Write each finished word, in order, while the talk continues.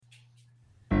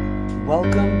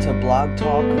Welcome to Blog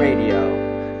Talk Radio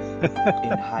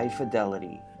in high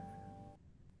fidelity.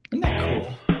 Isn't that cool?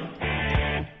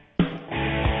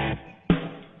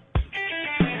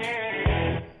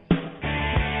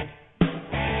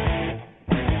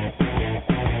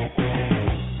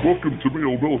 Welcome to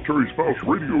Male Military Spouse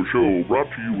Radio Show,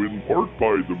 brought to you in part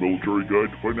by the Military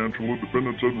Guide to Financial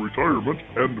Independence and Retirement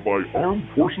and by Armed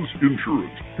Forces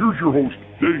Insurance. Here's your host,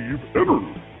 Dave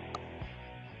Eder.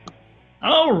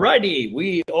 All righty,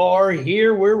 we are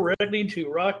here. We're ready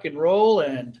to rock and roll,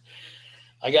 and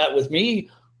I got with me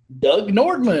Doug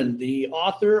Nordman, the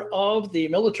author of the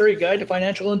Military Guide to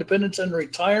Financial Independence and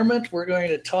Retirement. We're going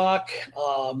to talk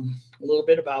a little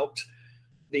bit about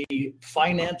the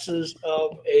finances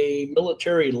of a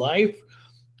military life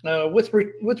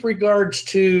with regards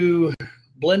to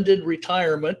blended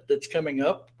retirement that's coming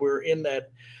up. We're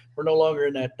no longer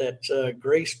in that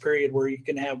grace period where you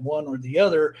can have one or the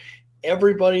other.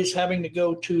 Everybody's having to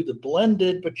go to the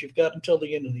blended, but you've got until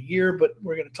the end of the year. But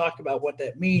we're going to talk about what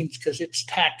that means because it's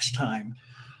tax time.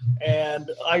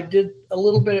 And I did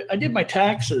my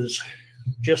taxes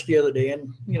just the other day,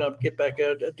 and get back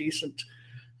a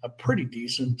pretty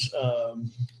decent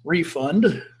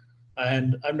refund.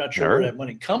 And I'm not sure where that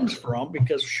money comes from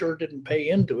because sure didn't pay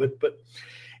into it. But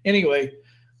anyway,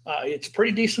 it's a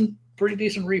pretty decent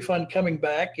refund coming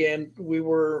back. And we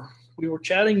were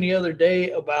chatting the other day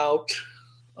about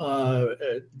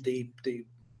the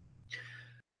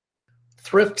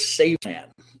thrift save plan.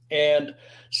 And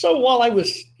so while I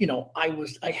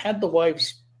had the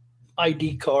wife's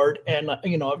ID card, and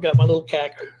I've got my little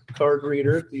CAC card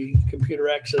reader, the computer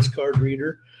access card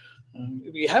reader.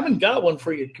 If you haven't got one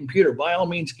for your computer, by all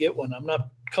means get one. I'm not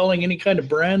calling any kind of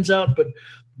brands out, but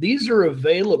these are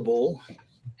available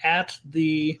at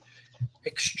the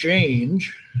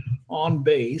exchange on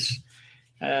base.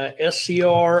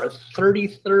 SCR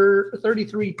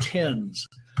 3310s.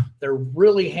 They're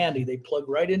really handy. They plug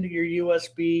right into your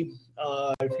USB.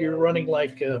 If you're running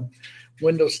like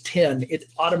Windows 10, it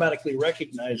automatically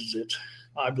recognizes it.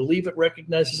 I believe it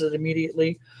recognizes it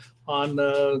immediately on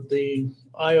the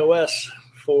iOS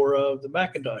for the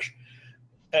Macintosh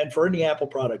and for any Apple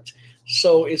product.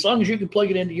 So as long as you can plug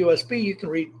it into USB, you can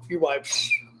read your wife's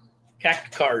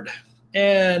CAC card.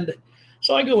 And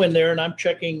so I go in there and I'm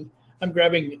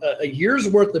grabbing a year's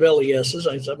worth of LESs.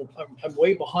 I'm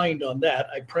way behind on that.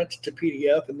 I print to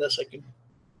PDF unless I can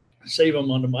save them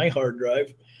onto my hard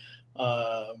drive.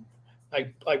 I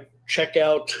check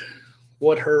out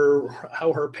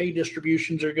how her pay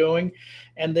distributions are going.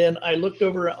 And then I looked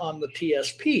over on the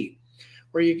TSP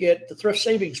where you get the thrift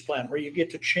savings plan, where you get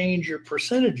to change your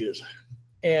percentages.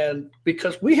 And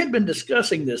because we had been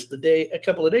discussing this a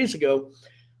couple of days ago,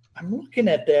 I'm looking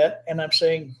at that and I'm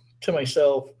saying to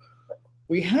myself,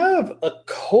 we have a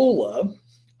COLA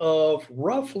of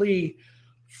roughly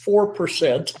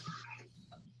 4%,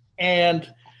 and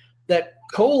that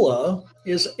COLA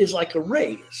is like a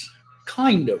raise,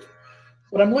 kind of.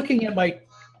 But I'm looking at my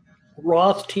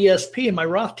Roth TSP, and my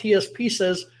Roth TSP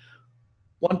says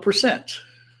 1%.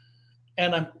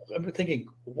 And I'm thinking,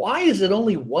 why is it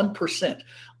only 1%?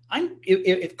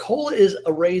 If COLA is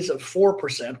a raise of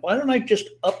 4%, why don't I just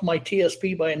up my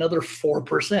TSP by another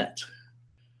 4%?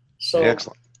 So,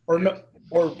 excellent. Or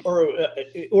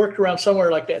it worked around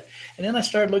somewhere like that. And then I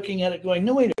started looking at it going,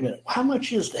 no, wait a minute. How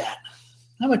much is that?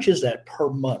 How much is that per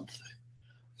month?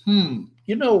 You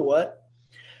know what?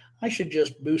 I should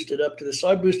just boost it up to this. So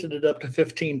I boosted it up to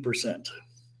 15%.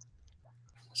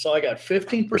 So I got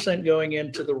 15% going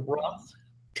into the Roth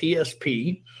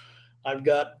TSP. I've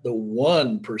got the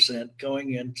 1%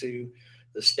 going into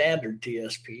the standard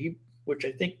TSP, which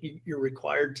I think you're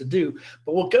required to do.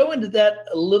 But we'll go into that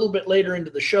a little bit later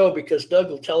into the show because Doug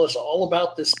will tell us all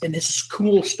about this, and this is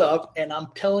cool stuff. And I'm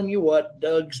telling you what,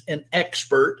 Doug's an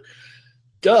expert.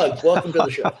 Doug, welcome to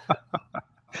the show.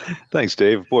 Thanks,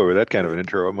 Dave. Boy, with that kind of an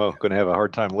intro, I'm going to have a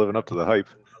hard time living up to the hype.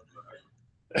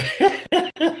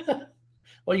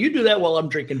 Well, you do that while I'm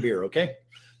drinking beer, okay?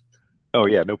 Oh,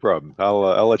 yeah, no problem.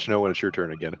 I'll let you know when it's your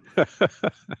turn again.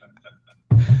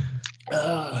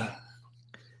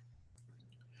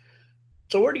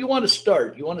 So where do you want to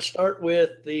start? You want to start with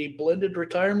the blended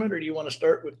retirement, or do you want to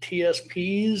start with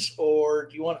TSPs, or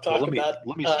do you want to talk about?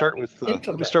 Let me start with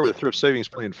the thrift savings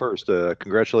plan first.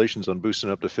 Congratulations on boosting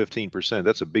up to 15%.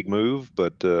 That's a big move,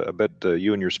 but I bet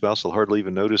you and your spouse will hardly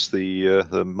even notice the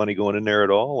money going in there at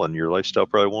all, and your lifestyle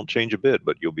probably won't change a bit,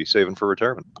 but you'll be saving for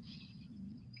retirement.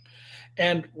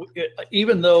 And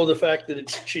even though the fact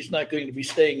that she's not going to be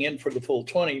staying in for the full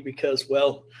 20 because,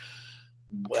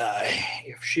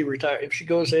 if she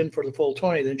goes in for the full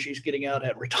 20, then she's getting out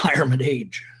at retirement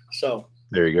age. So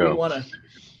there you go.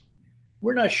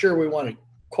 we're not sure we want to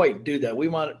quite do that. We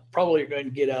probably going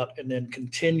to get out and then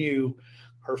continue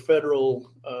her federal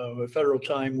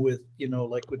time with,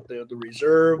 like with the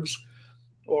reserves,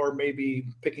 or maybe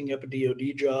picking up a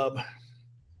DOD job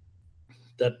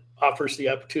that offers the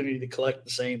opportunity to collect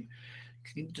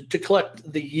to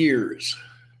collect the years.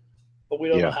 But we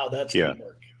don't know how that's going to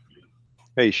work.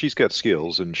 Hey, she's got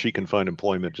skills and she can find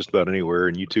employment just about anywhere,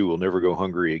 and you two will never go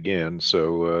hungry again.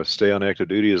 So stay on active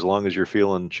duty as long as you're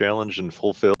feeling challenged and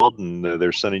fulfilled, and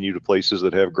they're sending you to places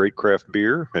that have great craft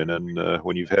beer. And then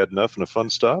when you've had enough and a fun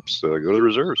stops, go to the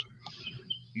reserves.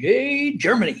 Yay,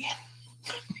 Germany.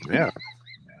 Yeah.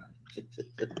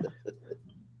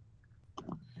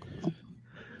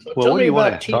 So well, what do you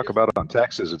want to talk about on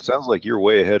taxes? It sounds like you're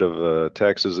way ahead of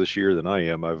taxes this year than I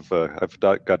am. I've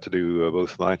got to do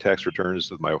both my tax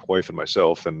returns with my wife and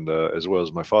myself, and as well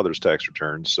as my father's tax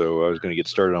returns. So I was going to get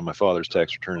started on my father's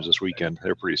tax returns this weekend.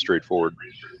 They're pretty straightforward.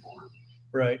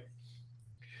 Right.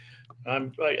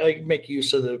 I make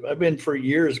use of I've been for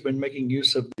years been making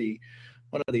use of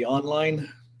one of the online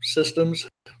systems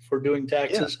for doing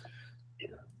taxes. Yeah.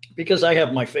 Because I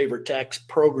have my favorite tax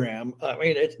program. I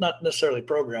mean, it's not necessarily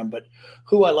program, but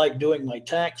who I like doing my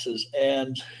taxes.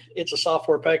 And it's a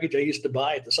software package I used to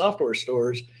buy at the software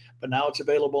stores, but now it's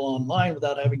available online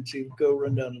without having to go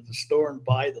run down to the store and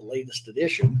buy the latest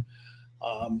edition.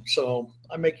 So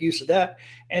I make use of that.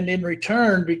 And in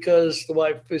return, because the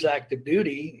wife is active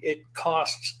duty, it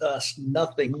costs us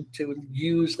nothing to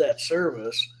use that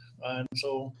service. And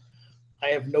so I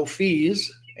have no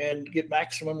fees and get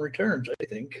maximum returns, I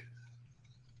think.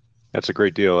 That's a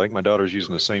great deal. I think my daughter's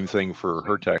using the same thing for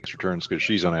her tax returns because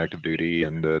she's on active duty,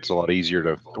 and it's a lot easier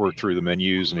to work through the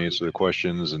menus and answer the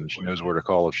questions, and she knows where to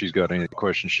call if she's got any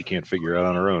questions she can't figure out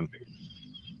on her own.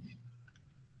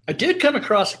 I did come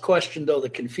across a question, though,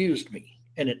 that confused me,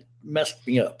 and it messed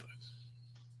me up.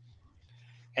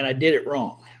 And I did it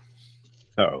wrong.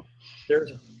 Uh-oh.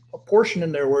 There's a portion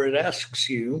in there where it asks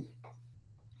you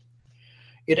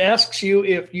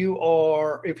if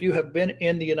you have been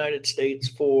in the United States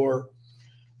for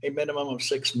a minimum of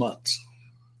 6 months.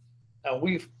 Now,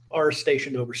 we are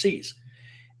stationed overseas,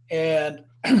 and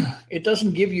it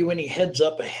doesn't give you any heads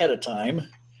up ahead of time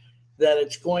that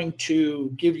it's going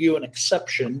to give you an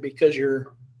exception because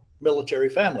you're military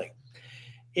family.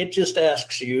 It just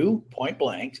asks you point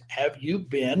blank, have you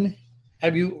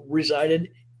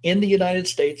resided in the United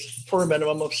States for a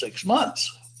minimum of 6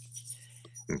 months?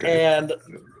 Okay. And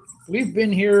we've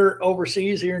been here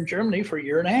overseas here in Germany for a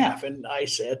year and a half. And I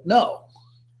said, no.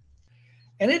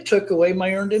 And it took away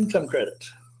my earned income credit.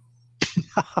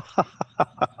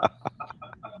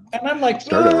 And I'm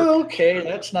like, okay,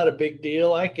 that's not a big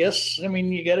deal. I guess, I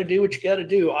mean, you got to do what you got to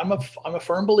do. I'm a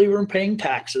firm believer in paying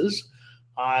taxes.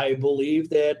 I believe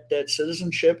that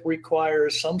citizenship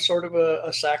requires some sort of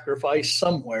a sacrifice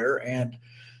somewhere. And,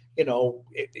 in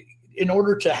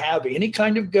order to have any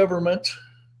kind of government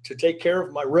to take care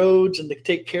of my roads and to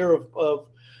take care of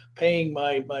paying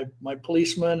my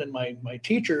policemen and my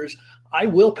teachers, I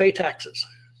will pay taxes.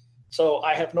 So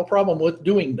I have no problem with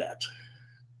doing that.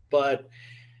 But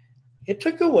it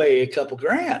took away a couple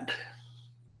grand.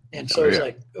 And so it's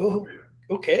like, oh,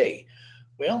 okay.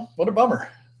 Well, what a bummer.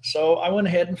 So I went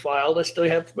ahead and filed. I still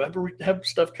have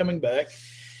stuff coming back.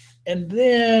 And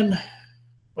then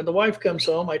when the wife comes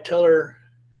home, I tell her,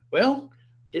 well,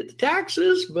 did the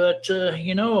taxes, but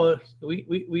we're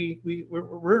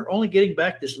only getting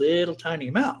back this little tiny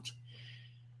amount.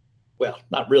 Well,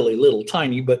 not really little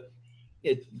tiny, but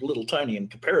it's little tiny in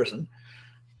comparison.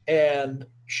 And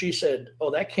she said, oh,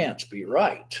 that can't be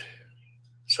right.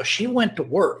 So she went to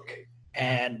work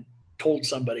and told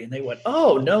somebody, and they went,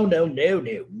 oh, no. Don't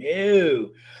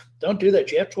do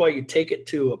that. That's why you take it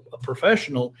to a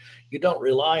professional. You don't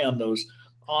rely on those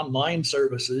online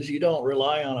services. You don't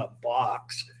rely on a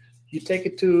box. You take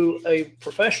it to a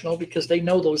professional because they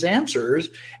know those answers,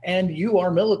 and you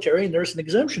are military and there's an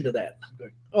exemption to that. I'm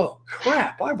going, oh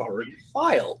crap, I've already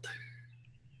filed.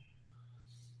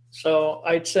 So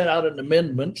I'd sent out an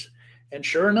amendment, and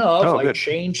sure enough, I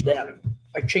changed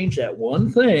that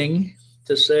one thing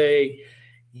to say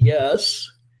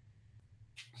yes.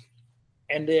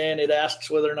 And then it asks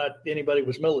whether or not anybody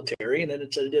was military, and then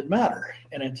it said it didn't matter.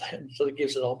 And so it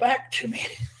gives it all back to me.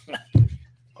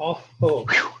 Oh.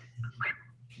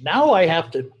 Now I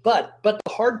have to, but the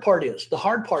hard part,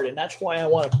 and that's why I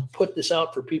want to put this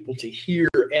out for people to hear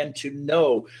and to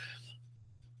know.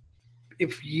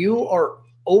 If you are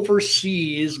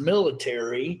overseas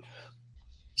military,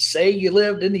 say you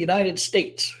lived in the United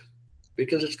States,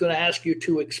 because it's going to ask you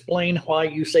to explain why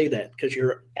you say that, because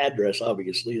your address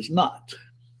obviously is not.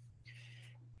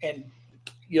 And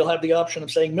you'll have the option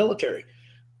of saying military,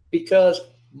 because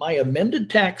my amended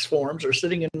tax forms are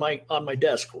sitting on my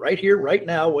desk right here, right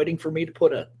now, waiting for me to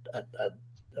put a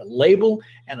label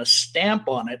and a stamp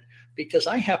on it, because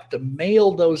I have to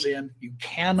mail those in. You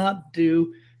cannot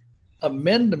do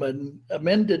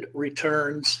amended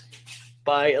returns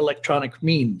by electronic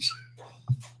means.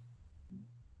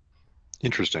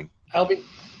 Interesting. I'll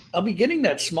be getting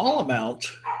that small amount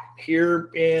here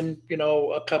in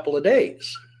a couple of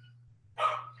days,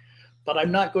 but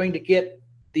I'm not going to get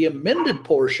the amended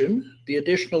portion, the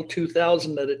additional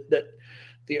 $2,000 that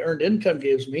the earned income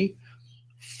gives me,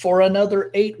 for another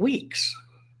 8 weeks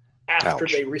after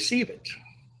Ouch. they receive it.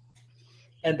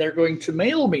 And they're going to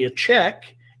mail me a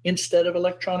check instead of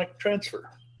electronic transfer.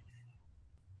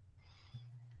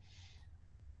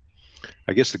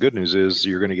 I guess the good news is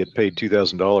you're going to get paid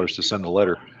 $2,000 to send the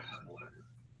letter.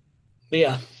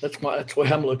 Yeah, that's why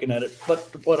I'm looking at it.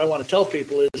 But what I want to tell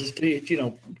people is,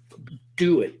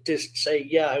 do it. Just say,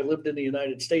 yeah, I lived in the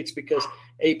United States, because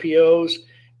APOs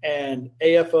and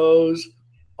AFOs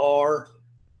are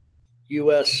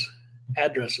U.S.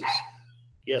 addresses.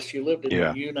 Yes, you lived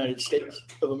in the United States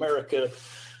of America,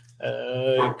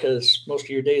 because most of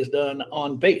your day is done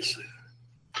on base.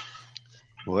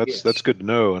 Well, that's good to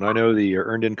know. And I know the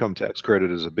earned income tax credit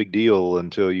is a big deal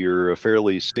until you're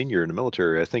fairly senior in the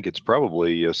military. I think it's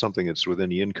probably something that's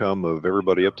within the income of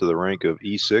everybody up to the rank of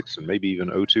E6 and maybe even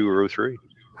O2 or O3.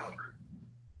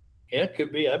 Yeah, it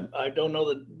could be. I don't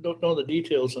know the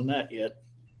details on that yet.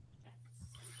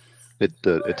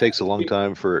 It takes a long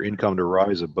time for income to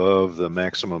rise above the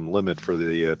maximum limit for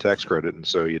the tax credit, and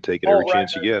so you take it every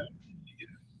chance you get.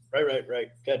 Right.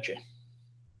 Gotcha.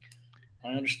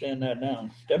 I understand that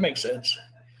now. That makes sense.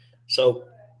 So,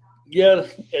 yeah,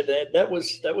 that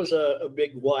was a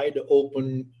big, wide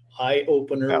open eye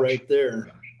opener. Ouch. Right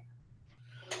there.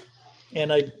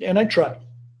 And I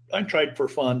tried for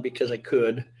fun because I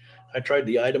could. I tried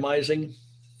the itemizing.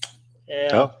 Yeah.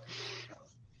 Oh.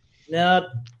 Now,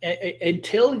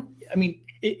 until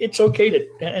it's okay to,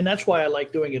 and that's why I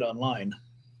like doing it online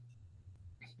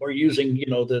or using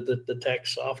the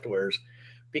tax softwares.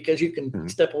 Because you can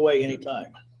step away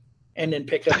anytime and then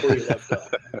pick up where you left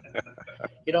off.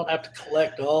 You don't have to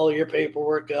collect all your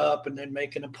paperwork up and then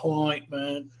make an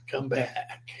appointment, come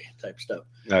back, type stuff.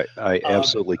 I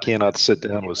absolutely cannot sit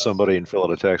down with somebody and fill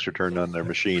out a tax return on their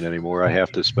machine anymore. I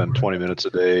have to spend 20 minutes a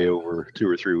day over 2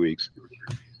 or 3 weeks.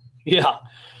 Yeah.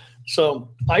 So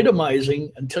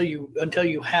itemizing until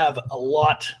you have a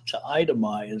lot to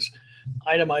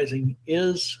itemizing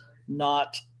is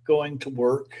not going to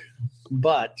work.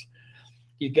 But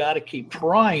you got to keep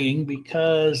trying,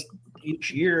 because each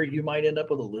year you might end up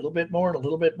with a little bit more and a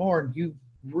little bit more. And you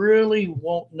really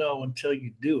won't know until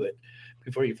you do it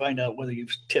before you find out whether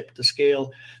you've tipped the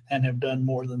scale and have done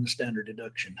more than the standard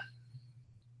deduction.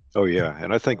 Oh, yeah.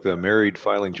 And I think the married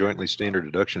filing jointly standard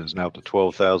deduction is now up to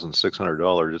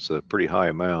 $12,600. It's a pretty high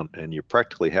amount. And you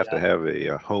practically have to have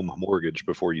a home mortgage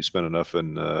before you spend enough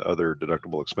in other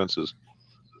deductible expenses.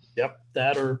 Yep,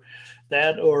 that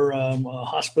or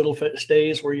hospital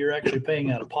stays where you're actually paying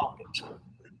out of pocket.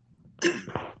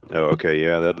 Oh, okay,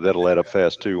 yeah, that'll add up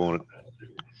fast too, won't it?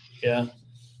 Yeah,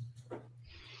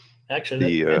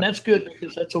 actually, and that's good,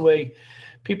 because that's a way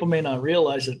people may not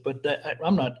realize it, but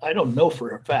I don't know for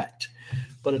a fact,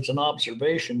 but it's an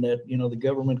observation that the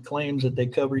government claims that they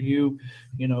cover you,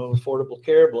 affordable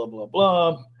care, blah blah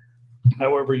blah.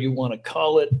 However you want to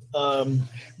call it,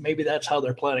 maybe that's how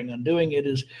they're planning on doing it,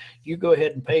 is you go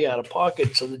ahead and pay out of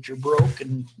pocket so that you're broke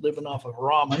and living off of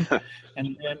ramen,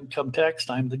 and then come tax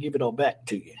time, they give it all back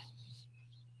to you.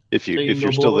 If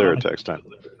you're still there at tax time.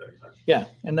 Yeah,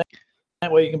 and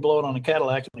that way you can blow it on a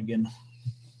Cadillac again.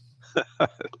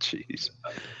 Jeez.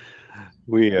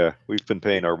 We've been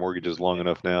paying our mortgages long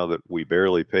enough now that we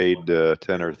barely paid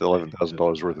 $10,000 or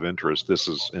 $11,000 worth of interest. This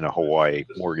is in a Hawaii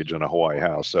mortgage on a Hawaii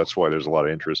house. That's why there's a lot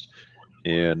of interest.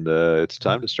 And it's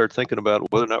time to start thinking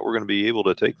about whether or not we're going to be able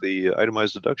to take the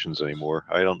itemized deductions anymore.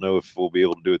 I don't know if we'll be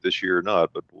able to do it this year or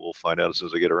not, but we'll find out as soon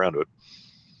as I get around to it.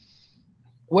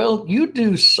 Well, you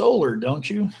do solar, don't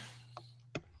you?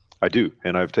 I do,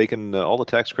 and I've taken all the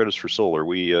tax credits for solar.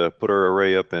 We put our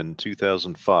array up in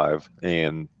 2005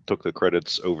 and took the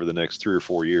credits over the next 3 or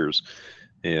 4 years,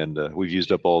 and we've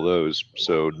used up all those.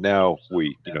 So now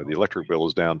the electric bill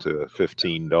is down to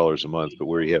 $15 a month, but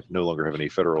we no longer have any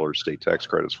federal or state tax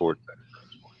credits for it.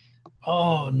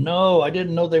 Oh no, I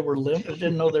didn't know they were limited. I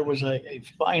didn't know there was a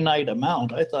finite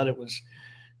amount. I thought it was,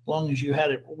 as long as you had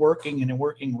it working and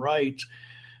working right,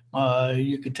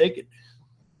 you could take it.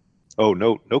 Oh,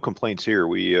 no complaints here.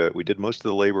 We did most of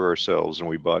the labor ourselves, and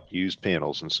we bought used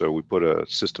panels, and so we put a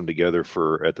system together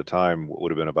for, at the time, what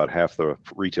would have been about half the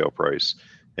retail price.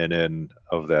 And then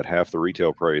of that half the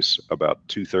retail price, about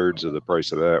 2/3 of the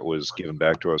price of that was given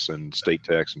back to us in state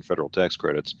tax and federal tax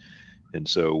credits. And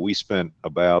so we spent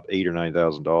about $8,000 or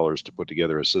 $9,000 to put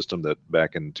together a system that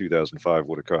back in 2005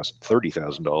 would have cost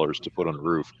 $30,000 to put on the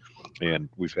roof. And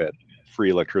we've had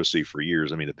free electricity for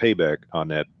years. I mean, the payback on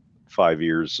that 5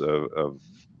 years of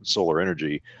solar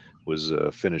energy was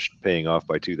finished paying off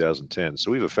by 2010.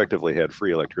 So we've effectively had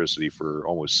free electricity for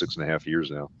almost 6.5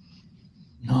 years now.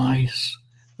 Nice.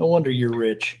 No wonder you're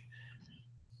rich.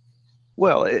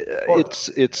 Well,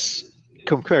 it's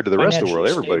compared to the rest of the world,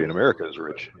 everybody in America is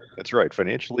rich. That's right,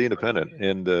 financially independent.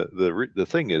 And the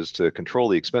thing is to control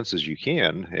the expenses you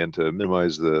can, and to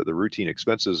minimize the routine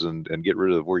expenses, and get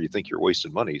rid of where you think you're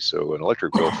wasting money. So an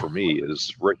electric bill for me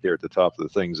is right there at the top of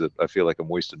the things that I feel like I'm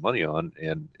wasting money on.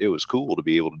 And it was cool to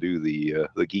be able to do the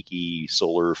geeky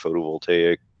solar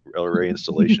photovoltaic array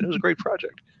installation. It was a great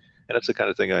project. And that's the kind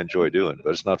of thing I enjoy doing,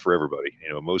 but it's not for everybody.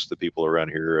 Most of the people around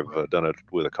here have done it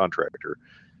with a contractor.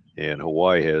 And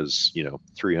Hawaii has,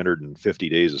 350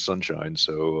 days of sunshine.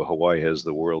 So Hawaii has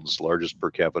the world's largest per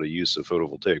capita use of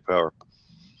photovoltaic power.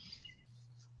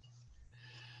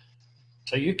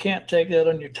 So you can't take that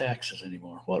on your taxes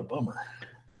anymore. What a bummer.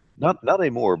 Not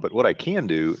anymore, but what I can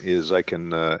do is I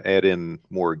can add in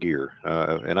more gear.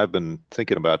 And I've been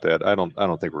thinking about that. I don't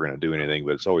think we're going to do anything,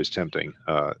 but it's always tempting,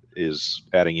 is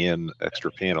adding in extra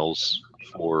panels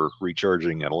for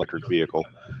recharging an electric vehicle.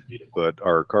 But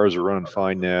our cars are running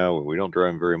fine now, and we don't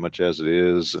drive them very much as it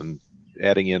is. And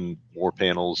adding in more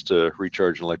panels to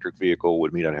recharge an electric vehicle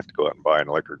would mean I'd have to go out and buy an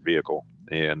electric vehicle.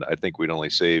 And I think we'd only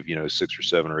save, $600 or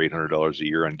 $700 or $800 a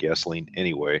year on gasoline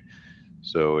anyway.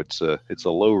 So it's a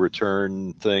low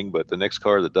return thing, but the next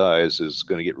car that dies is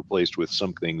going to get replaced with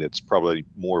something that's probably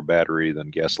more battery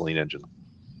than gasoline engine.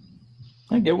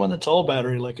 I get one that's all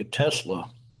battery, like a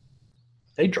Tesla.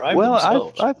 They drive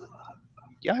themselves.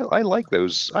 I like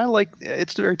those.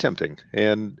 It's very tempting,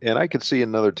 and I could see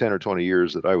another 10 or 20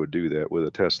 years that I would do that with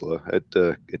a Tesla.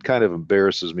 It kind of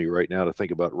embarrasses me right now to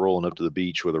think about rolling up to the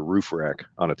beach with a roof rack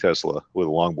on a Tesla with a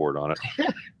longboard on it.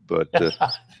 But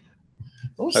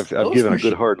I've given a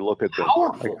good hard look at them.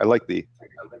 I like the.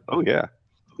 Oh yeah,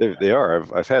 they are.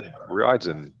 I've had rides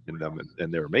in them,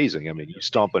 and they're amazing. I mean, you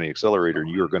stomp on the accelerator,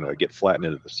 and you're going to get flattened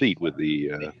into the seat with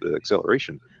the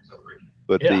acceleration.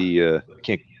 But you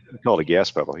can't call it a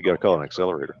gas pedal. You got to call it an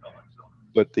accelerator.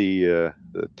 But the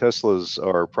Teslas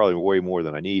are probably way more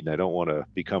than I need, and I don't want to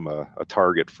become a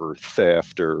target for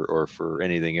theft or for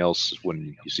anything else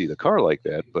when you see the car like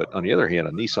that. But on the other hand,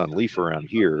 a Nissan Leaf around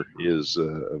here is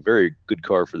a very good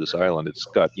car for this island. It's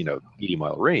got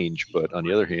 80-mile range, but on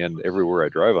the other hand, everywhere I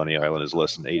drive on the island is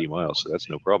less than 80 miles, so that's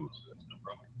no problem.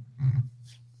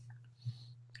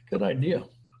 Good idea.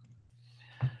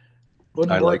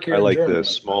 I like the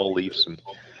small Leafs, and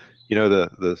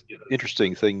the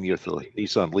interesting thing with the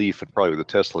Nissan Leaf, and probably with the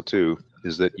Tesla too,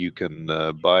 is that you can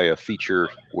buy a feature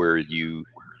where you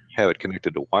have it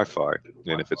connected to Wi-Fi,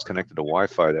 and if it's connected to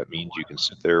Wi-Fi, that means you can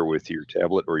sit there with your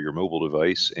tablet or your mobile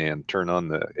device and turn on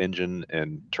the engine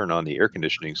and turn on the air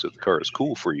conditioning, so the car is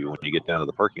cool for you when you get down to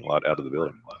the parking lot out of the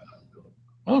building.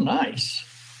 Oh, nice.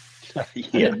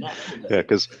 Yeah,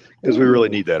 because we really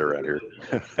need that around here.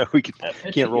 We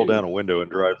can't roll down a window and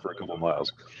drive for a couple of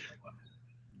miles.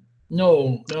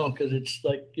 No, because it's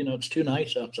like, it's too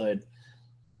nice outside.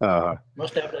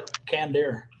 Must have that canned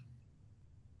air.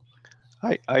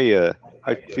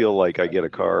 I feel like I get a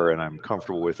car and I'm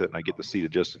comfortable with it, and I get the seat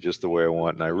adjusted just the way I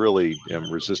want, and I really am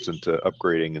resistant to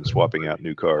upgrading and swapping out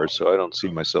new cars, so I don't see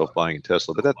myself buying a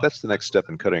Tesla. But that's the next step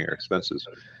in cutting our expenses.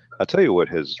 I'll tell you what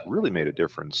has really made a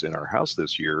difference in our house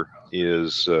this year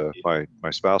is my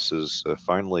spouse has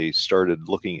finally started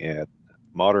looking at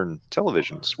modern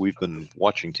televisions. We've been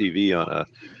watching TV on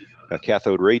a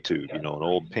cathode ray tube, an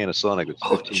old Panasonic that's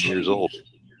 15 years old.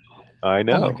 I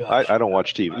know. I don't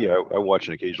watch TV. I watch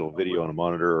an occasional video on a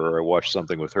monitor, or I watch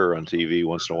something with her on TV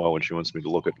once in a while when she wants me to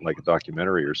look at like a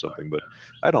documentary or something. But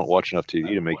I don't watch enough TV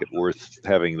to make it worth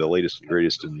having the latest and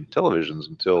greatest in televisions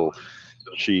until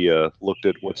she looked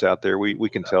at what's out there. We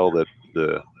can tell that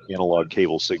the analog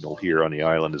cable signal here on the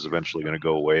island is eventually going to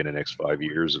go away in the next 5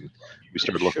 years, and we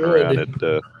started looking around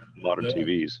at modern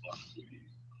TVs.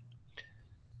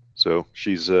 So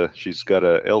she's got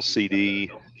a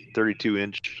LCD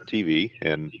 32-inch TV,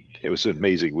 and it was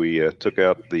amazing. We took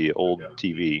out the old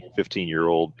TV,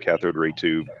 15-year-old cathode ray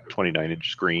tube,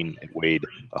 29-inch screen. It weighed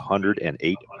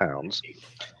 108 pounds.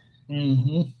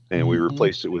 And we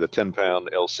replaced it with a 10-pound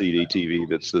LCD TV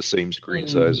that's the same screen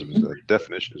size. And the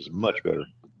definition is much better.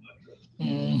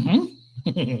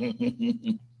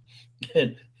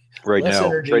 Right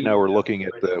now we're looking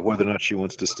at whether or not she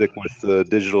wants to stick with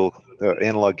digital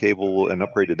analog cable and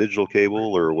upgrade to digital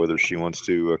cable, or whether she wants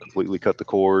to completely cut the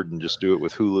cord and just do it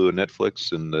with Hulu and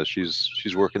Netflix. And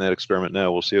she's working that experiment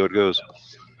now. We'll see how it goes.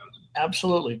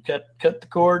 Absolutely. Cut the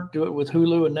cord, do it with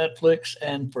Hulu and Netflix.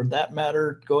 And for that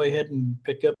matter, go ahead and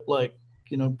pick up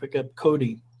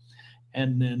Kodi.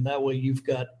 And then that way you've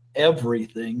got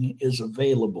everything is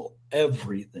available.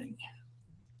 Everything.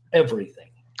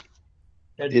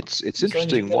 It's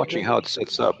interesting watching how it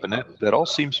sets up, and that all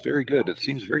seems very good. It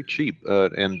seems very cheap.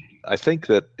 And I think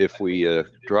that if we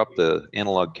drop the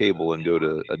analog cable and go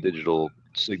to a digital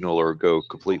signal, or go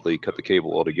completely cut the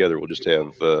cable altogether, we'll just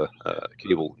have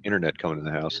cable internet coming in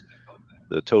the house.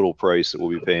 The total price that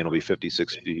we'll be paying will be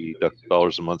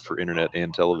 $50-$60 a month for internet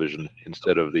and television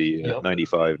instead of the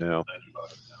 $95 now.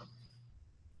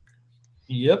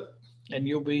 Yep. And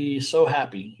you'll be so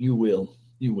happy. You will.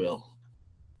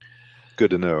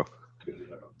 Good to know.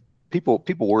 People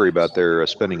worry about their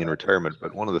spending in retirement,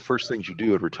 but one of the first things you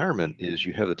do in retirement is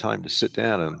you have the time to sit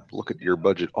down and look at your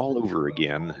budget all over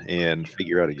again and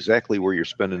figure out exactly where you're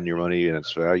spending your money and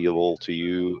it's valuable to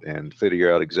you, and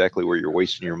figure out exactly where you're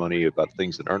wasting your money about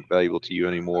things that aren't valuable to you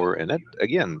anymore. And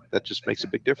that just makes a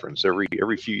big difference. Every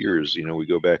few years, we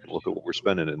go back and look at what we're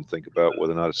spending and think about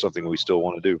whether or not it's something we still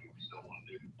want to do.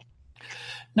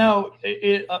 Now,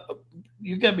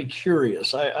 you've got to be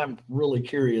curious. I'm really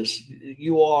curious.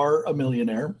 You are a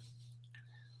millionaire,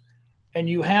 and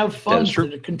you have funds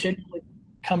that are continually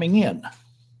coming in.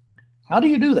 How do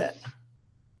you do that?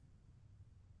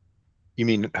 You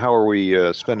mean, how are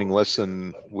we spending less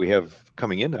than we have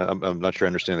coming in? I'm not sure I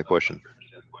understand the question.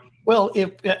 Well,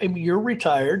 if you're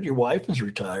retired, your wife is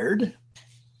retired,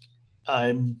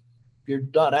 you're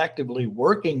not actively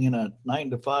working in a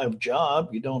 9-to-5 job.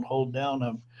 You don't hold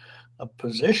down a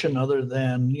position other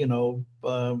than,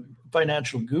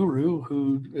 financial guru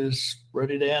who is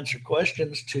ready to answer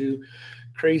questions to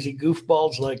crazy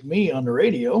goofballs like me on the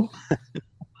radio.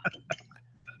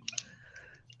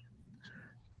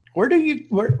 How do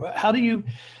you,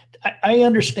 I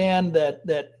understand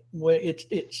that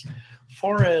it's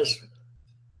far as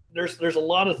there's a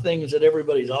lot of things that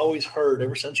everybody's always heard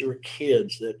ever since you were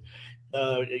kids, that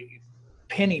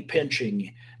penny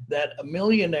pinching, that a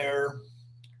millionaire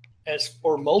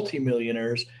or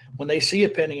multimillionaires, when they see a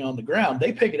penny on the ground,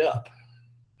 they pick it up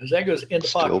because that goes in the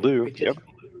pocket. Still do. Yep.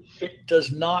 It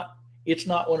does not. It's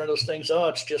not one of those things. Oh,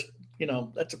 it's just,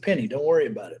 that's a penny. Don't worry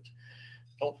about it.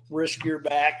 Don't risk your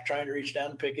back trying to reach down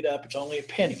and pick it up. It's only a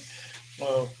penny.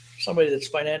 Well, somebody that's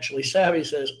financially savvy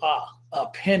says, a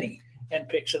penny, and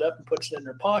picks it up and puts it in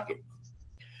their pocket.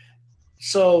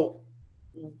 So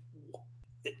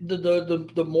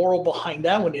the moral behind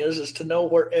that one is to know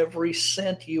where every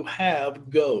cent you have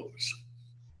goes.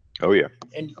 Oh yeah.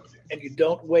 And you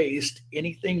don't waste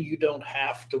anything you don't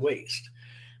have to waste.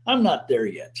 I'm not there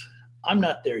yet.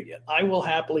 I will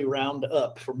happily round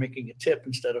up for making a tip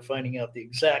instead of finding out the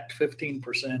exact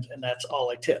 15%, and that's all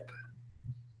I tip.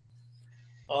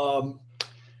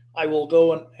 I will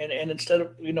go and instead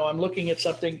of, I'm looking at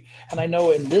something and I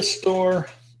know in this store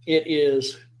it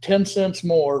is 10 cents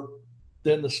more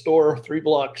than the store 3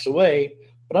 blocks away,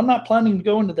 but I'm not planning to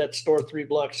go into that store 3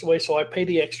 blocks away, so I pay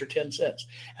the extra 10 cents.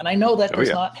 And I know that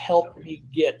does not help me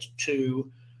get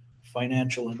to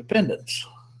financial independence.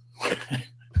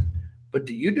 But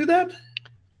do you do that?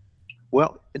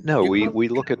 Well, no, we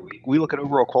look at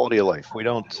overall quality of life. We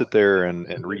don't sit there and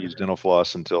reuse dental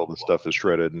floss until the stuff is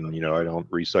shredded, and I don't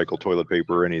recycle toilet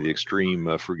paper or any of the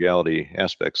extreme frugality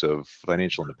aspects of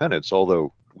financial independence.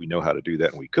 Although we know how to do that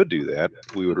and we could do that,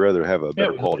 we would rather have a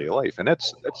better quality of life, and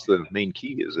that's the main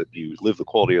key, is that you live the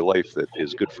quality of life that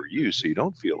is good for you, so you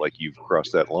don't feel like you've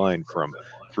crossed that line from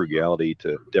frugality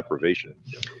to deprivation.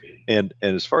 And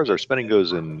as far as our spending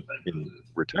goes in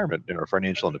retirement, in our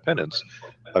financial independence,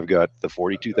 I've got the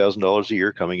 $42,000 a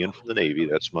year coming in from the Navy.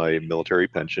 That's my military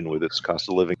pension with its cost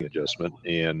of living adjustment.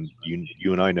 And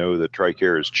you and I know that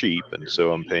TRICARE is cheap, and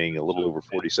so I'm paying a little over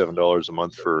 $47 a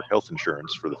month for health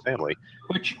insurance for the family.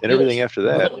 And everything after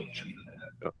that. Really?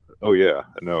 Oh yeah,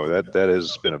 no, that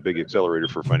has been a big accelerator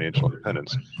for financial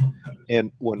independence.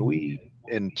 And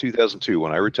in 2002,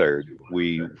 when I retired,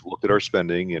 we looked at our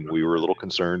spending and we were a little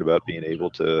concerned about being able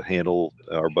to handle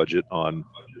our budget on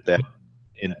that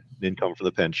income from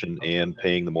the pension and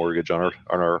paying the mortgage on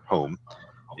our home.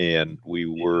 And we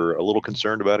were a little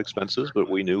concerned about expenses, but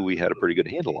we knew we had a pretty good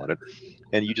handle on it.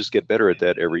 And you just get better at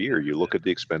that every year. You look at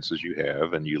the expenses you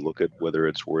have and you look at whether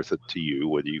it's worth it to you,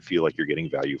 whether you feel like you're getting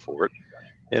value for it.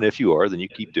 And if you are, then you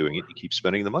keep doing it, you keep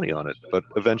spending the money on it. But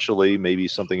eventually, maybe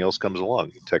something else comes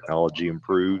along. Technology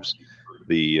improves,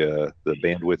 the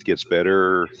bandwidth gets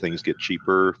better, things get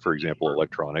cheaper, for example,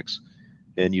 electronics.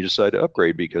 And you decide to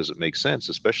upgrade because it makes sense,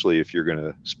 especially if you're going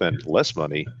to spend less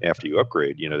money after you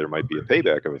upgrade. There might be a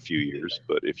payback of a few years,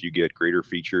 but if you get greater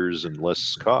features and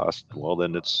less cost, well,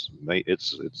 then it's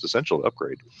essential to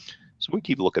upgrade. So we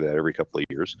keep looking at that every couple of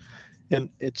years. And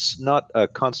it's not a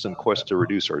constant quest to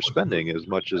reduce our spending as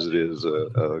much as it is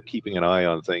keeping an eye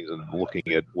on things and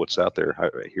looking at what's out there.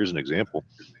 Here's an example.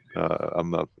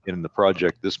 I'm in the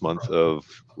project this month of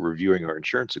reviewing our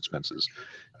insurance expenses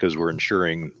because we're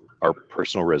insuring our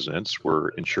personal residence, we're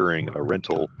insuring a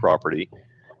rental property,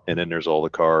 and then there's all the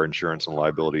car insurance and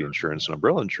liability insurance and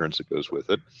umbrella insurance that goes with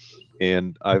it.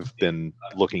 And I've been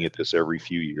looking at this every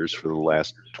few years for the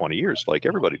last 20 years, like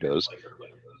everybody does.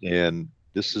 And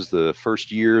this is the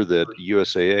first year that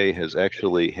USAA has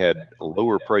actually had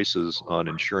lower prices on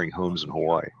insuring homes in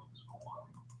Hawaii.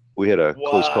 We had a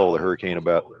close call with a hurricane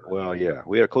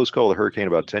we had a close call with a hurricane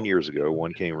about 10 years ago.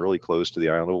 One came really close to the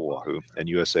island of Oahu, and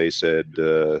USA said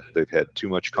they've had too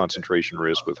much concentration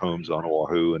risk with homes on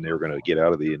Oahu, and they were going to get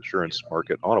out of the insurance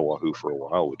market on Oahu for a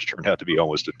while, which turned out to be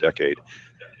almost a decade.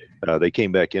 They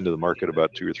came back into the market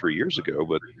about 2 or 3 years ago,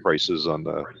 but prices on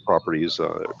the properties,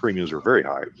 premiums were very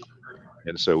high.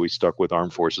 And so we stuck with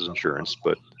Armed Forces Insurance.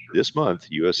 But this month,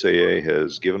 USAA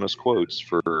has given us quotes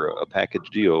for a package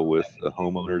deal with the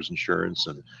homeowners insurance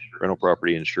and rental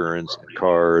property insurance and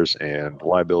cars and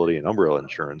liability and umbrella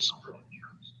insurance.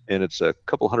 And it's a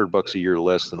couple $100 a year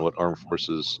less than what Armed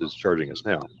Forces is charging us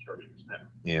now.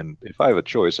 And if I have a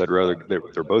choice, I'd rather,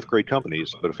 they're both great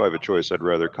companies, but if I have a choice, I'd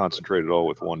rather concentrate it all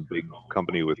with one big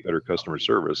company with better customer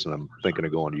service. And I'm thinking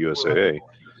of going to USAA.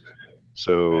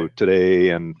 So today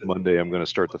and Monday, I'm going to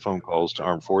start the phone calls to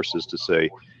Armed Forces to say,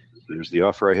 here's the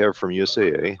offer I have from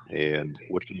USAA, and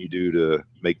what can you do to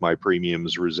make my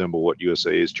premiums resemble what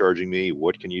USAA is charging me?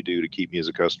 What can you do to keep me as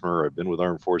a customer? I've been with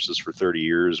Armed Forces for 30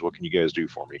 years. What can you guys do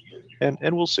for me?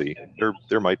 And we'll see.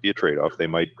 There might be a trade-off. They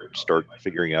might start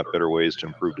figuring out better ways to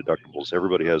improve deductibles.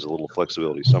 Everybody has a little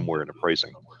flexibility somewhere in the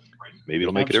pricing. Maybe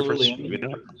it'll make a difference. Maybe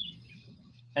not.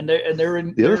 And they're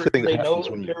in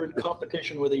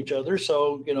competition with each other.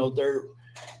 So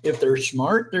if they're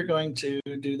smart, they're going to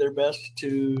do their best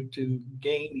to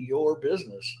gain your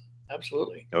business.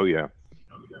 Absolutely. Oh yeah.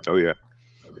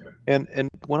 And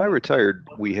when I retired,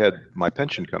 we had my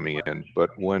pension coming in. But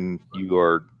when you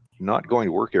are not going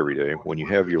to work every day, when you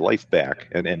have your life back,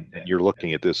 and you're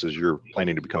looking at this as you're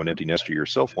planning to become an empty nester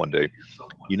yourself one day,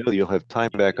 that you'll have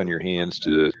time back on your hands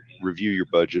to review your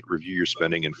budget, review your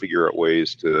spending, and figure out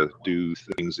ways to do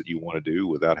things that you want to do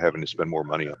without having to spend more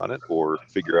money on it, or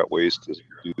figure out ways to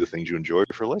do the things you enjoy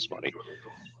for less money.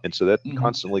 And so that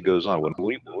constantly goes on. When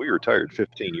we retired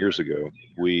 15 years ago,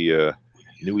 we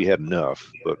knew we had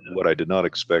enough, but what I did not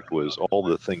expect was all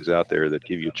the things out there that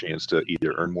give you a chance to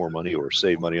either earn more money or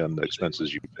save money on the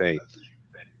expenses you pay.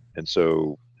 And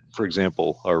so, for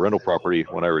example, our rental property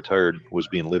when I retired was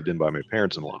being lived in by my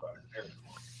parents-in-law.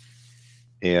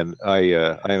 And I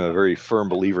am a very firm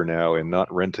believer now in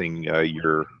not renting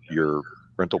your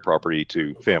rental property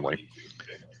to family.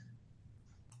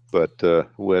 But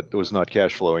what was not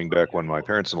cash flowing back when my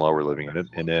parents-in-law were living in it,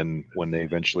 and then when they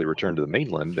eventually returned to the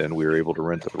mainland, and we were able to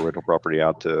rent the rental property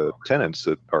out to tenants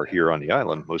that are here on the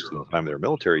island, most of the time they're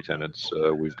military tenants,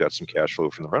 we've got some cash flow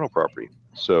from the rental property.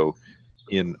 So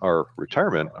in our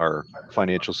retirement, our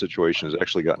financial situation has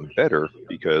actually gotten better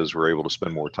because we're able to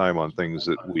spend more time on things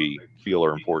that we feel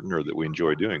are important or that we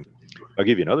enjoy doing. I'll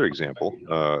give you another example.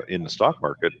 In the stock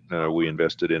market, we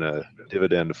invested in a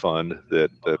dividend fund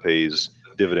that pays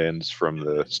dividends from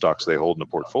the stocks they hold in the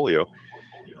portfolio.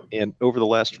 And over the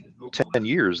last 10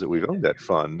 years that we've owned that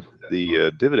fund,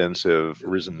 the dividends have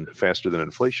risen faster than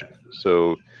inflation.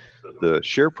 So the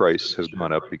share price has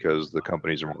gone up because the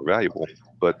companies are more valuable,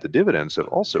 but the dividends have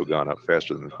also gone up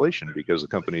faster than inflation because the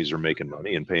companies are making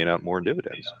money and paying out more in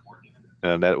dividends.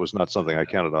 And that was not something I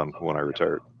counted on when I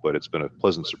retired, but it's been a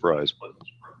pleasant surprise.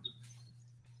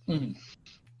 Nice.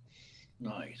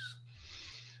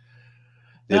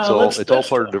 It's all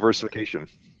part of diversification.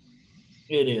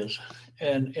 It is.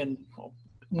 And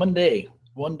one day.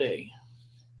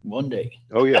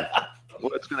 Oh yeah.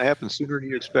 Well, it's going to happen sooner than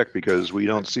you expect because we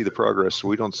don't see the progress.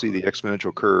 We don't see the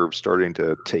exponential curve starting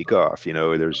to take off.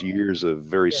 There's years of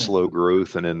very slow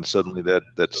growth, and then suddenly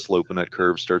that slope in that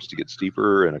curve starts to get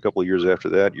steeper. And a couple of years after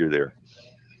that, you're there.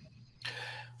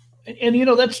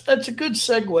 And that's a good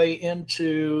segue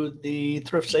into the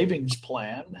thrift savings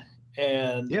plan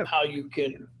and how you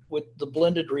can, with the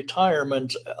blended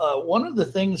retirement. One of the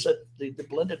things that the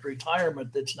blended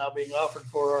retirement that's now being offered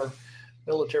for our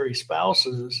military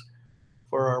spouses,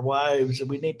 for our wives, and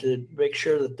we need to make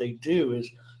sure that they do, is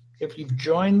if you've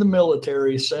joined the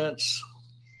military since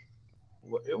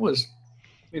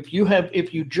if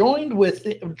you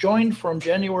joined from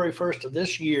January 1st of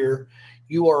this year,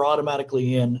 you are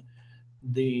automatically in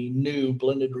the new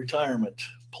blended retirement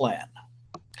plan.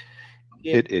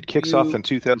 It kicks off in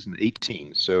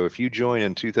 2018. So if you join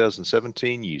in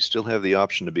 2017, you still have the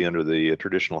option to be under the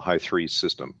traditional high 3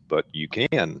 system, but you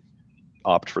can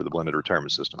opt for the blended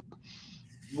retirement system.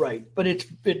 Right, but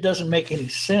it doesn't make any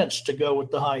sense to go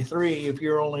with the high 3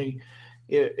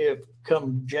 if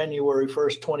come January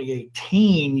 1st,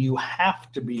 2018, you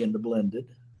have to be in the blended.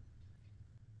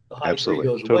 The high Absolutely,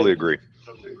 3 goes totally away. agree.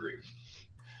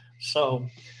 So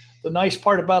the nice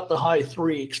part about the high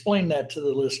 3, explain that to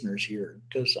the listeners here,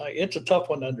 because it's a tough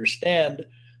one to understand.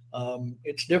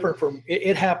 It's different from,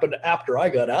 it happened after I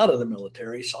got out of the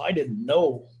military, so I didn't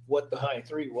know what the high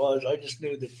 3 was. I just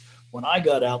knew that when I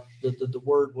got out, the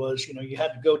word was, you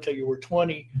had to go till you were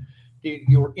 20,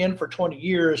 you were in for 20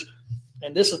 years.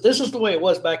 And this is the way it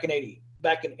was back in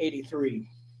 83,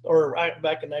 or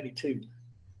back in 92,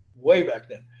 way back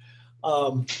then.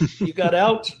 You got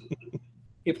out.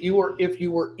 If you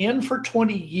were in for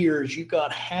 20 years, you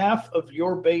got half of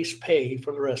your base pay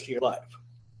for the rest of your life.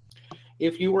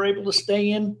 If you were able to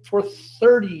stay in for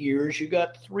 30 years, you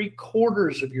got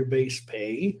 3/4 of your base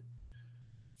pay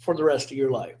for the rest of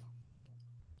your life.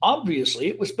 Obviously,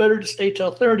 it was better to stay till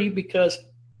 30 because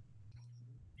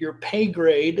your pay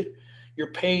grade, your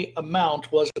pay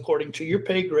amount was according to your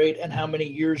pay grade and how many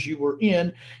years you were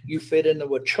in. You fit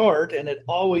into a chart, and it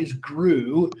always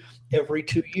grew every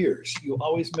 2 years. You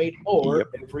always made more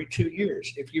every 2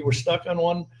 years. If you were stuck on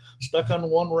one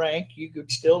rank,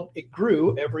 it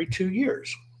grew every 2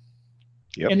 years.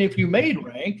 Yep. And if you made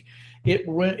rank, it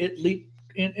leaped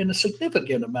in a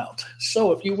significant amount.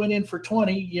 So if you went in for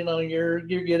 20, you're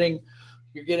getting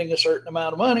a certain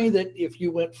amount of money that if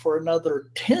you went for another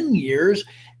 10 years,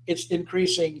 it's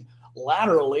increasing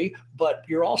laterally, but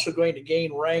you're also going to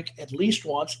gain rank at least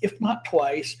once, if not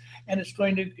twice, and it's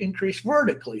going to increase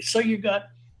vertically. So you got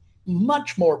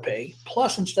much more pay.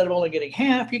 Plus, instead of only getting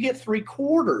half, you get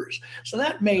 3/4. So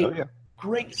that made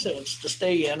great sense to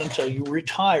stay in until you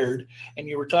retired, and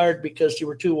you retired because you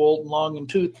were too old and long in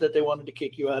tooth that they wanted to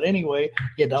kick you out anyway.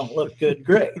 You don't look good,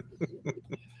 great.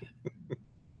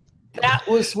 That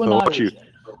was when I was in.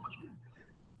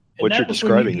 What you're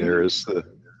describing there is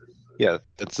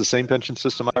it's the same pension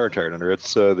system I retired under.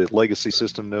 It's the legacy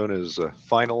system known as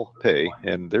final pay,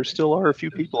 and there still are a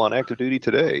few people on active duty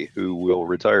today who will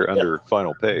retire under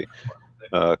final pay.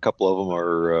 A couple of them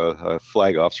are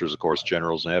flag officers, of course,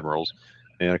 generals and admirals,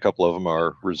 and a couple of them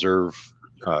are reserve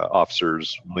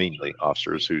officers, mainly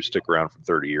officers who stick around for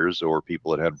 30 years, or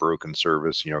people that had broken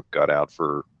service, got out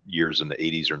for years in the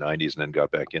 80s or 90s and then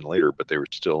got back in later, but they were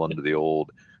still under the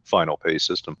old final pay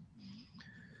system.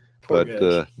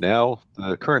 But now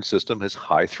the current system is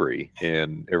high 3,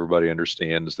 and everybody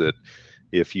understands that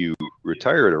if you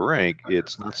retire at a rank,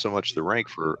 it's not so much the rank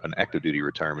for an active duty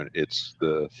retirement, it's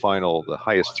the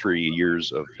highest 3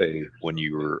 years of pay when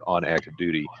you were on active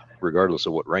duty, regardless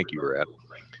of what rank you were at.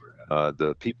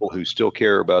 The people who still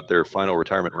care about their final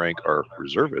retirement rank are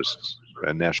reservists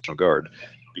and National Guard,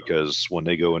 because when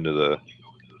they go into the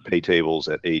pay tables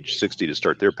at age 60 to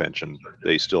start their pension,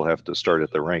 they still have to start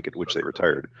at the rank at which they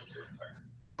retired.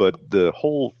 But the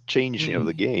whole changing of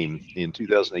the game in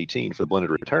 2018 for the blended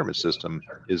retirement system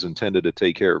is intended to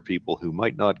take care of people who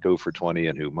might not go for 20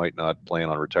 and who might not plan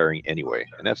on retiring anyway.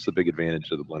 And that's the big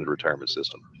advantage of the blended retirement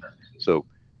system. So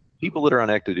people that are on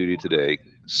active duty today,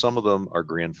 some of them are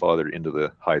grandfathered into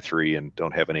the high 3 and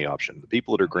don't have any option. The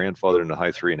people that are grandfathered into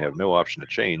high 3 and have no option to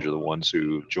change are the ones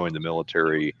who joined the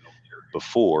military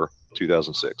before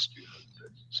 2006.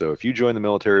 So if you join the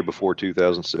military before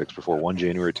 2006, before 1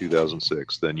 January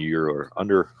 2006, then you're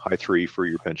under high 3 for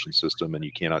your pension system, and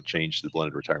you cannot change the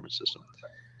blended retirement system.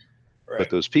 Right. But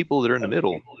those people that are in the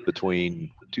middle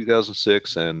between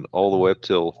 2006 and all the way up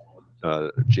till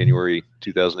January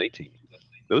 2018,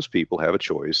 those people have a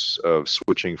choice of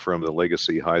switching from the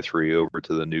legacy high 3 over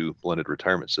to the new blended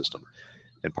retirement system.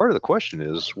 And part of the question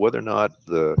is whether or not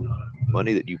the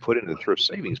money that you put into the thrift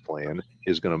savings plan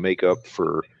is going to make up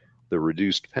for the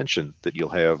reduced pension that you'll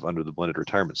have under the blended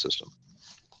retirement system.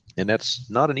 And that's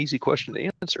not an easy question to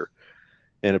answer.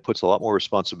 And it puts a lot more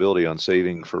responsibility on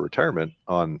saving for retirement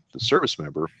on the service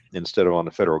member instead of on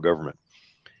the federal government.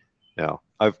 Now,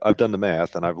 I've done the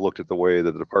math, and I've looked at the way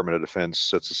that the Department of Defense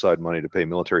sets aside money to pay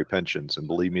military pensions, and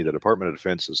believe me, the Department of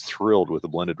Defense is thrilled with the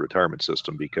blended retirement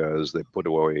system because they put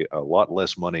away a lot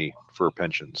less money for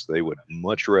pensions. They would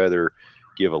much rather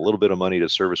give a little bit of money to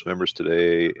service members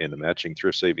today in a matching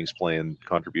thrift savings plan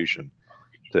contribution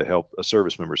to help a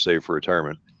service member save for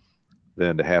retirement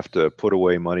than to have to put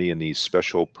away money in these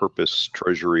special purpose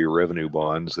Treasury revenue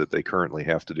bonds that they currently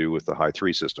have to do with the high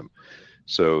three system.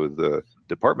 So the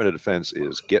Department of Defense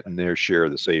is getting their share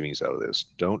of the savings out of this.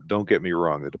 Don't get me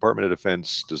wrong. The Department of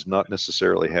Defense does not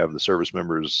necessarily have the service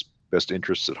members' best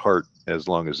interests at heart as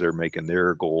long as they're making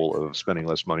their goal of spending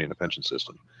less money in the pension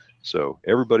system. So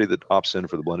everybody that opts in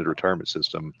for the blended retirement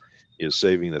system is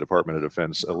saving the Department of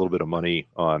Defense a little bit of money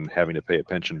on having to pay a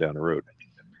pension down the road.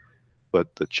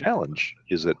 But the challenge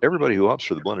is that everybody who opts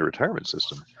for the blended retirement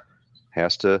system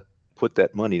has to put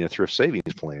that money in a thrift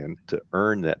savings plan to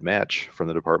earn that match from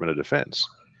the Department of Defense.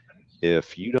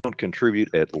 If you don't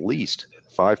contribute at least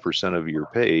 5% of your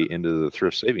pay into the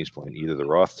thrift savings plan, either the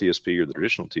Roth TSP or the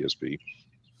traditional TSP,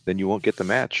 then you won't get the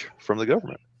match from the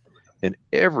government. And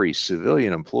every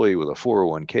civilian employee with a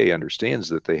 401k understands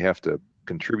that they have to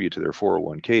contribute to their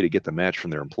 401k to get the match from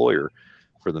their employer.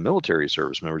 For the military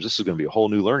service members, this is going to be a whole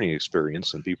new learning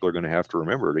experience, and people are going to have to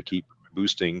remember to keep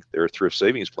boosting their thrift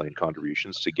savings plan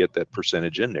contributions to get that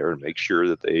percentage in there and make sure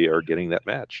that they are getting that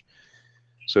match.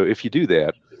 So if you do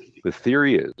that, the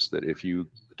theory is that if you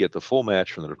get the full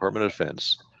match from the Department of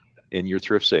Defense in your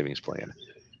thrift savings plan,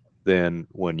 then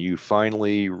when you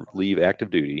finally leave active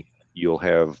duty, you'll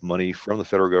have money from the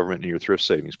federal government in your thrift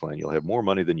savings plan. You'll have more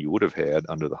money than you would have had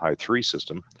under the high three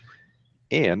system.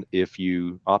 And if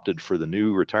you opted for the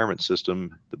new retirement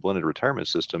system, the blended retirement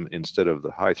system, instead of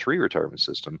the high three retirement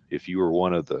system, if you were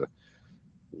one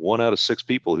out of 6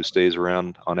 people who stays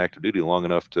around on active duty long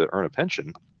enough to earn a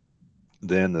pension,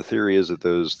 then the theory is that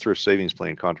those thrift savings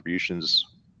plan contributions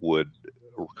would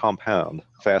compound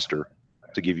faster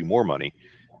to give you more money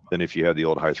than if you had the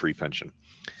old high three pension.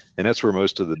 And that's where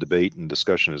most of the debate and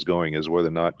discussion is going, is whether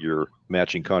or not your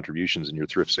matching contributions in your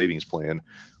thrift savings plan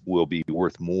will be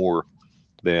worth more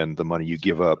than the money you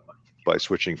give up by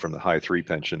switching from the high three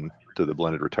pension to the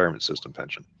blended retirement system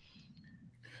pension.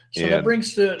 So that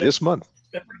brings to this month.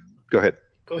 Go ahead.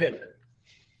 Go ahead.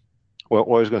 Well,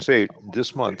 what I was going to say,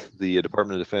 this month, the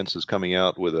Department of Defense is coming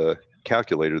out with a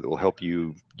calculator that will help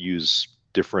you use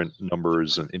different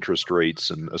numbers and interest rates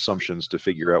and assumptions to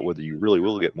figure out whether you really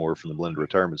will get more from the blended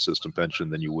retirement system pension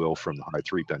than you will from the high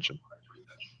three pension.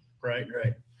 Right.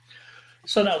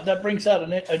 So now that brings out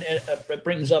it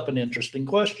brings up an interesting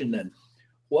question then.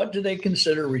 What do they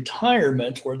consider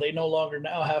retirement, where they no longer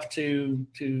now have to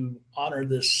honor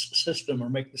this system or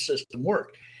make the system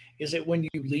work? Is it when you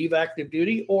leave active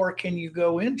duty, or can you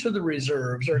go into the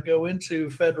reserves or go into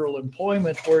federal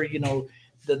employment where, you know,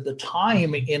 the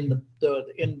time in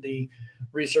the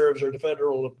reserves or the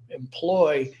federal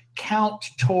employ count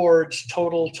towards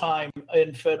total time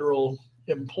in federal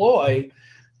employ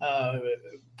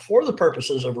for the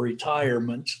purposes of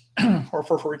retirement or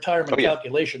for retirement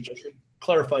calculations? I should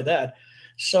clarify that.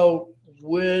 So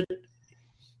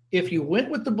if you went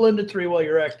with the blended three while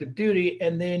you're active duty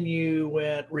and then you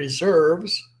went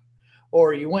reserves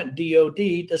or you went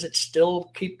DOD, does it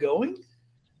still keep going?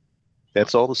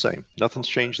 That's all the same. Nothing's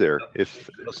changed there.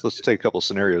 Let's take a couple of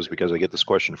scenarios because I get this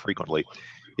question frequently.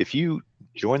 If you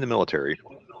join the military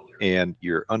and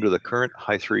you're under the current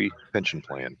high three pension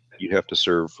plan, you have to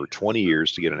serve for 20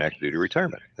 years to get an active duty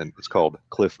retirement. And it's called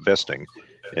cliff vesting.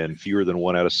 And fewer than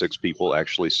 1 out of 6 people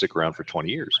actually stick around for 20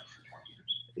 years.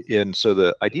 And so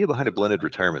the idea behind a blended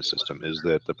retirement system is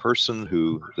that the person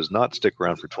who does not stick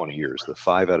around for 20 years, the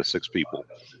 5 out of 6 people,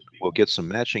 will get some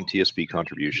matching TSP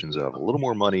contributions of a little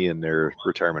more money in their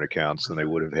retirement accounts than they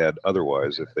would have had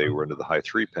otherwise if they were under the high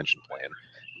three pension plan.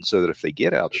 So that if they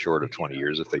get out short of 20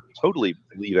 years, if they totally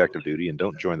leave active duty and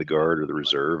don't join the Guard or the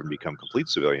Reserve and become complete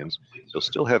civilians, they'll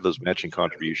still have those matching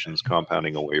contributions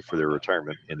compounding away for their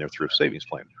retirement in their thrift savings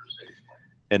plan.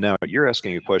 And now you're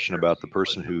asking a question about the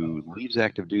person who leaves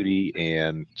active duty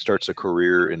and starts a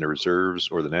career in the Reserves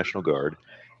or the National Guard.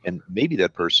 And maybe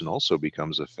that person also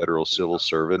becomes a federal civil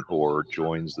servant or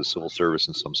joins the civil service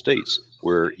in some states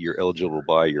where you're eligible to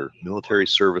buy your military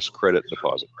service credit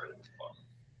deposit.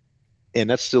 And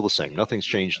that's still the same. Nothing's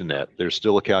changed in that. There's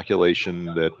still a calculation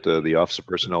that the Office of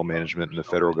Personnel Management and the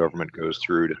federal government goes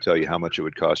through to tell you how much it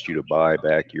would cost you to buy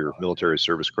back your military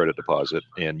service credit deposit.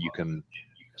 And you can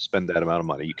spend that amount of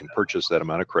money. You can purchase that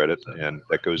amount of credit, and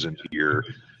that goes into your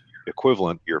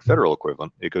equivalent, your federal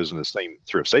equivalent. It goes in the same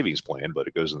thrift savings plan, but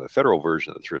it goes in the federal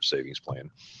version of the thrift savings plan.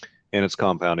 And it's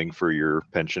compounding for your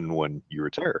pension when you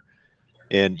retire.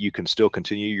 And you can still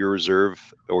continue your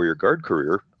reserve or your guard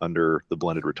career under the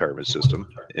blended retirement system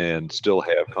and still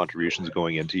have contributions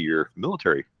going into your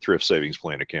military thrift savings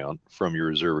plan account from your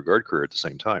reserve or guard career at the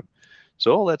same time.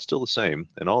 So all that's still the same,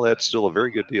 and all that's still a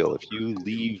very good deal. If you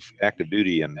leave active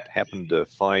duty and happen to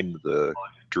find the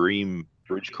dream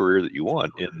bridge career that you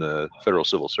want in the federal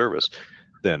civil service,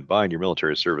 then buying your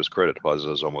military service credit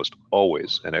deposit is almost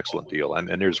always an excellent deal.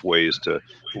 And there's ways to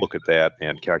look at that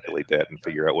and calculate that and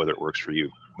figure out whether it works for you.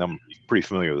 I'm pretty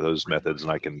familiar with those methods,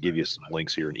 and I can give you some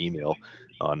links here in email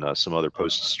on some other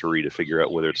posts to read to figure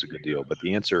out whether it's a good deal. But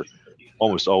the answer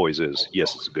almost always is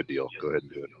yes, it's a good deal. Go ahead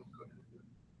and do it.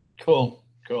 Cool.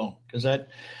 Because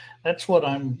that's what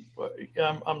I'm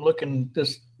looking.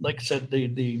 This, like I said,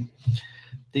 the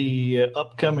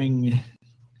upcoming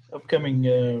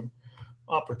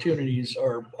opportunities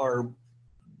are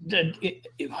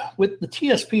with the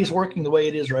TSPs working the way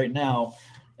it is right now.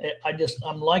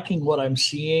 I'm liking what I'm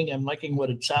seeing. I'm liking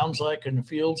what it sounds like and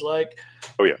feels like.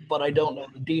 Oh yeah. But I don't know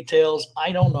the details.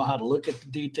 I don't know how to look at the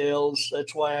details.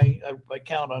 That's why I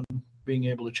count on being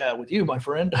able to chat with you, my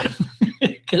friend.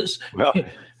 Because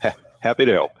happy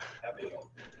to help.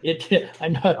 I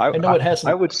know it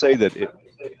hasn't. I would say that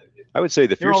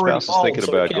if your spouse is thinking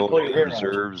about going to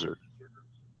reserves or.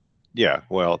 Yeah,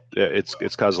 well,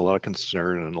 it's caused a lot of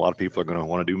concern, and a lot of people are going to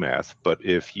want to do math. But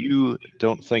if you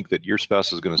don't think that your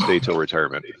spouse is going to stay till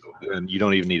retirement, then you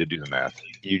don't even need to do the math.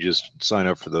 You just sign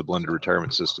up for the blended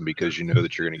retirement system because you know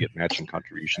that you're going to get matching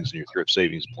contributions in your thrift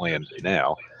savings plan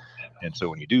now. And so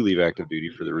when you do leave active duty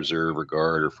for the reserve or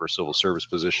guard or for a civil service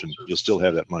position, you'll still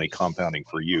have that money compounding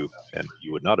for you. And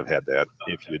you would not have had that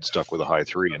if you had stuck with a high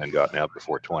 3 and then gotten out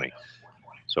before 20.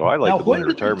 So I like the blended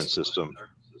retirement system.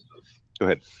 Go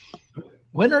ahead.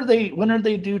 When are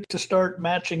they due to start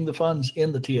matching the funds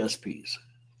in the TSPs?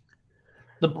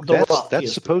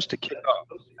 That's supposed to kick off.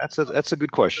 That's a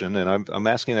good question, and I'm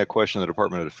asking that question in the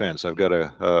Department of Defense. I've got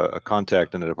a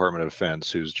contact in the Department of Defense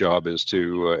whose job is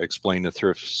to explain the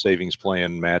thrift savings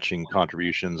plan matching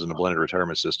contributions in the blended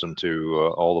retirement system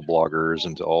to all the bloggers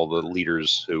and to all the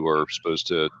leaders who are supposed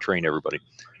to train everybody.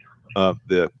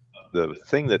 The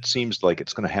thing that seems like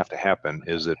it's going to happen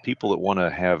is that people that want to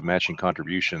have matching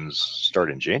contributions start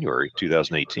in January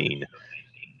 2018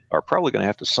 are probably going to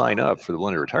have to sign up for the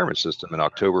blended retirement system in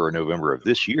October or November of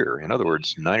this year. In other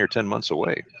words, 9 or 10 months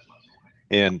away.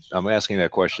 And I'm asking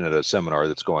that question at a seminar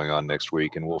that's going on next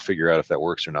week, and we'll figure out if that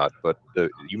works or not. But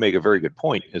you make a very good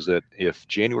point, is that if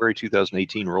January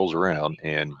 2018 rolls around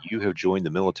and you have joined the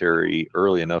military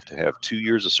early enough to have 2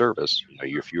 years of service,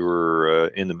 if you were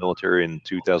in the military in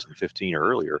 2015 or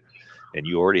earlier, and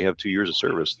you already have 2 years of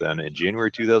service, then in January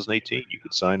 2018, you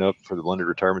could sign up for the blended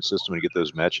retirement system and get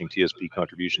those matching TSP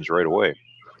contributions right away.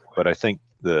 But I think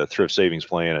the thrift savings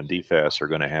plan and DFAS are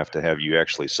going to have you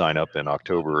actually sign up in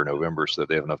October or November so that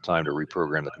they have enough time to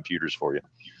reprogram the computers for you.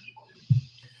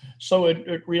 So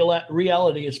in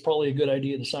reality, it's probably a good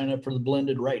idea to sign up for the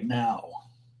blended right now.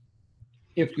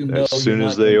 If you know, as soon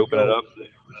as they open it up.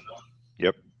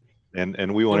 Yep.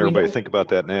 And we want everybody to think about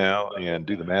that now and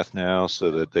do the math now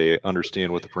so that they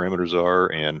understand what the parameters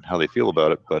are and how they feel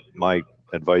about it. But my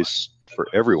advice for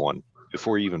everyone,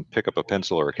 before you even pick up a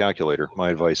pencil or a calculator, my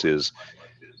advice is,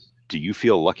 do you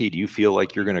feel lucky? Do you feel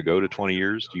like you're going to go to 20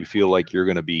 years? Do you feel like you're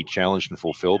going to be challenged and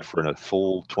fulfilled for a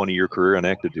full 20-year career on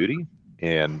active duty?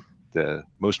 And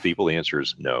most people, the answer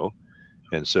is no.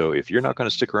 And so if you're not going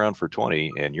to stick around for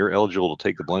 20 and you're eligible to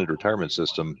take the blended retirement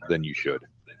system, then you should.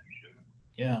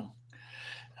 Yeah.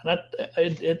 And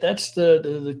that's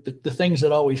the things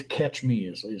that always catch me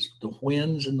is the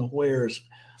whens and the wheres.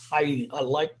 I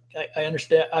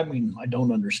understand. I mean, I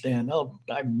don't understand.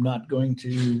 I'm not going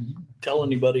to tell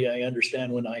anybody I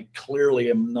understand when I clearly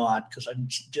am not, because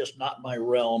it's just not my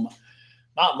realm,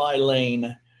 not my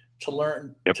lane to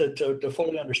learn to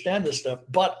fully understand this stuff.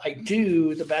 But I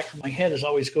do, the back of my head is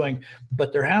always going,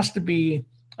 but there has to be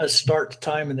a start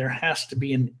time and there has to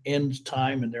be an end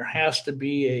time and there has to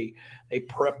be a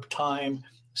prep time.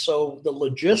 So the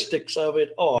logistics of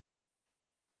it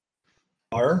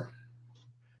are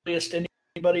just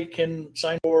anybody can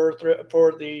sign for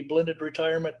the blended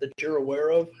retirement that you're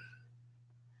aware of.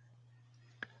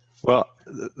 Well,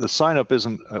 the sign up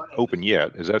isn't open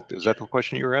yet. Is that the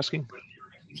question you were asking?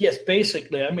 Yes,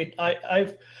 basically. I mean,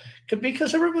 I've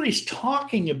because everybody's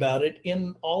talking about it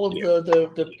in all of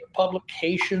the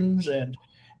publications and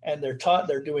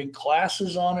they're doing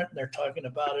classes on it. And they're talking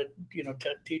about it,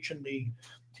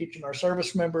 teaching our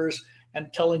service members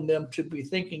and telling them to be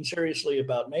thinking seriously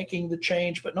about making the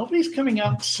change, but nobody's coming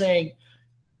out saying,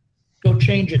 go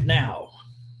change it now.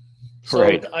 So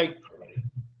right.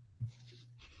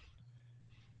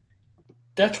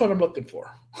 That's what I'm looking for.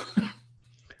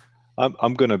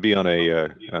 I'm going to be on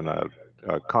a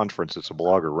conference. It's a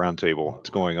blogger roundtable. It's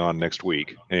going on next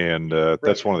week, and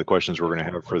that's one of the questions we're going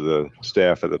to have for the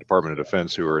staff at the Department of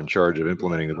Defense who are in charge of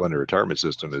implementing the blended retirement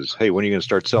system. Is, hey, when are you going to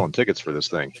start selling tickets for this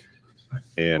thing?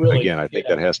 And Really? again, I think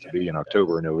that has to be in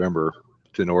October or November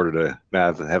in order to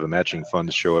have a matching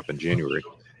funds show up in January.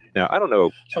 Now, I don't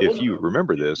know if you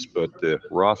remember this, but the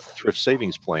Roth Thrift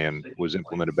Savings Plan was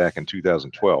implemented back in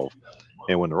 2012.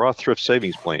 And when the Roth Thrift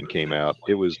Savings Plan came out,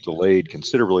 it was delayed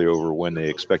considerably over when they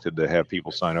expected to have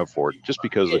people sign up for it, just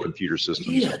because the computer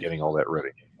systems are getting all that ready.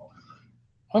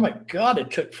 Oh my God, it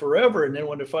took forever. And then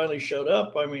when it finally showed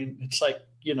up, I mean, it's like,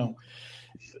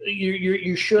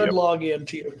 you should log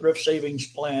into your thrift savings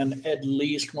plan at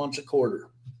least once a quarter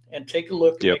and take a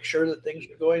look and make sure that things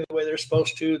are going the way they're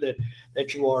supposed to, that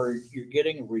you're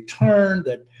getting a return,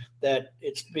 that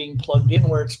it's being plugged in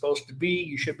where it's supposed to be.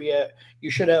 You should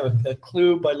have a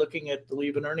clue by looking at the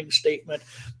leave and earnings statement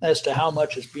as to how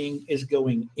much is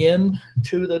going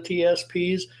into the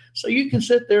TSPs. So you can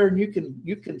sit there and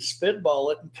you can spitball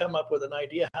it and come up with an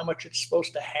idea how much it's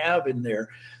supposed to have in there.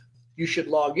 You should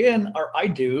log in, or I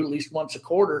do at least once a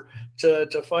quarter,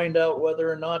 to find out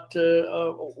whether or not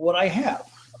what I have.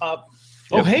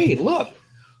 Oh, hey, look.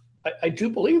 I do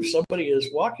believe somebody is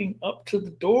walking up to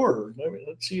the door.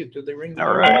 Let's see. Did they ring the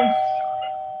doorbell? Right.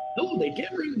 Oh, they did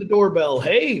ring the doorbell.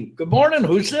 Hey, good morning.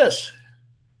 Who's this?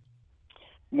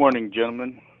 Morning,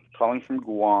 gentlemen. Calling from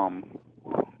Guam.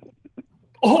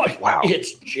 Oh, wow.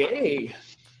 It's Jay.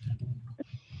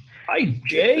 Hi,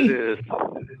 Jay. It is.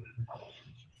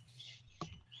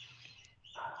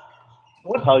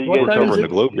 What time is it? The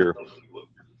globe here.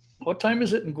 What time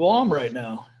is it in Guam right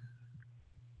now?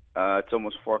 It's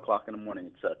almost 4 o'clock in the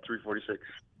morning. It's 3:46.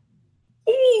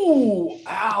 Ooh,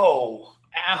 ow.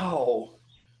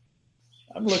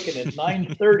 I'm looking at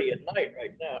 9:30 at night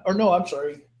right now. Or no, I'm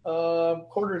sorry.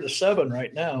 6:45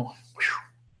 right now. Whew.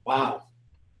 Wow.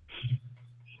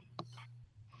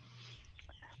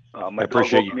 I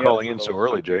appreciate you calling in so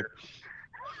early, Jay.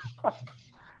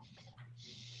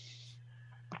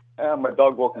 My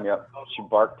dog woke me up. She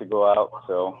barked to go out,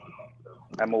 so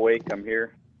I'm awake. I'm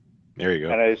here. There you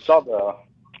go. And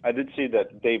I did see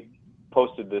that Dave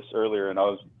posted this earlier, and I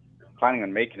was planning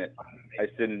on making it. I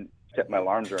just didn't set my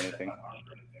alarms or anything.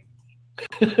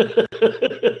 That's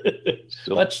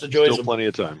the joys of plenty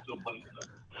of time.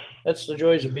 That's the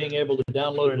joys of being able to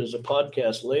download it as a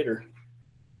podcast later.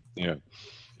 Yeah.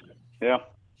 Yeah.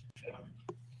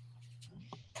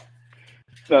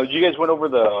 So you guys went over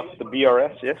the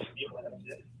BRS, yes?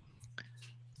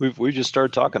 We just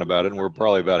started talking about it, and we're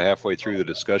probably about halfway through the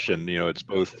discussion. It's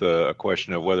both a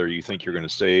question of whether you think you're going to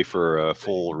stay for a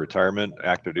full retirement,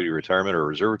 active duty retirement, or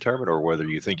reserve retirement, or whether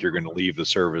you think you're going to leave the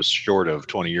service short of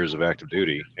 20 years of active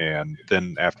duty. And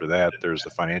then after that, there's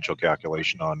the financial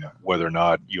calculation on whether or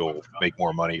not you'll make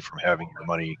more money from having your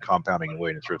money compounding away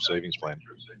in a thrift savings plan.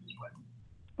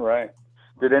 Right.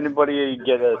 Did anybody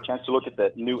get a chance to look at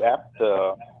that new app,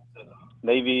 the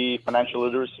Navy Financial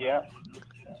Literacy app?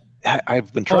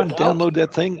 I've been trying to download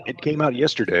that thing. It came out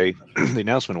yesterday. The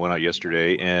announcement went out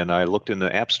yesterday, and I looked in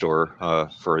the App Store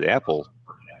for the Apple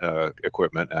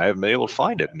equipment. I haven't been able to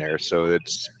find it in there, so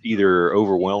it's either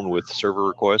overwhelmed with server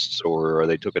requests or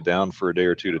they took it down for a day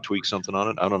or two to tweak something on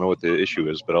it. I don't know what the issue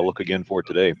is, but I'll look again for it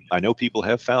today. I know people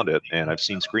have found it, and I've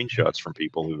seen screenshots from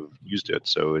people who've used it,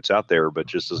 so it's out there, but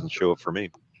just doesn't show up for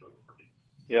me.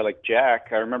 Yeah, like Jack,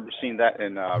 I remember seeing that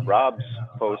in Rob's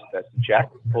post that Jack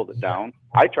pulled it down.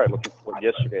 I tried looking for it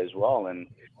yesterday as well, and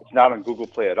it's not on Google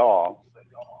Play at all.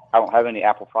 I don't have any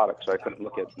Apple products, so I couldn't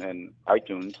look at in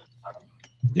iTunes.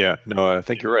 Yeah, no, I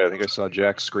think you're right. I think I saw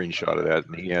Jack's screenshot of that,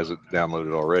 and he has it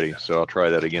downloaded already. So I'll try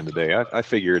that again today. I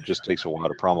figure it just takes a while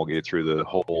to promulgate through the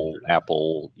whole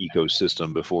Apple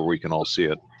ecosystem before we can all see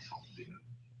it.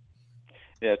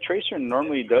 Yeah, Tracer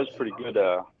normally does pretty good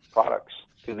products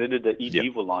because they did the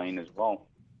eDiva line as well.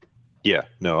 Yeah,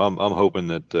 no, I'm hoping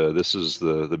that this is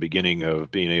the beginning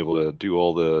of being able to do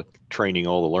all the training,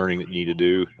 all the learning that you need to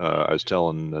do. I was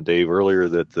telling Dave earlier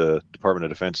that the Department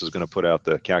of Defense is going to put out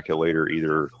the calculator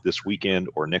either this weekend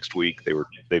or next week.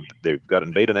 They've got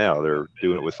in beta now. They're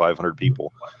doing it with 500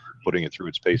 people, putting it through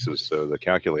its paces. So the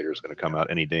calculator is going to come out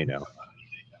any day now.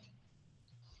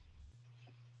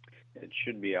 It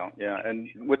should be out, yeah. And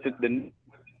with the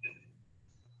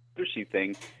literacy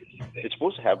thing, it's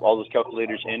supposed to have all those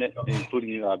calculators in it,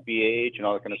 including BAH and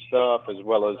all that kind of stuff, as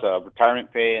well as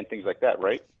retirement pay and things like that,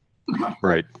 right?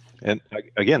 Right. And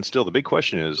again, still the big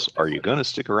question is, are you going to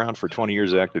stick around for 20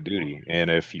 years of active duty? And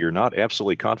if you're not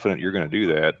absolutely confident you're going to do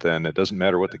that, then it doesn't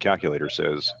matter what the calculator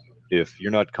says. if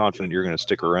you're not confident you're going to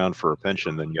stick around for a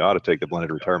pension, then you ought to take the blended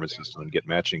retirement system and get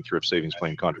matching thrift savings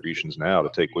plan contributions now to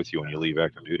take with you when you leave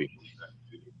active duty.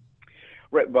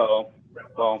 Right. Well,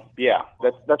 yeah.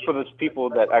 That's for those people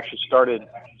that actually started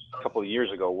a couple of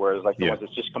years ago, whereas like the ones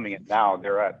that's just coming in now,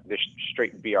 they're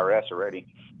straight BRS already.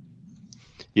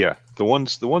 Yeah, the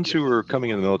ones who are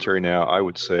coming in the military now, I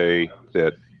would say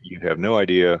that you have no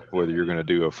idea whether you're going to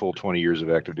do a full 20 years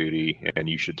of active duty, and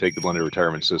you should take the blended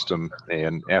retirement system.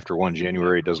 And after 1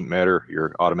 January, it doesn't matter;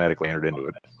 you're automatically entered into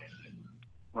it.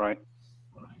 Right.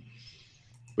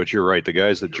 But you're right. The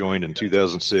guys that joined in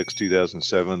 2006,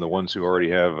 2007, the ones who already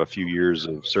have a few years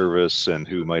of service and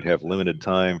who might have limited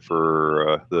time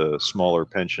for the smaller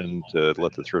pension to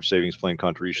let the thrift savings plan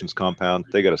contributions compound,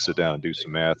 they got to sit down and do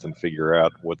some math and figure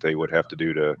out what they would have to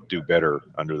do better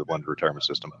under the blended retirement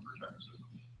system.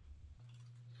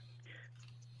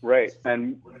 Right.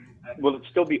 And will it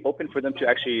still be open for them to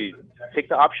actually take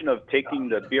the option of taking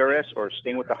the BRS or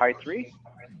staying with the high 3?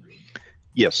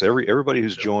 Yes, everybody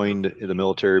who's joined in the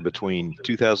military between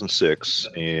 2006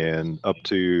 and up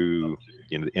to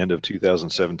the end of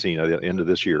 2017, at the end of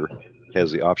this year,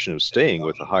 has the option of staying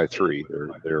with the high 3.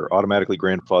 They're automatically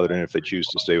grandfathered in if they choose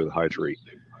to stay with the high 3.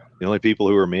 The only people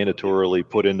who are mandatorily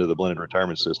put into the blended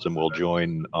retirement system will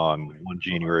join on 1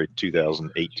 January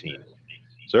 2018.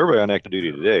 So everybody on active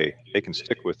duty today, they can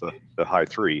stick with the high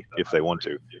 3 if they want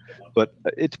to. But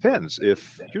it depends.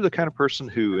 If you're the kind of person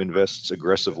who invests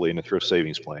aggressively in a thrift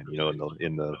savings plan,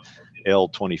 in the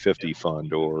L2050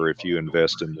 fund, or if you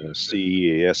invest in the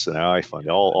CEAS&I fund,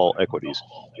 all equities,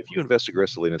 if you invest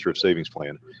aggressively in a thrift savings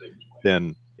plan,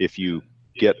 then if you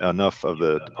get enough of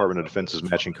the Department of Defense's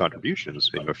matching contributions,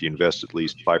 if you invest at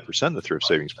least 5% in the thrift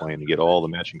savings plan and get all the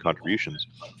matching contributions,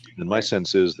 then my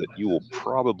sense is that you will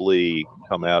probably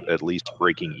come out at least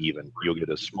breaking even. You'll get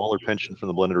a smaller pension from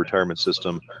the blended retirement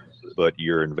system, but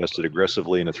you're invested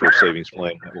aggressively in a thrift savings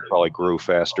plan. It will probably grow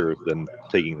faster than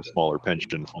taking the smaller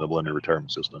pension from the blended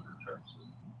retirement system.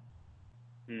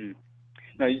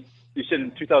 Now, you said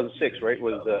in 2006, right,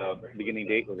 was the beginning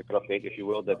date, or the cutoff date, if you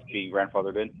will, that's being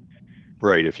grandfathered in?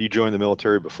 Right. If you join the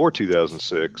military before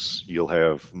 2006, you'll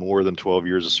have more than 12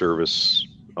 years of service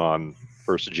on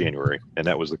 1st of January. And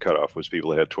that was the cutoff, was people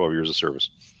that had 12 years of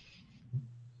service.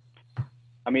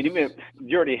 I mean, even if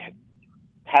you're already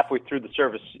halfway through the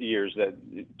service years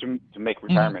to make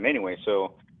retirement anyway.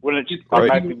 So wouldn't it just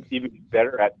automatically even be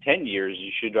better at 10 years?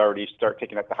 You should already start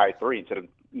taking at the high 3 instead of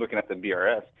looking at the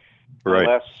BRS. Right.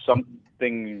 Unless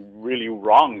something really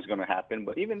wrong is going to happen.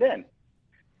 But even then,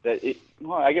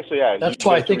 I guess so. Yeah, that's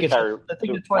why I think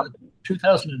that's why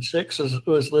 2006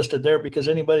 was listed there, because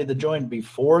anybody that joined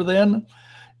before then,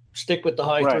 stick with the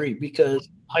high 3, because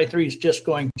high 3 is just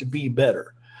going to be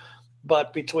better.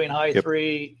 But between high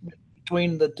 3,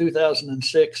 between the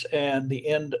 2006 and the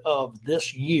end of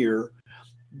this year,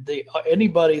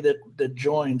 anybody that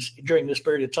joins during this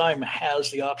period of time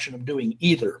has the option of doing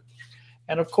either.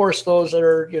 And of course, those that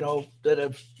are, that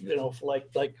have, like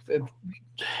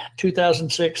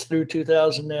 2006 through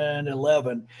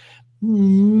 2011,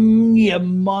 you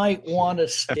might want to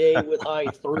stay with high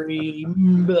 3,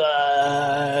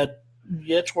 but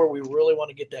that's where we really want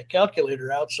to get that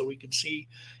calculator out so we can see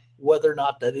whether or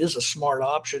not that is a smart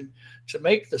option to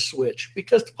make the switch,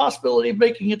 because the possibility of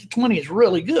making it to 20 is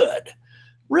really good.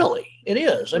 Really, it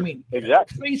is. I mean,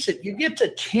 exactly. Face it. You get to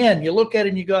 10, you look at it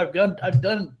and you go, I've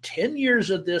done 10 years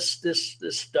of this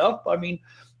stuff. I mean,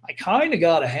 I kind of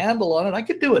got a handle on it. I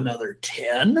could do another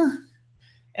 10.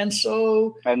 And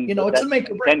so, it's a make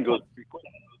or break. 10 goes pretty quick.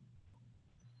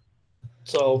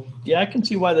 So, yeah, I can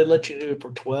see why they let you do it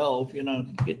for 12.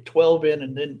 Get 12 in,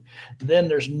 and then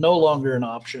there's no longer an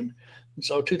option. And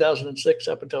so 2006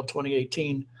 up until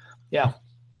 2018. Yeah.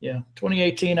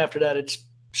 2018, after that, it's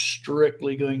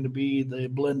strictly going to be the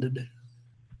blended.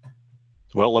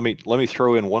 Well, let me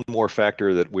throw in one more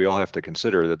factor that we all have to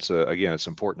consider. That's again, it's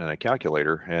important in a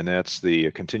calculator, and that's the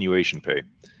continuation pay.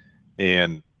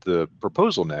 And the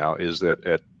proposal now is that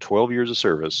at 12 years of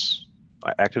service,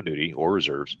 active duty or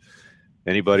reserves,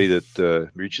 anybody that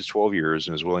reaches 12 years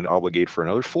and is willing to obligate for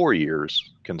another 4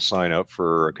 years can sign up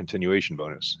for a continuation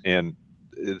bonus. And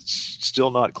it's still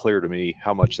not clear to me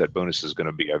how much that bonus is going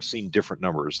to be. I've seen different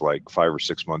numbers, like 5 or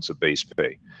 6 months of base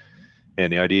pay.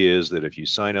 And the idea is that if you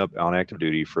sign up on active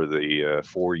duty for the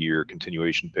 4-year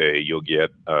continuation pay, you'll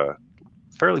get a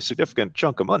fairly significant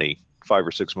chunk of money, 5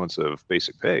 or 6 months of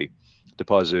basic pay,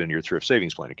 deposited in your thrift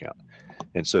savings plan account.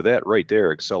 And so that right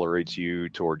there accelerates you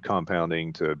toward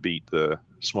compounding to beat the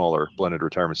smaller blended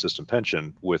retirement system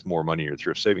pension with more money in your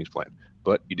thrift savings plan.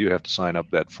 But you do have to sign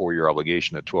up that 4-year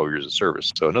obligation at 12 years of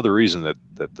service. So another reason that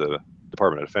the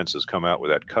Department of Defense has come out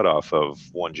with that cutoff of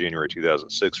 1 January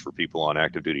 2006 for people on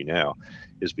active duty now,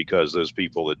 is because those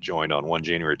people that joined on 1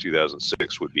 January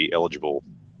 2006 would be eligible,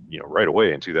 right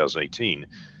away in 2018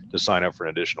 to sign up for an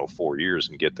additional 4 years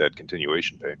and get that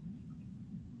continuation pay.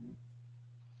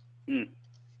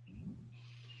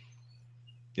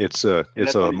 It's a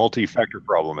multi-factor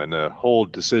problem, and the whole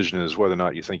decision is whether or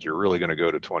not you think you're really going to go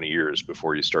to 20 years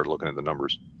before you start looking at the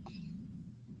numbers.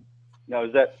 Now,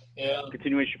 is that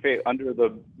continuation pay under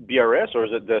the BRS, or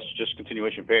is it that's just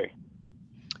continuation pay?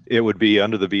 It would be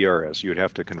under the BRS. You would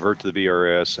have to convert to the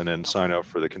BRS and then sign up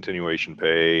for the continuation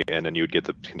pay, and then you would get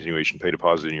the continuation pay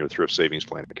deposit in your thrift savings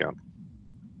plan account.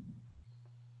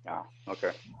 Ah,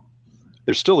 okay.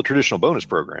 There's still the traditional bonus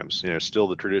programs. Still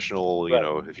the traditional,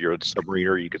 right. If you're a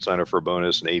submariner, you could sign up for a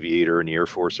bonus. An aviator in the Air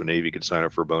Force or Navy could sign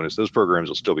up for a bonus. Those programs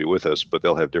will still be with us, but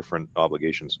they'll have different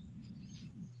obligations.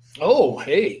 Oh,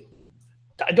 hey.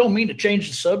 I don't mean to change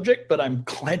the subject, but I'm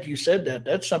glad you said that.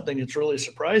 That's something that's really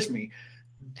surprised me.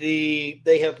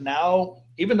 They have now,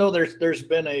 even though there's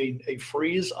been a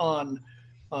freeze on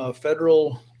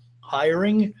federal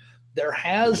hiring, there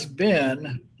has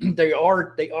been, they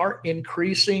are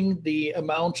increasing the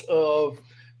amount of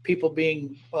people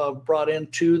being brought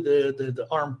into the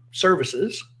armed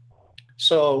services.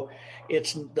 So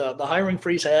it's the hiring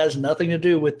freeze has nothing to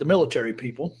do with the military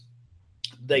people.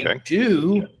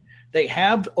 They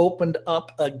have opened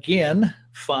up again,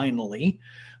 finally.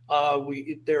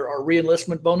 There are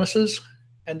reenlistment bonuses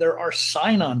and there are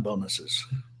sign-on bonuses.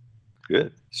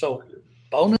 Good. So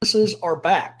bonuses are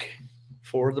back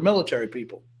for the military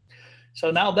people.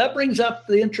 So now that brings up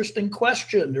the interesting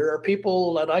question. There are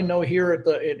people that I know here at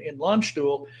in Launch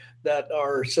School that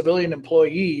are civilian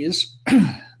employees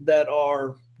that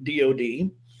are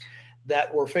DOD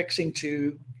that were fixing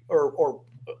to, or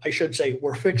I should say,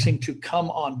 were fixing to come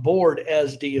on board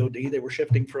as DOD. They were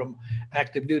shifting from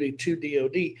active duty to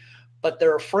DOD, but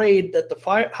they're afraid that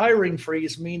the hiring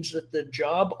freeze means that the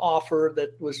job offer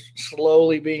that was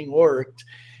slowly being worked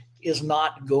is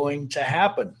not going to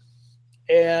happen.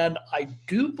 And I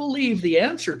do believe the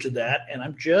answer to that,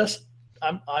 and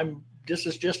this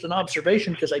is just an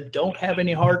observation because I don't have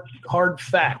any hard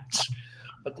facts,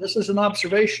 but this is an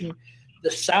observation.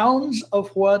 The sounds of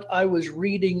what I was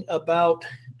reading about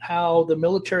how the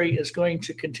military is going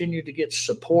to continue to get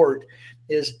support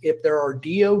is if there are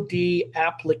DOD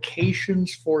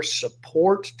applications for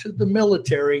support to the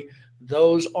military,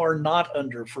 those are not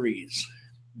under freeze.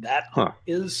 That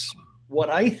is what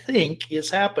I think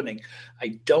is happening.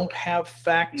 I don't have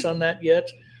facts on that yet.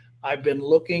 I've been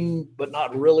looking, but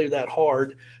not really that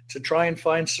hard, to try and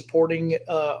find supporting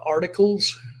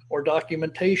articles or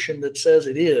documentation that says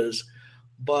it is.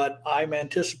 But I'm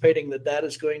anticipating that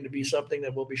is going to be something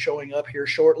that will be showing up here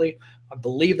shortly. I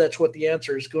believe that's what the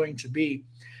answer is going to be.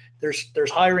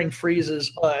 There's hiring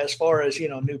freezes as far as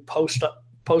new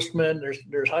postmen.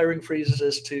 There's hiring freezes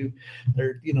as to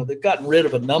they've gotten rid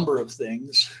of a number of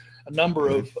things, a number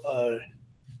of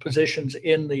positions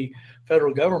in the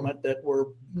federal government that were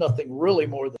nothing really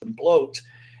more than bloat.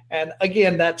 And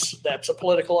again, that's a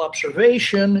political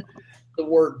observation, the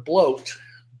word bloat,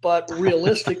 but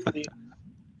realistically,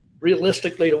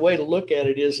 the way to look at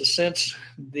it is, since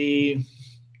the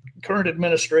current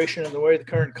administration and the way the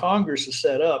current Congress is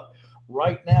set up,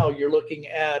 right now you're looking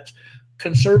at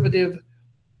conservative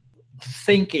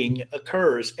thinking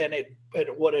occurs, and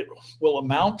what it will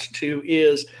amount to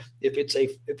is if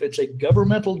it's a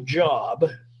governmental job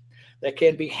that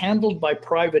can be handled by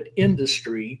private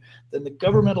industry, then the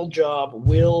governmental job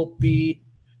will be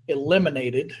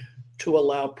eliminated to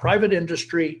allow private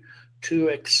industry to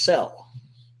excel.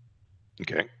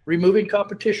 Okay. Removing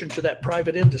competition to that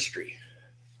private industry.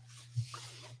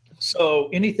 So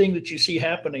anything that you see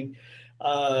happening,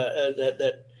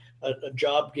 that a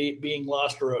job being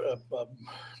lost or a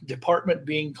department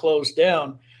being closed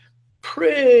down,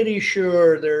 pretty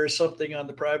sure there's something on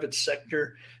the private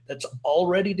sector that's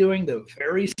already doing the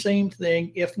very same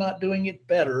thing, if not doing it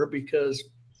better, because,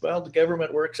 well, the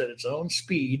government works at its own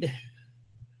speed.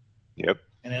 Yep.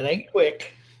 And it ain't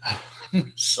quick.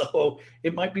 So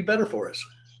it might be better for us.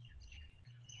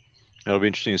 It'll be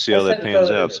interesting to see how that pans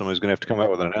out. Somebody's going to have to come out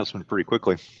with an announcement pretty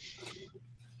quickly.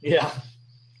 Yeah.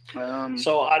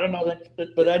 So I don't know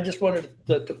but I just wanted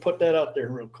to put that out there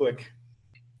real quick.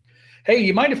 Hey,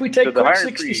 you mind if we take a quick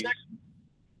 60 seconds?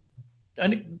 I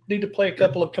need to play a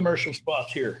couple of commercial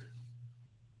spots here.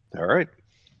 All right.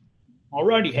 All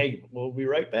righty. Hey, we'll be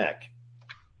right back.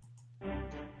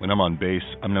 When I'm on base,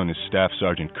 I'm known as Staff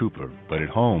Sergeant Cooper, but at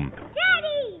home...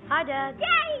 Daddy! Hi, Dad.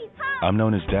 Daddy's home! I'm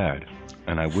known as Dad,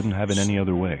 and I wouldn't have it any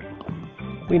other way.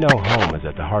 We know home is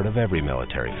at the heart of every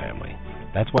military family.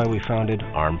 That's why we founded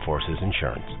Armed Forces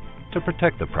Insurance, to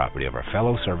protect the property of our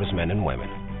fellow servicemen and women.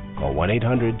 Call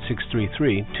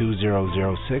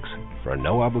 1-800-633-2006 for a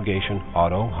no-obligation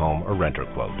auto, home, or renter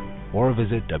quote, or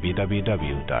visit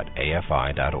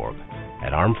www.afi.org.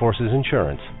 At Armed Forces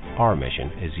Insurance, our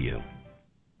mission is you.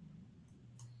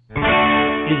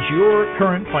 Is your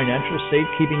current financial state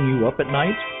keeping you up at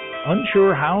night?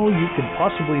 Unsure how you could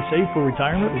possibly save for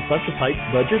retirement with such a tight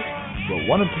budget? Well,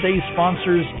 one of today's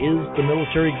sponsors is the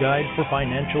Military Guide for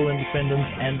Financial Independence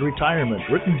and Retirement,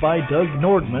 written by Doug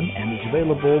Nordman, and is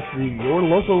available through your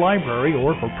local library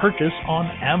or for purchase on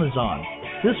Amazon.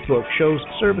 This book shows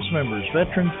service members,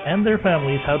 veterans, and their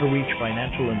families how to reach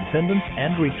financial independence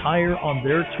and retire on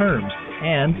their terms,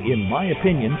 and, in my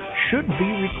opinion, should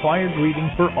be required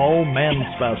reading for all man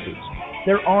spouses.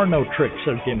 There are no tricks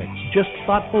or gimmicks, just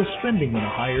thoughtful spending and a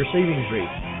higher savings rate.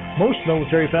 Most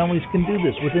military families can do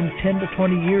this within 10 to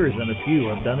 20 years, and a few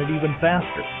have done it even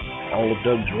faster. All of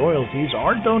Doug's royalties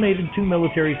are donated to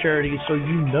military charities, so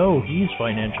you know he's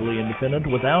financially independent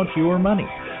without your money.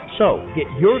 So, get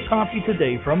your copy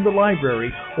today from the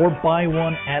library or buy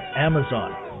one at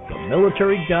Amazon. The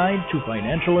Military Guide to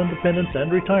Financial Independence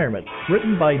and Retirement,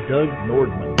 written by Doug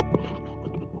Nordman.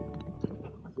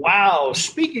 Wow,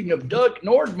 speaking of Doug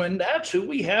Nordman, that's who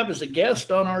we have as a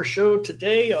guest on our show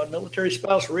today on Military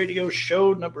Spouse Radio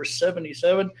Show number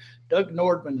 77. Doug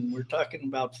Nordman, and we're talking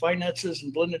about finances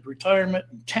and blended retirement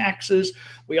and taxes.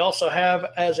 We also have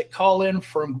as a call-in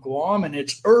from Guam, and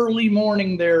it's early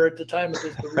morning there at the time of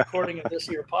the recording of this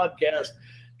here podcast,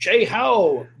 Jay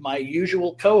Howe, my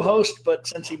usual co-host, but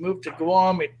since he moved to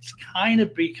Guam, it's kind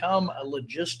of become a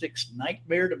logistics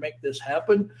nightmare to make this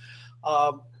happen.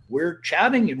 We're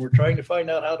chatting, and we're trying to find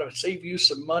out how to save you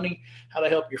some money, how to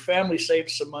help your family save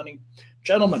some money.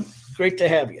 Gentlemen, great to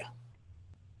have you.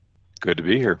 Good to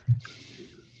be here.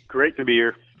 Great to be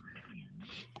here.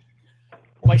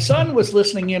 My son was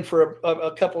listening in for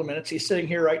a couple of minutes. He's sitting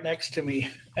here right next to me,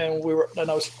 and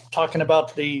I was talking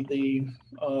about the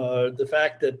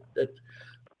fact that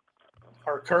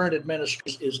our current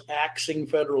administration is axing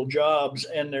federal jobs,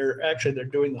 and they're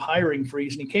doing the hiring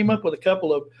freeze. And he came up with a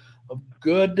couple of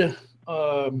good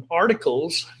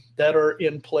articles that are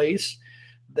in place.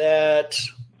 That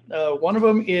one of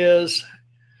them is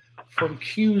from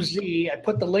QZ. I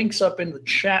put the links up in the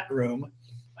chat room.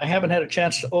 I haven't had a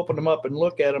chance to open them up and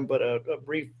look at them, but a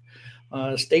brief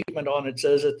statement on it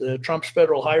says that the Trump's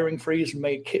federal hiring freeze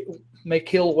may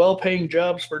kill well-paying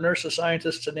jobs for nurses,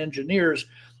 scientists, and engineers.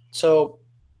 So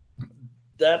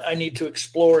that I need to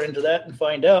explore into that and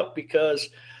find out, because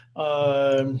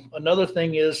another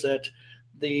thing is that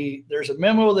there's a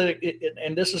memo that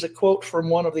and this is a quote from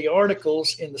one of the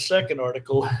articles in the second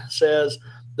article, says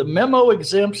the memo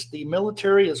exempts the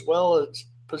military as well as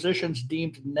positions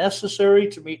deemed necessary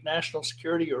to meet national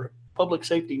security or public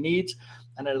safety needs,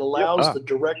 and it allows the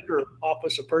Director of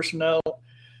Office of Personnel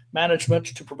Management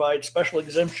to provide special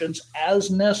exemptions as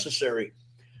necessary.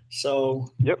 So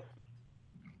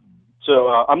So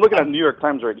I'm looking at New York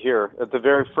Times right here. At the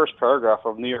very first paragraph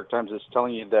of New York Times is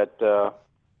telling you that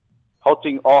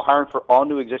halting all hiring for all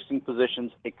new existing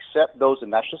positions except those in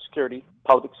national security,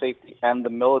 public safety, and the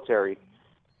military.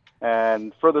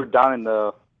 And further down in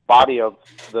the body of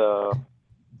the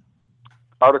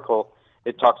article,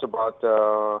 it talks about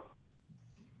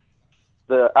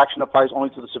the action applies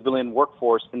only to the civilian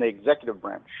workforce in the executive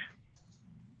branch,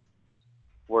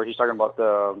 where he's talking about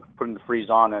putting the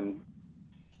freeze on and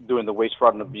doing the waste,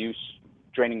 fraud, and abuse,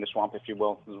 draining the swamp, if you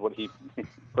will, is what he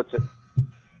puts it.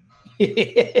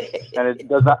 And it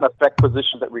does not affect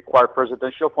positions that require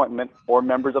presidential appointment or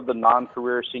members of the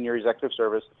non-career senior executive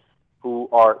service who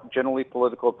are generally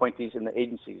political appointees in the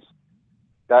agencies.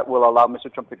 That will allow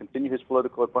Mr. Trump to continue his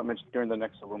political appointments during the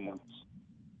next several months.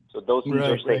 So those things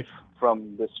are safe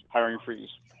from this hiring freeze.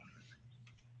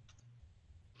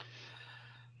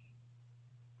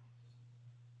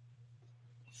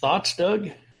 Thoughts, Doug?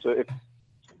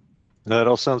 That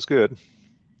all sounds good.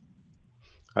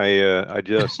 I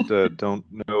just don't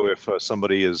know if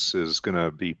somebody is going to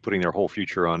be putting their whole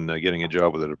future on getting a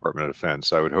job with the Department of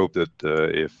Defense. I would hope that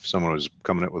if someone was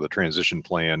coming up with a transition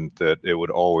plan, that it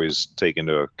would always take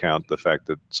into account the fact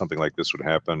that something like this would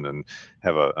happen, and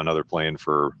have another plan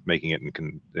for making it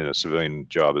in a civilian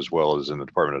job as well as in the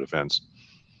Department of Defense.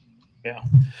 Yeah,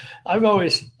 I've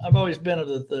always been of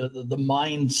the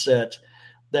mindset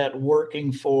that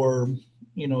working for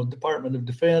Department of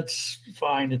Defense,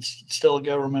 fine, it's still a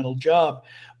governmental job.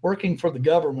 Working for the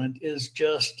government is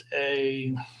just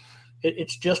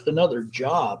it's just another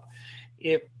job.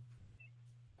 And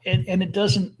it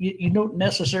doesn't, you don't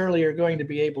necessarily are going to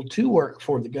be able to work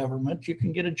for the government. You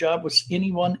can get a job with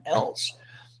anyone else.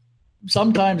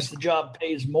 sometimes the job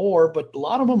pays more, but a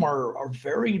lot of them are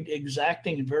very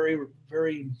exacting and very,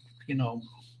 very,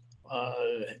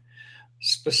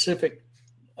 specific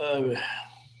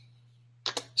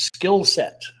skill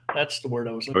set. That's the word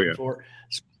I was looking for.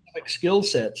 Specific skill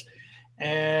sets.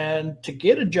 And to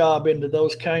get a job into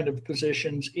those kind of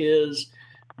positions is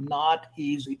not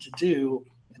easy to do.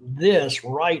 This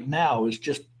right now is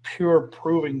just pure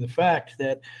proving the fact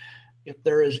that if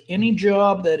there is any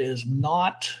job that is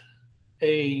not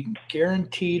a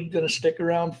guaranteed going to stick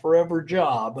around forever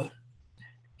job,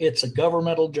 it's a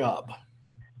governmental job.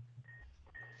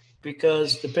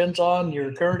 Because it depends on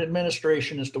your current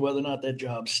administration as to whether or not that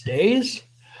job stays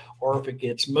or if it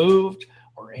gets moved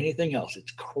or anything else.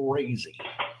 It's crazy.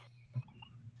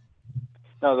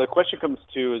 Now, the question comes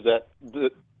to is that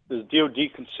is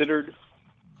DOD considered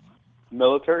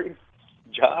military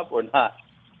job or not?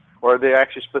 Or are they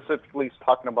actually specifically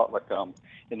talking about like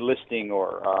enlisting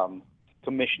or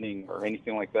commissioning or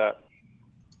anything like that?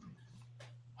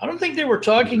 I don't think they were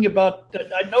talking about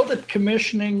that. I know that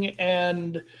commissioning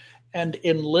and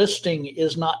enlisting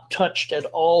is not touched at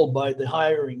all by the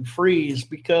hiring freeze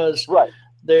because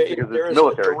there is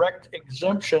a direct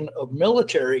exemption of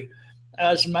military.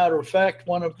 As a matter of fact,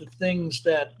 one of the things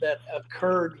that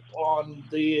occurred on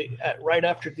right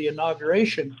after the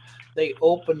inauguration, they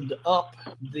opened up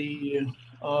the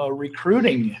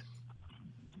recruiting,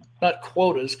 not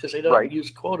quotas, because they don't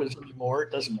use quotas anymore.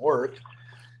 It doesn't work.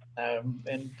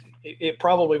 And it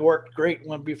probably worked great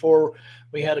before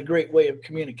we had a great way of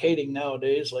communicating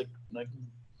nowadays, like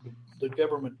the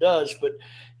government does. But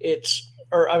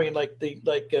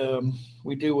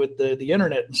we do with the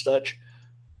internet and such.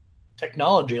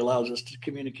 Technology allows us to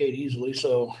communicate easily,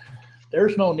 so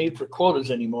there's no need for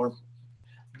quotas anymore.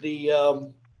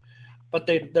 But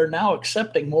they're now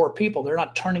accepting more people. They're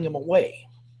not turning them away,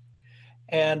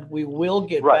 and we will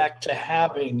get back to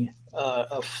having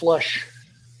a flush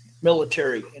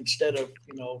military instead of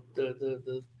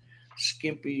the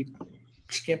skimpy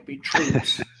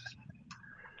troops.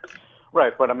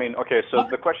 Right, but I mean, okay, so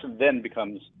the question then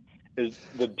becomes: is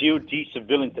the DoD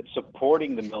civilian that's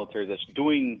supporting the military, that's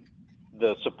doing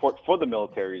the support for the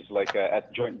militaries, like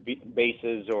at joint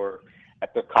bases or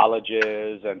at the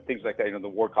colleges and things like that, the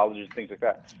war colleges, things like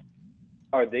that,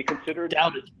 are they considered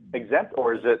exempt,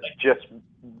 or is it just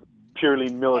purely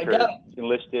military,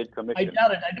 enlisted, commissioned? I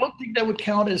doubt it. I don't think that would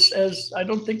count as I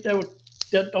don't think it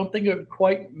would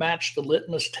quite match the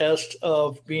litmus test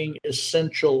of being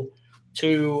essential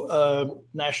to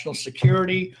national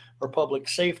security or public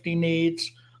safety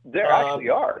needs. There actually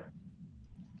are.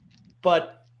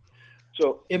 But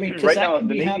so I mean, right now the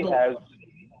Navy has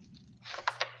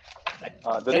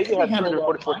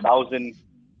 244,000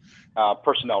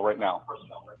 personnel right now.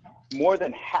 More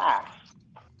than half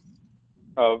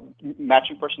of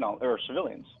matching personnel or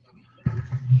civilians.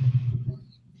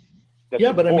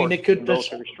 But I mean, it could.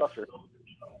 Military structure.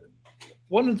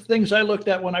 One of the things I looked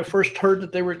at when I first heard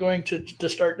that they were going to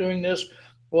start doing this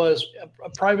was a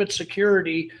private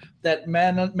security that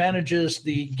manages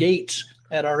the gates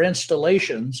at our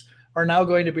installations are now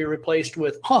going to be replaced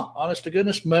with, honest to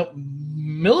goodness,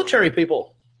 military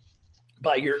people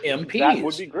by your MPs. That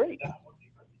would be great.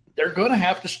 They're going to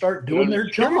have to start doing their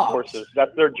jobs. Forces.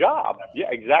 That's their job. Yeah,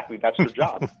 exactly. That's their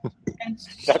job.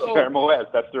 That's their MOS.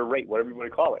 That's their rate, whatever you want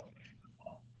to call it.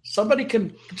 Somebody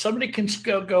can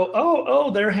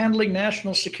go, they're handling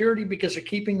national security because they're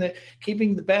keeping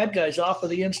the bad guys off of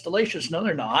the installations. No,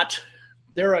 they're not.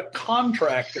 They're a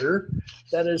contractor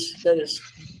that is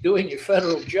doing a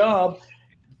federal job.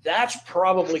 That's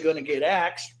probably going to get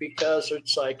axed because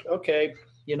it's like, okay,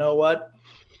 you know what?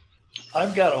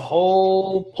 I've got a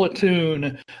whole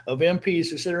platoon of MPs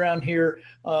who sit around here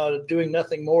doing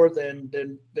nothing more than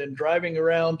driving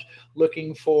around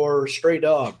looking for stray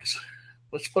dogs.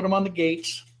 Let's put them on the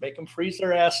gates, make them freeze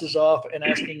their asses off, and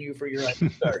asking you for your ID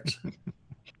cards.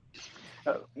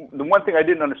 The one thing I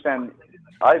didn't understand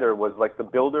either was like the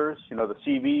builders, the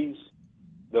CVs,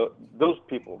 those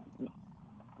people.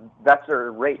 That's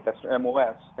their rate, that's their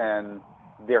MOS, and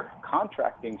they're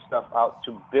contracting stuff out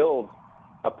to build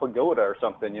a pagoda or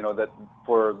something, that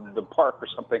for the park or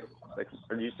something. Like,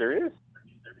 are you serious?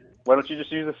 Why don't you just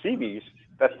use the CVs?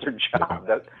 That's their job.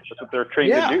 That's what they're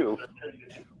trained to do.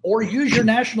 Or use your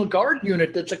National Guard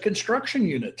unit that's a construction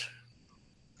unit.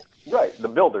 Right, the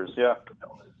builders, yeah.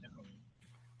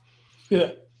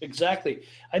 Yeah, exactly.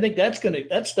 I think that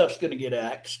stuff's gonna get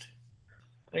axed.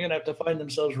 They're gonna have to find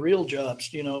themselves real jobs,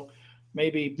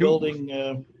 maybe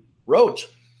building roads.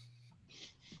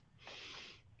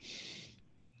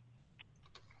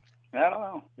 I don't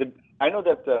know. I know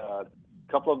that a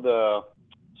couple of the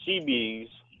CBs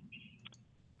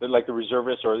they're like the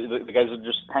reservists or the guys that are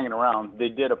just hanging around. They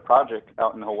did a project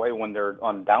out in Hawaii when they're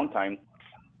on downtime,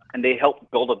 and they helped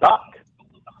build a dock.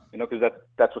 You know, because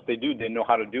that's what they do. They know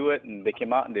how to do it, and they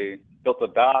came out and they built a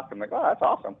dock. I'm like, oh, that's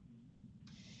awesome.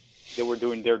 They were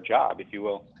doing their job, if you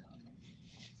will.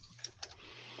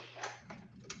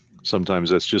 Sometimes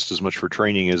that's just as much for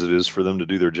training as it is for them to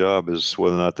do their job, as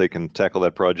whether or not they can tackle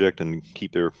that project and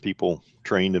keep their people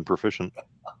trained and proficient.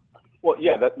 Well,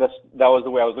 yeah, that was the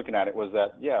way I was looking at it. Was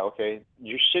that, yeah, okay,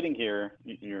 you're sitting here,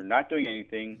 you're not doing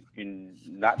anything, you're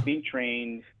not being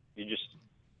trained, you're just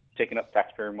taking up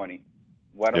taxpayer money.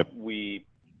 Why don't we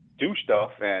do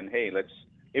stuff, and hey, let's,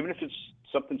 even if it's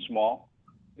something small,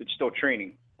 it's still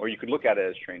training, or you could look at it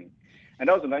as training. And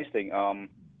that was a nice thing. You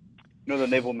know the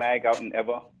Naval Mag out in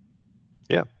Eva?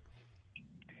 Yeah.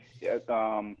 Yeah.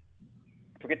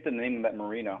 Forget the name of that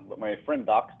marina, but my friend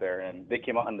docks there, and they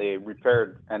came out and they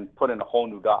repaired and put in a whole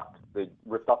new dock. They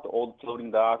ripped off the old floating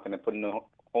dock and they put in a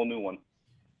whole new one.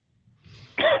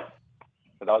 So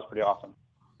that was pretty awesome.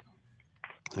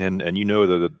 And you know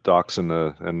that the docks and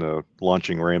the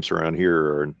launching ramps around here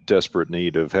are in desperate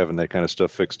need of having that kind of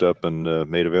stuff fixed up and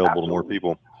made available to more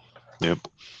people. Yep.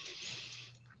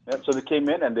 Yeah, so they came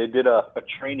in and they did a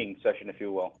training session, if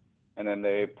you will, and then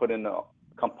they put in a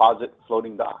composite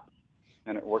floating dock,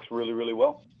 and it works really, really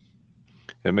well.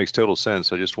 It makes total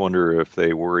sense. I just wonder if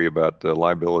they worry about the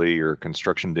liability or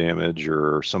construction damage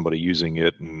or somebody using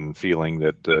it and feeling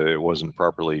that it wasn't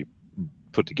properly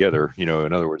put together. You know,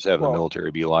 in other words, having the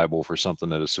military be liable for something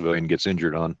that a civilian gets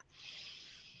injured on.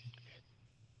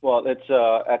 Well, it's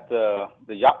at the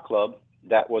yacht club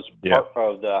that was part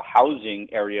of the housing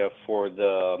area for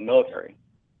the military.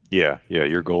 Yeah,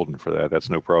 you're golden for that. That's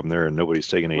no problem there, and nobody's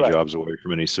taking any jobs away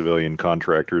from any civilian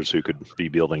contractors who could be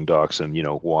building docks in, you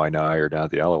know, Waianae or down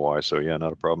at the Alawai. So yeah,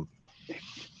 not a problem.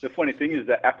 The funny thing is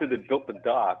that after they built the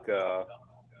dock,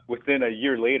 within a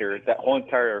year later, that whole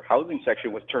entire housing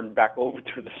section was turned back over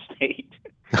to the state.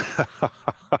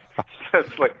 So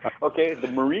it's like, okay, the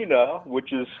marina,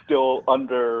 which is still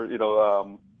under, you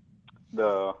know,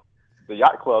 the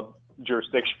yacht club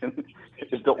jurisdiction,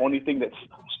 is the only thing that's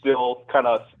still kind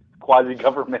of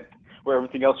quasi-government, where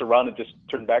everything else around it just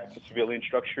turned back to civilian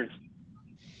structures.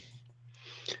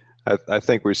 I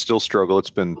think we still struggle.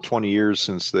 It's been 20 years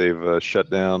since they've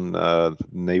shut down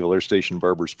Naval Air Station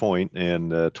Barbers Point,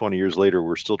 and 20 years later,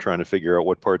 we're still trying to figure out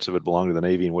what parts of it belong to the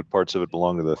Navy and what parts of it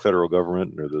belong to the federal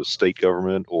government or the state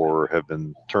government, or have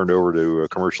been turned over to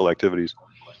commercial activities.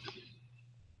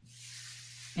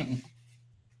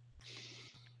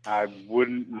 I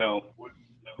wouldn't know.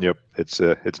 Yep,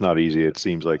 it's not easy. It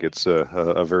seems like it's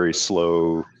a very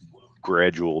slow,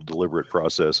 gradual, deliberate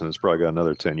process, and it's probably got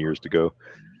another 10 years to go.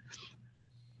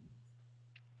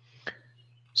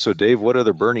 So, Dave, what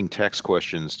other burning tax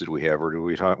questions did we have, or do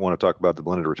we want to talk about the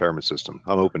blended retirement system?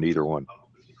 I'm open to either one.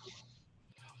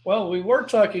 Well, we were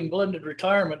talking blended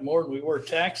retirement more than we were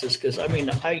taxes, because, I mean,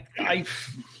 I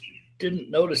didn't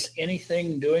notice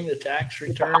anything doing the tax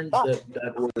returns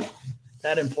that were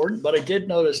that important, but I did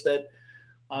notice that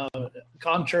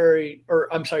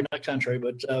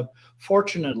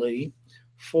fortunately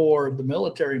for the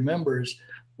military members,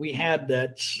 we had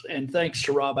that, and thanks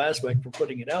to Rob Asbeck for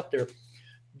putting it out there,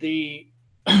 the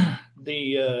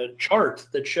chart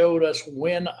that showed us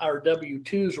when our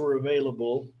W-2s were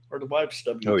available, or the wife's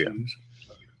W-2s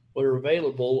were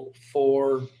available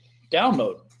for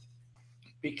download,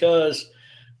 because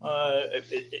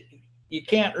you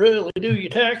can't really do your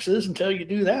taxes until you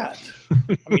do that.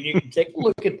 I mean, you can take a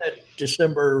look at that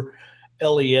December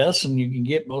LES and you can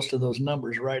get most of those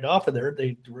numbers right off of there.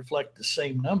 They reflect the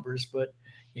same numbers, but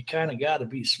you kind of got to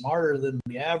be smarter than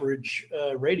the average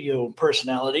radio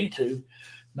personality to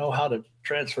know how to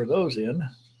transfer those in.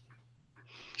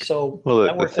 So,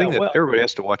 well, the thing that everybody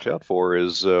has to watch out for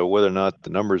is whether or not the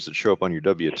numbers that show up on your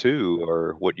W-2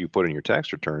 are what you put in your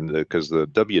tax return, because the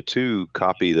W-2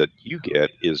 copy that you get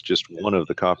is just one of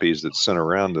the copies that's sent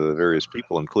around to the various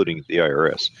people, including the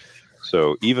IRS.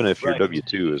 So even if your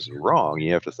W-2 is wrong,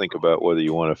 you have to think about whether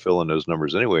you want to fill in those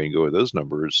numbers anyway and go with those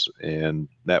numbers, and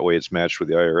that way it's matched with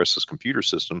the IRS's computer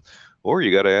system, or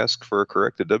you got to ask for a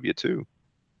corrected W-2.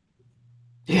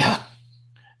 Yeah.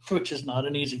 Which is not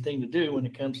an easy thing to do when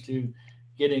it comes to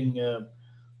getting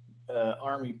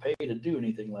Army pay to do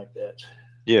anything like that.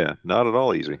 Yeah, not at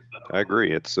all easy. I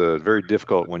agree. It's very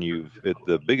difficult when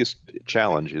the biggest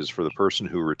challenge is for the person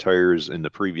who retires in the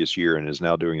previous year and is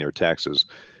now doing their taxes,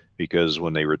 because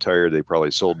when they retired, they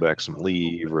probably sold back some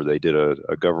leave, or they did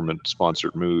a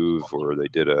government-sponsored move, or they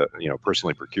did a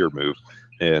personally procured move,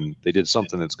 and they did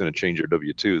something that's going to change their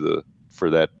W-2 for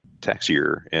that tax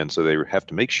year. And so they have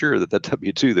to make sure that that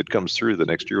W-2 that comes through the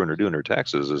next year when they're doing their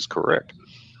taxes is correct.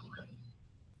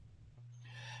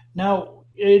 Now,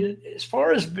 as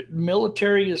far as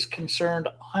military is concerned,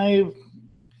 I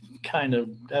kind of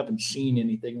haven't seen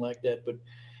anything like that, but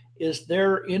is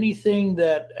there anything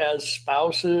that as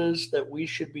spouses that we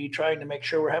should be trying to make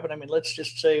sure we're having? I mean, let's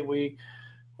just say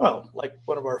like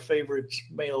one of our favorite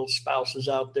male spouses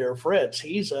out there, Fred's,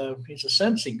 he's a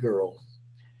Sensi girl.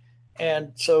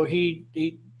 And so he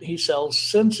sells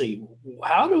Sensi.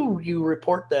 How do you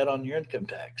report that on your income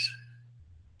tax?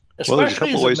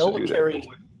 Especially as a military.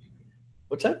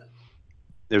 What's that?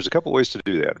 There's a couple ways to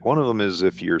do that. One of them is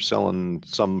if you're selling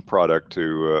some product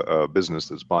to a business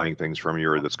that's buying things from you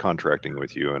or that's contracting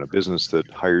with you, and a business that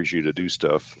hires you to do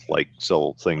stuff like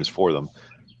sell things for them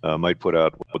might put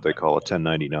out what they call a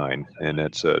 1099, and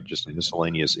that's just a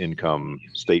miscellaneous income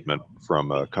statement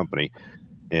from a company.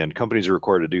 And companies are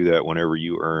required to do that whenever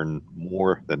you earn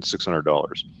more than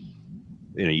 $600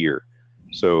 in a year.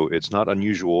 So it's not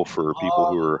unusual for people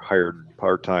who are hired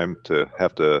part-time to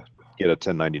have to get a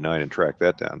 1099 and track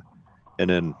that down. And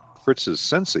then Fritz's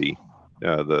Sensi,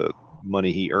 the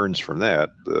money he earns from that,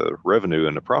 the revenue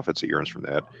and the profits he earns from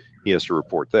that, he has to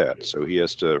report that. So he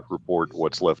has to report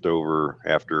what's left over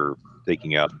after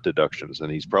taking out deductions,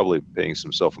 and he's probably paying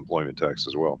some self-employment tax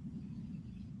as well.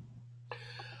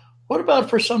 What about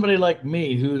for somebody like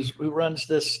me who runs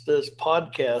this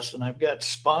podcast and I've got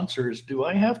sponsors? Do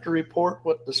I have to report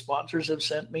what the sponsors have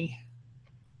sent me?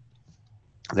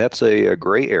 That's a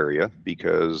gray area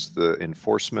because the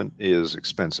enforcement is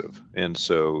expensive. And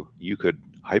so you could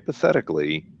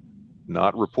hypothetically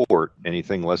not report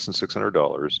anything less than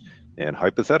 $600 and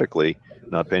hypothetically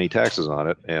not pay any taxes on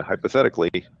it, and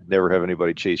hypothetically never have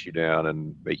anybody chase you down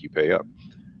and make you pay up.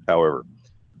 However,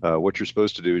 what you're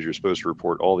supposed to do is you're supposed to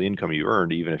report all the income you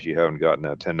earned, even if you haven't gotten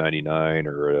a 1099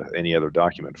 or any other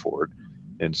document for it.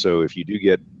 And so if you do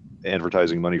get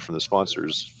advertising money from the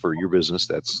sponsors for your business,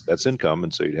 that's income,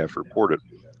 and so you'd have to report it.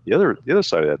 The other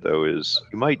side of that, though, is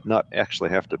you might not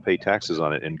actually have to pay taxes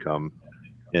on it income,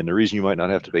 and the reason you might not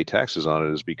have to pay taxes on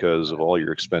it is because of all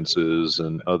your expenses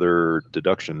and other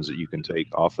deductions that you can take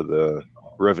off of the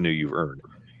revenue you've earned.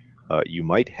 You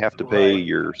might have to pay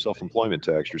your self-employment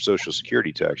tax, your Social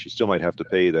Security tax. You still might have to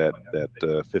pay that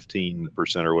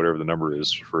 15% or whatever the number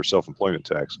is for self-employment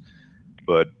tax,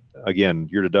 but again,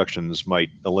 your deductions might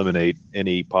eliminate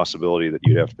any possibility that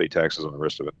you'd have to pay taxes on the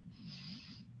rest of it.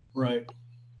 Right.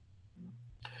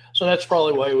 So that's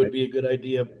probably why it would be a good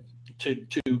idea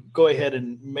to go ahead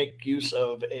and make use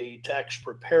of a tax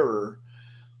preparer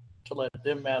to let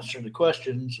them answer the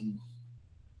questions and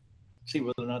see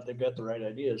whether or not they've got the right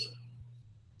ideas.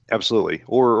 Absolutely.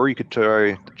 Or you could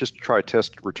try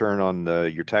test return on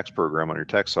your tax program on your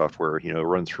tax software,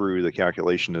 run through the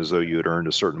calculation as though you had earned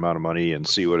a certain amount of money and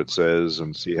see what it says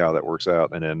and see how that works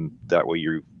out. And then that way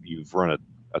you've run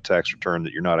a tax return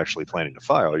that you're not actually planning to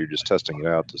file. You're just testing it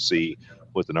out to see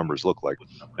what the numbers look like.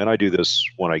 And I do this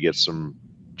when I get some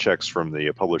checks from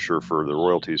the publisher for the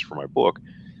royalties for my book.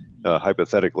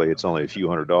 Hypothetically, it's only a few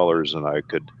 $100s and I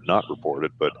could not report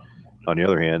it, but on the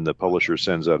other hand, the publisher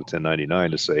sends out a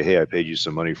 1099 to say, hey, I paid you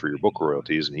some money for your book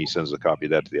royalties, and he sends a copy of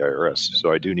that to the IRS.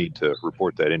 So I do need to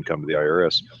report that income to the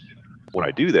IRS. When I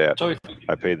do that,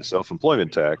 I pay the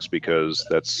self-employment tax because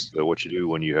that's what you do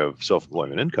when you have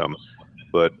self-employment income.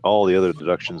 But all the other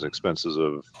deductions, expenses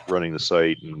of running the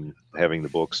site and having the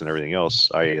books and everything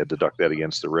else, I deduct that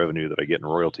against the revenue that I get in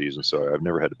royalties, and so I've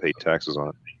never had to pay taxes on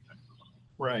it.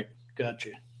 Right.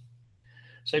 Gotcha.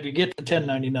 So if you get the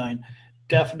 1099,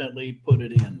 definitely put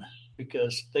it in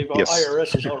because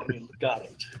IRS has already got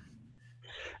it.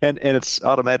 And it's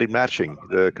automatic matching.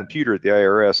 The computer at the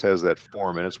IRS has that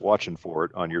form and it's watching for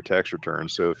it on your tax return.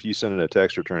 So if you send in a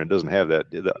tax return and it doesn't have that,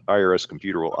 the IRS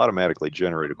computer will automatically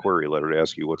generate a query letter to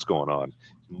ask you what's going on.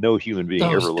 No human being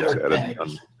ever looks at it.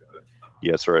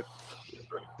 Yeah, that's right.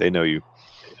 They know you.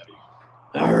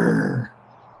 Arr,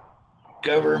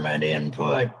 government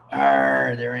input.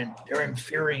 Arr, they're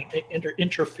interfering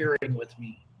with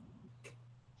me.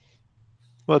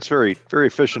 Well, it's very, very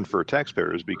efficient for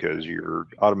taxpayers because you're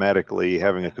automatically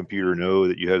having a computer know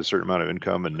that you had a certain amount of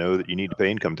income and know that you need to pay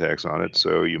income tax on it.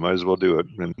 So you might as well do it,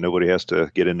 and nobody has to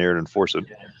get in there and enforce it.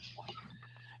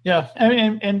 Yeah,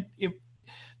 and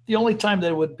the only time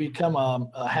that it would become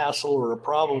a hassle or a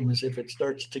problem is if it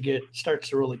starts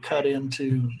to really cut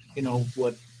into,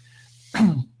 what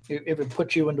if it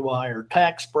puts you into a higher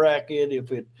tax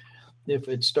bracket, if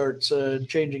it starts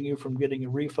changing you from getting a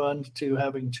refund to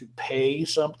having to pay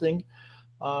something.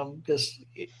 Because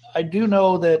I do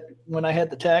know that when I had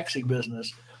the taxi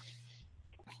business,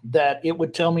 that it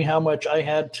would tell me how much I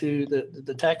had to,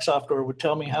 the tax software would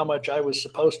tell me how much I was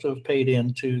supposed to have paid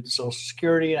into Social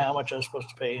Security and how much I was supposed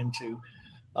to pay into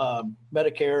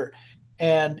Medicare.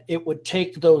 And it would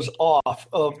take those off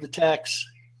of the tax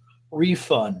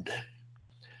refund.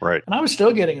 Right. And I was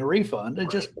still getting a refund. It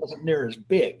just wasn't near as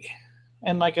big.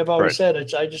 And like I've always said,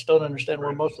 I just don't understand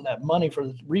where most of that money for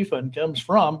the refund comes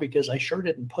from, because I sure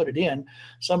didn't put it in.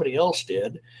 Somebody else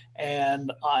did.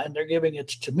 And they're giving it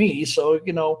to me. So,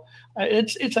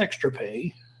 it's extra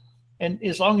pay. And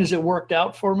as long as it worked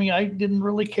out for me, I didn't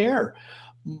really care.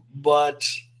 But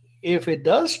if it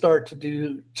does start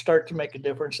to make a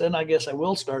difference, then I guess I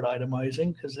will start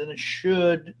itemizing, because then it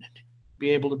should be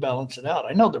able to balance it out.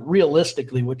 I know that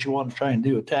realistically what you want to try and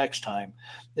do at tax time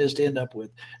is to end up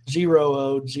with 0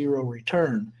 owed, 0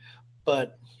 return.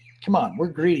 But come on, we're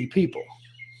greedy people.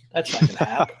 That's not going to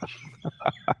happen.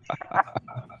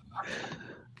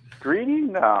 Greedy?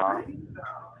 No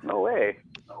way.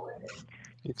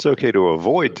 It's okay to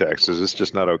avoid taxes. It's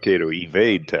just not okay to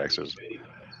evade taxes.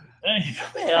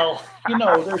 Well,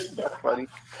 there's funny.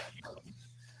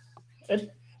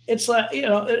 It's like,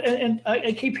 and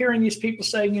I keep hearing these people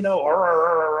saying,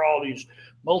 all these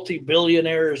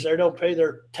multi-billionaires, they don't pay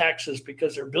their taxes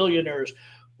because they're billionaires.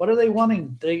 What are they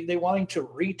wanting? They wanting to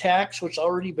re-tax what's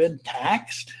already been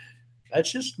taxed?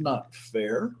 That's just not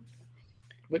fair.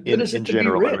 What good is it to be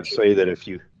rich? I would say that if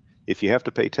you have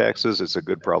to pay taxes, it's a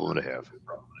good problem to have.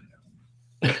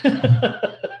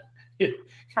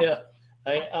 Yeah,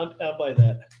 I'll buy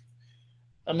that.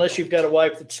 Unless you've got a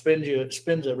wife that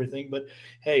spends everything. But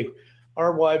hey,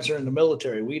 our wives are in the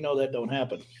military. We know that don't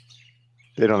happen.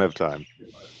 They don't have time.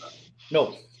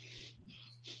 No.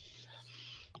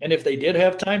 And if they did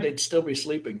have time, they'd still be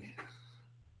sleeping.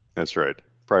 That's right.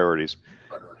 Priorities.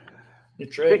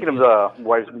 That's right. Speaking of the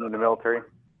wives in the military,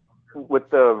 with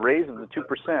the raise of the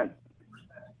 2%,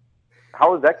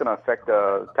 how is that going to affect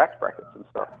tax brackets and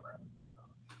stuff?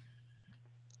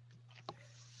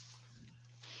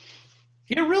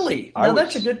 Yeah, really. Now,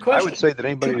 that's a good question. I would say that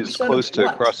anybody who's close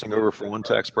to crossing over from one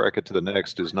tax bracket to the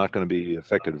next is not going to be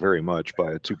affected very much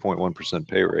by a 2.1%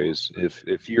 pay raise.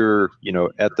 If you're,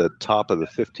 at the top of the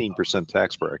 15%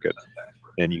 tax bracket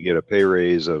and you get a pay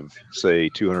raise of, say,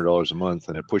 $200 a month,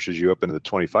 and it pushes you up into the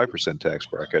 25% tax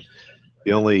bracket,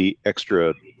 the only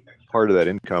extra part of that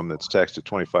income that's taxed at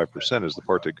 25% is the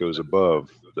part that goes above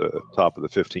the top of the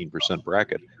 15%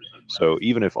 bracket. So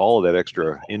even if all of that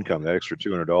extra income, that extra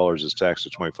 $200 is taxed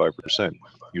at 25%,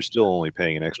 you're still only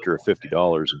paying an extra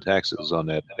 $50 in taxes on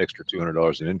that extra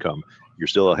 $200 in income. You're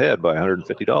still ahead by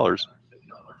 $150.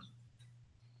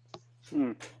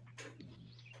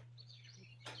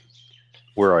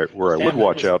 Where I would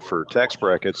watch out for tax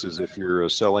brackets is if you're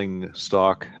selling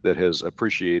stock that has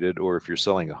appreciated, or if you're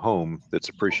selling a home that's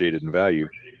appreciated in value.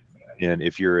 And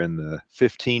if you're in the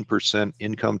 15%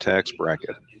 income tax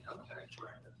bracket,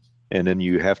 and then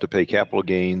you have to pay capital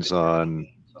gains on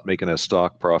making a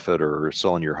stock profit or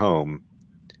selling your home.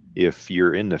 If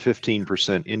you're in the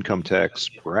 15% income tax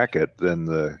bracket, then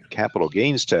the capital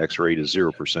gains tax rate is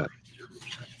 0%.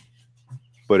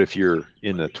 But if you're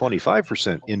in the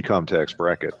 25% income tax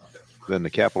bracket, then the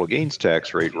capital gains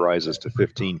tax rate rises to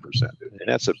 15%. And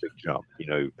that's a big jump.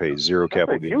 You pay 0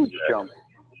 capital gains. Huge jump.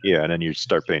 Yeah, and then you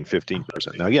start paying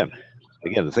 15%. Now, again,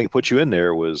 the thing that put you in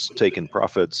there was taking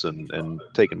profits and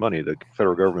taking money. The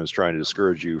federal government is trying to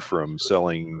discourage you from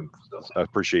selling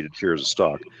appreciated shares of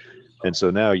stock. And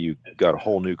so now you've got a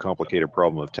whole new complicated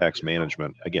problem of tax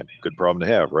management. Again, good problem to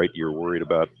have, right? You're worried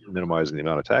about minimizing the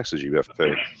amount of taxes you have to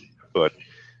pay. But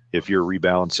if you're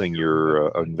rebalancing your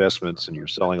investments and you're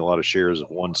selling a lot of shares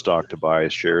of one stock to buy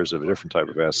shares of a different type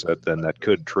of asset, then that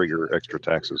could trigger extra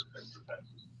taxes.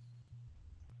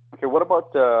 Okay, what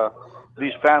about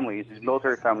these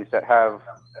military families that have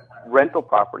rental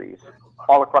properties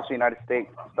all across the United States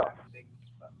and stuff?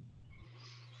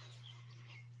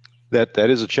 That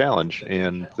is a challenge,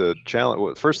 and the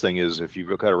first thing is, if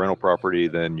you've got a rental property,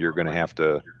 then you're going to have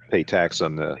to pay tax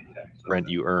on the rent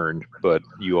you earned, but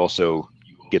you also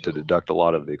get to deduct a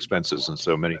lot of the expenses, and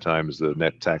so many times the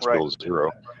net tax bill is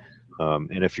 0.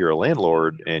 And if you're a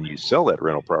landlord and you sell that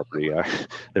rental property,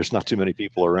 there's not too many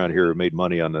people around here who made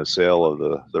money on the sale of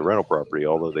the rental property,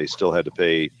 although they still had to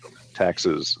pay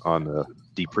taxes on the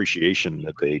depreciation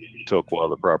that they took while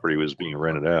the property was being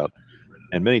rented out.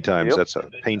 And many times that's a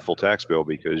painful tax bill,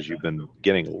 because you've been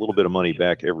getting a little bit of money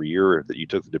back every year that you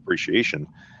took the depreciation.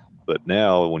 But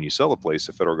now when you sell a place,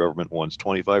 the federal government wants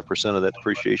 25% of that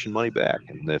depreciation money back.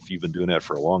 And if you've been doing that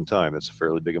for a long time, it's a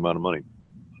fairly big amount of money.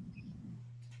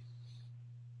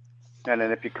 And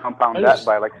then if you compound that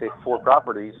by, like, say, 4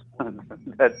 properties,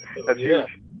 that's huge.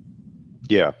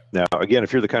 Yeah. Now, again,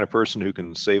 if you're the kind of person who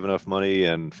can save enough money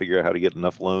and figure out how to get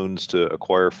enough loans to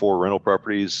acquire 4 rental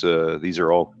properties, these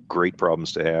are all great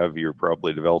problems to have. You're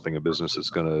probably developing a business that's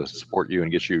going to support you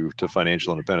and get you to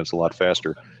financial independence a lot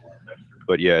faster.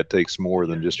 But yeah, it takes more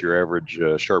than just your average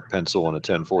sharp pencil and a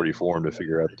 1040 form to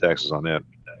figure out the taxes on that.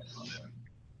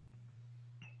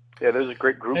 Yeah, there's a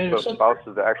great group of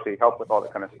spouses that actually help with all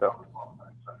that kind of stuff.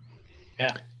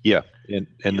 Yeah. Yeah,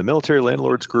 and the military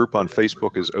landlords group on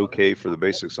Facebook is okay for the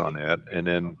basics on that. And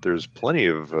then there's plenty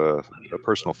of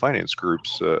personal finance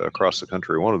groups across the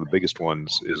country. One of the biggest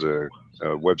ones is a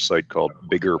website called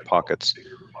Bigger Pockets.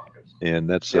 And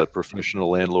that's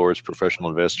professional landlords, professional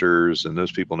investors, and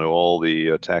those people know all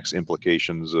the tax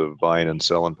implications of buying and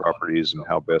selling properties and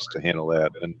how best to handle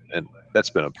that. And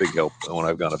that's been a big help when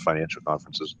I've gone to financial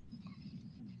conferences.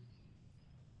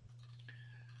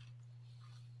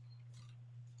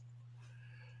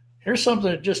 Here's something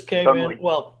that just came in.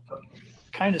 Well,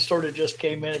 kind of sort of just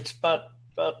came in. It's about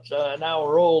an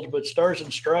hour old, but Stars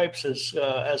and Stripes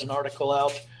has an article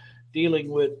out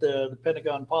dealing with the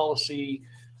Pentagon policy.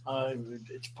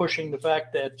 It's pushing the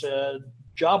fact that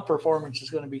job performance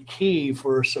is going to be key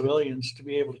for civilians to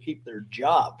be able to keep their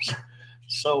jobs.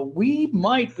 So we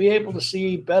might be able to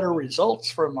see better results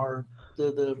from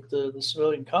the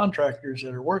civilian contractors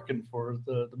that are working for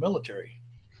the military.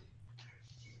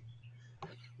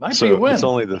 Might be a win. It's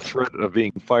only the threat of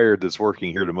being fired that's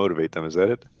working here to motivate them. Is that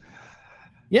it?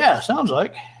 Yeah, sounds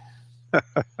like.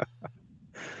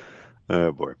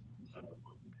 Oh, boy.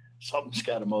 Something's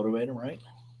got to motivate them, right?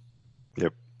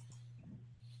 Yep.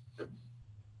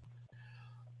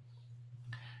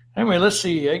 Anyway, let's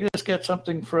see. I just got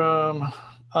something from...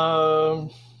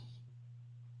 no,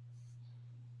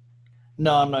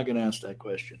 I'm not going to ask that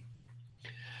question.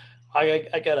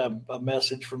 I got a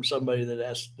message from somebody that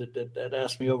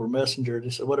asked me over Messenger. They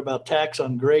said, "What about tax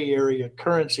on gray area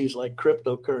currencies like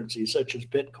cryptocurrencies such as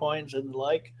bitcoins and the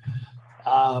like?"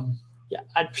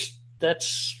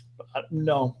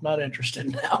 No, not interested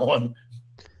in that one.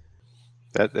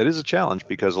 That is a challenge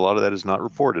because a lot of that is not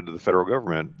reported to the federal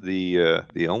government.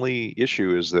 The only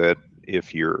issue is that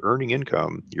if you're earning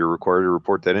income, you're required to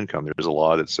report that income. There's a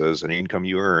law that says any income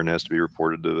you earn has to be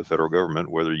reported to the federal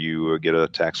government, whether you get a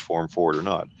tax form for it or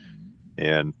not.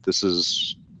 And this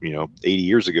is, 80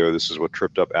 years ago, this is what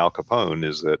tripped up Al Capone,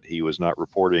 is that he was not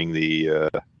reporting the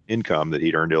income that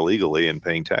he'd earned illegally and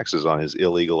paying taxes on his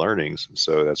illegal earnings.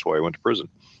 So that's why he went to prison.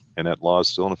 And that law is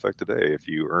still in effect today. If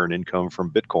you earn income from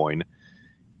Bitcoin,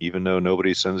 even though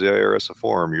nobody sends the IRS a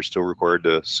form, you're still required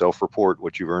to self-report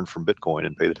what you've earned from Bitcoin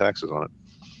and pay the taxes on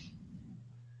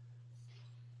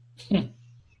it.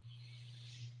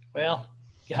 Well,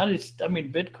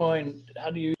 Bitcoin,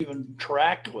 how do you even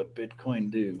track what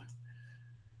Bitcoin do?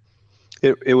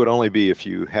 It would only be if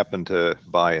you happen to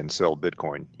buy and sell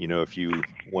Bitcoin. If you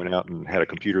went out and had a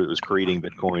computer that was creating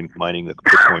Bitcoin, mining the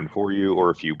Bitcoin for you,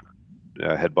 or if you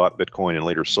had bought Bitcoin and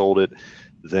later sold it,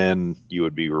 then you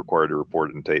would be required to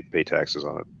report it and pay taxes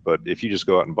on it. But if you just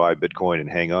go out and buy Bitcoin and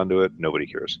hang on to it, nobody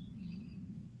cares.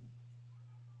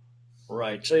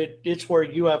 Right. So it's where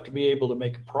you have to be able to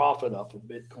make a profit off of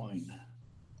Bitcoin.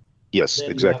 Yes,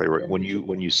 exactly right. When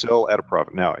you sell at a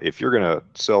profit. Now, if you're going to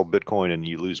sell Bitcoin and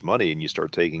you lose money and you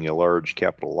start taking a large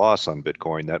capital loss on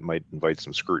Bitcoin, that might invite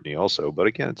some scrutiny also. But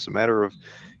again, it's a matter of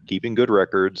keeping good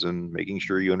records and making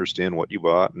sure you understand what you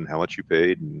bought and how much you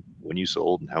paid and when you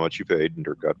sold and how much you paid and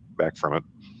or got back from it.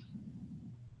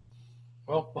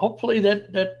 Well, hopefully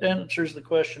that answers the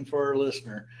question for our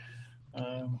listener.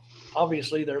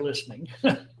 Obviously, they're listening.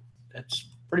 That's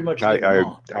pretty much. I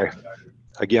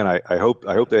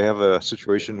hope they have a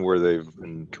situation where they've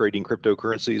been trading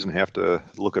cryptocurrencies and have to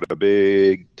look at a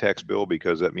big tax bill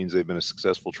because that means they've been a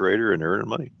successful trader and they're earning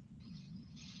money.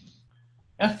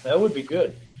 Yeah, that would be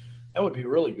good. That would be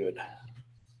really good.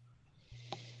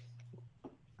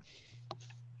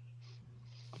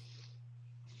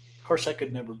 Of course, I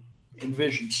could never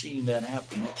envision seeing that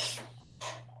happen.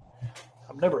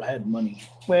 I've never had money.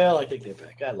 Well, I take that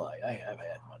back. I lie. I have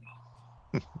had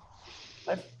money.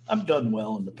 I've done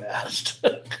well in the past.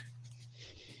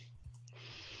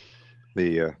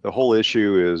 The whole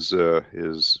issue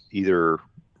is either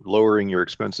lowering your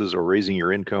expenses or raising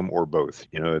your income or both.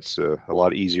 It's a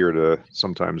lot easier to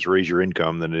sometimes raise your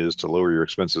income than it is to lower your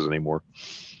expenses anymore.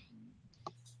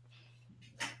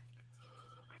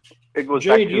 It goes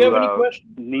Jay, back do you have any to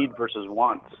questions? need versus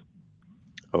wants.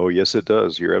 Oh, yes, it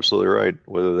does. You're absolutely right.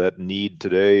 Whether that need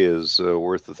today is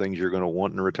worth the things you're going to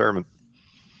want in retirement.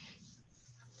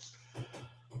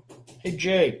 Hey,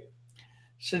 Jay,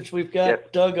 since we've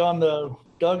got Doug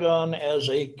on as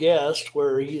a guest,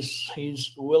 where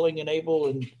he's willing and able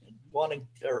and wanting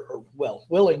or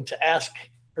willing to ask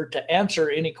or to answer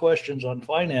any questions on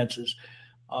finances.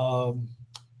 Do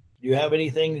you have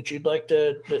anything that you'd like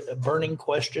a burning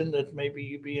question that maybe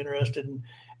you'd be interested in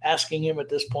asking him at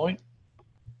this point?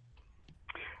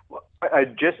 Well, I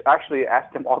just actually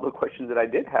asked him all the questions that I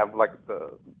did have, like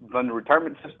the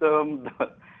retirement system,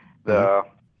 the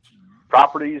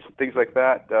properties, things like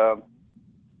that.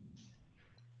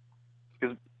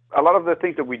 Because a lot of the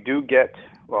things that we do get,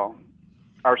 well,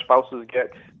 our spouses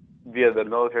get via the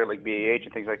military, like BAH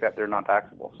and things like that, they're not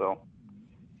taxable. So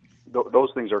those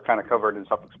things are kind of covered and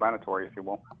self-explanatory, if you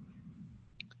will.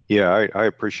 Yeah, I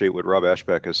appreciate what Rob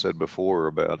Ashback has said before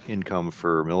about income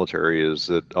for military is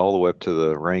that all the way up to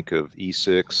the rank of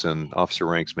E6 and officer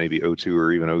ranks maybe O2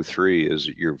 or even O3 is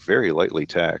you're very lightly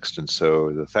taxed. And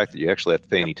so the fact that you actually have to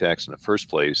pay any tax in the first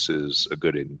place is a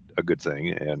good thing.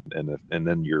 And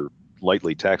then you're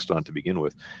lightly taxed on to begin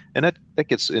with. And that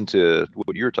gets into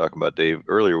what you were talking about, Dave,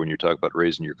 earlier when you talked about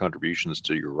raising your contributions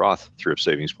to your Roth thrift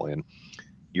savings plan.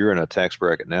 You're in a tax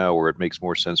bracket now where it makes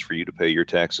more sense for you to pay your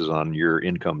taxes on your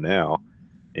income now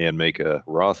and make a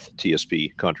Roth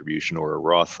TSP contribution or a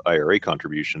Roth IRA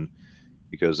contribution,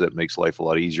 because that makes life a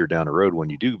lot easier down the road when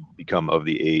you do become of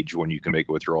the age when you can make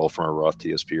a withdrawal from a Roth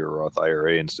TSP or a Roth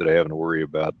IRA instead of having to worry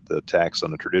about the tax on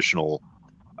the traditional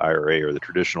IRA or the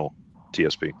traditional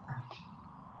TSP.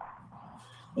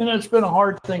 And it's been a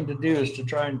hard thing to do, is to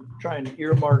try and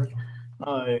earmark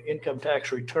income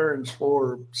tax returns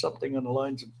for something on the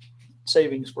lines of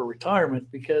savings for retirement,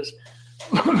 because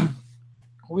I've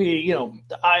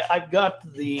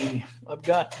got the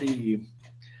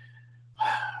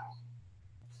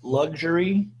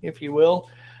luxury, if you will,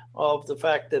 of the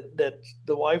fact that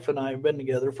the wife and I have been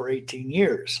together for 18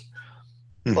 years.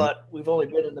 Mm-hmm. But we've only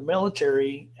been in the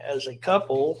military as a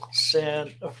couple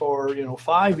for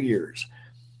 5 years.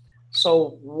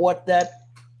 So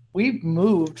we've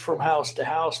moved from house to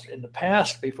house in the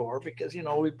past before, because,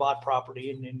 we bought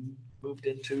property and moved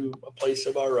into a place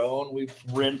of our own. We've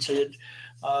rented.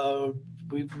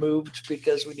 We've moved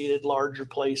because we needed larger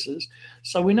places.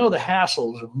 So we know the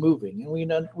hassles of moving, and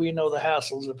we know the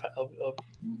hassles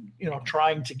of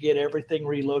trying to get everything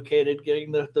relocated,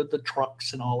 getting the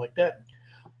trucks and all like that.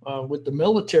 With the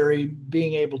military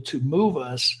being able to move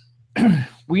us,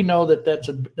 we know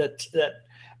that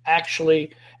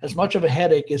actually, as much of a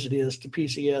headache as it is to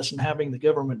PCS and having the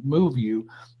government move you,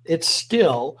 it's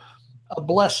still a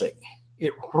blessing.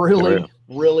 It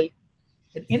really,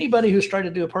 and anybody who's tried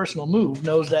to do a personal move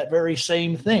knows that very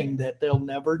same thing, that they'll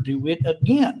never do it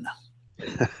again.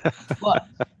 But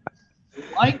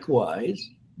likewise,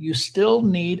 you still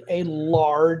need a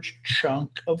large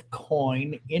chunk of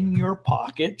coin in your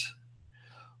pocket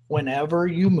whenever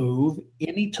you move,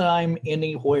 anytime,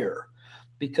 anywhere.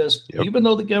 Because even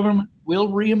though the government will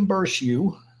reimburse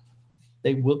you,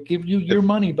 they will give you your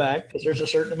money back, because there's a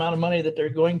certain amount of money that they're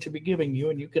going to be giving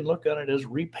you, and you can look on it as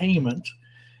repayment.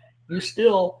 You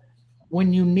still,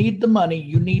 when you need the money, and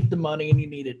you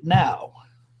need it now.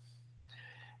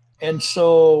 And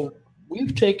so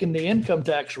we've taken the income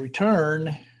tax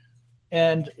return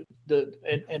and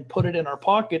put it in our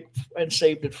pocket and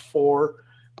saved it for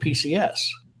PCS.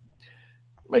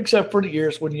 Except for the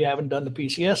years when you haven't done the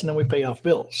PCS, and then we pay off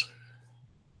bills.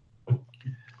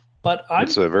 But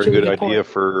it's a very good idea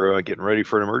for getting ready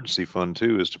for an emergency fund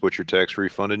too, is to put your tax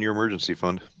refund in your emergency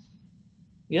fund.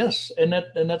 Yes, and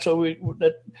that's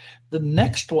what the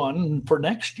next one for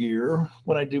next year,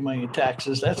 when I do my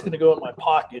taxes, that's going to go in my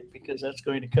pocket, because that's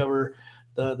going to cover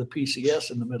the PCS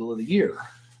in the middle of the year,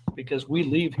 because we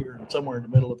leave here somewhere in the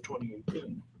middle of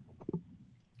 2018.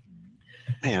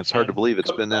 Man, it's hard to believe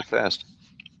it's been that fast.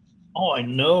 Oh, I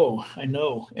know.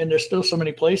 And there's still so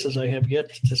many places I have yet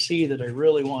to see that I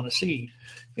really want to see.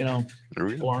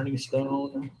 Blarney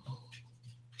Stone,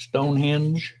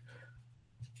 Stonehenge.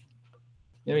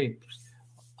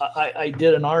 I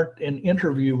did an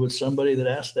interview with somebody that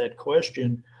asked that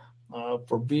question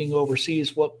for being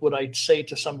overseas. What would I say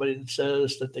to somebody that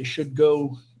says that they should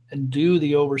go and do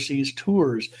the overseas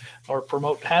tours, or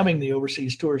promote having the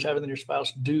overseas tours, having their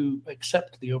spouse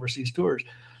accept the overseas tours?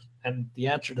 And the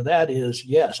answer to that is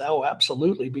yes. Oh,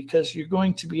 absolutely. Because you're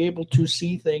going to be able to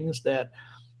see things that,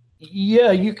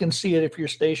 you can see it if you're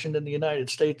stationed in the United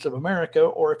States of America,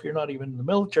 or if you're not even in the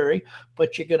military,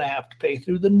 but you're going to have to pay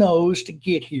through the nose to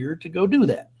get here to go do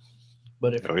that.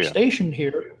 But if you're stationed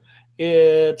here,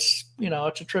 it's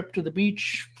a trip to the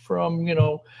beach from,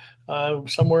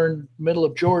 somewhere in the middle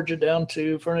of Georgia down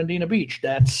to Fernandina Beach.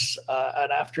 That's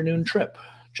an afternoon trip.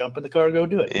 Jump in the car, go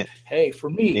do it. Hey, for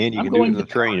me, and you can do it in the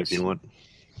train if you want.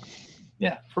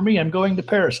 Yeah, for me, I'm going to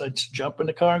Paris. I'd jump in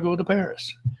the car and go to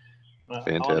Paris.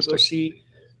 Fantastic.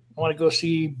 I want to go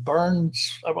see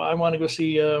Burns. I want to go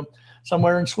see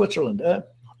somewhere in Switzerland.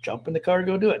 Jump in the car,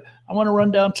 go do it. I want to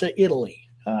run down to Italy.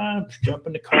 Jump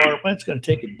in the car. Well, it's going to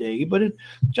take a day, but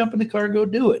jump in the car, go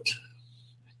do it.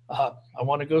 I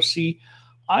want to go see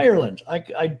Ireland.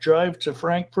 I drive to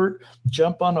Frankfurt,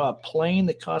 jump on a plane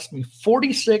that cost me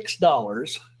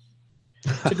 $46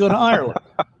 to go to Ireland.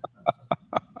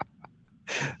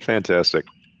 Fantastic.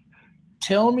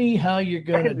 Tell me how you're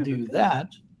going to do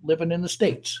that living in the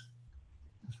States.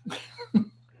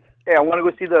 Hey, I want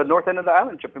to go see the north end of the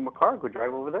island. Jump in my car, go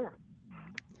drive over there.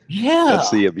 Yeah. That's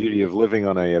the beauty of living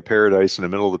on a paradise in the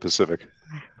middle of the Pacific.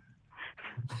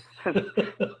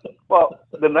 Well,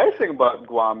 the nice thing about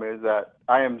Guam is that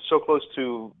I am so close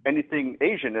to anything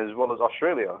Asian as well as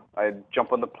Australia. I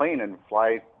jump on the plane and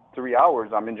fly 3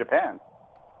 hours. I'm in Japan.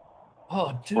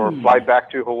 Oh, dude. Or fly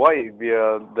back to Hawaii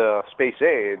via the Space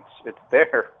A. It's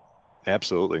there.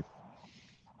 Absolutely.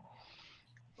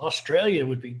 Australia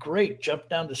would be great. Jump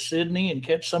down to Sydney and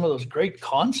catch some of those great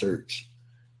concerts.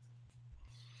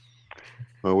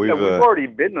 Well, we've already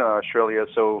been to Australia,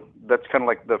 so that's kind of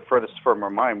like the furthest from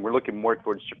our mind. We're looking more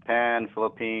towards Japan,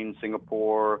 Philippines,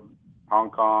 Singapore,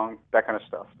 Hong Kong, that kind of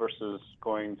stuff, versus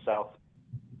going south.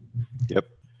 Yep.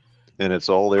 And it's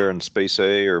all there in Space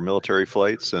A or military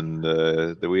flights, and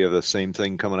we have the same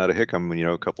thing coming out of Hickam.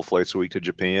 A couple flights a week to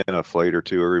Japan, a flight or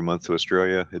two every month to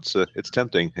Australia. It's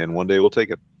tempting, and one day we'll take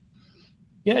it.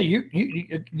 Yeah,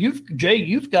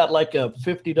 you've got like a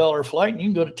 $50 flight, and you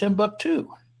can go to Timbuktu.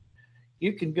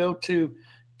 You can go to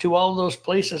all those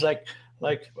places like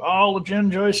all the gin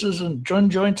joints and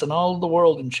gin joints in all of the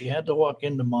world, and she had to walk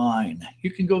into mine. You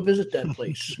can go visit that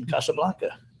place in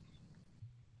Casablanca.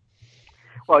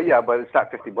 Well, yeah, but it's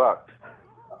not $50.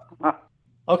 Huh.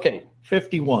 Okay,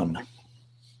 51.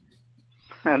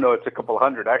 I know it's a couple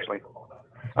hundred actually.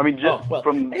 I mean,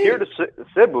 from here to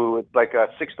Cebu, it's like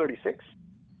 $636.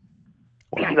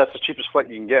 That's the cheapest flight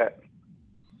you can get.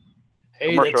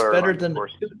 Hey, that's better than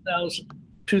the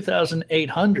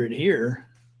 2,800 here.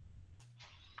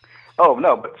 Oh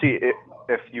no, but see,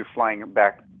 if you're flying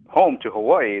back home to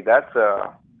Hawaii,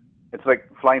 it's like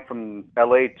flying from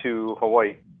LA to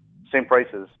Hawaii. Same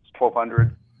prices,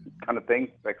 $1,200 kind of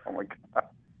thing. Like, oh my God.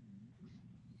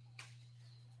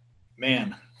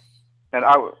 Man. And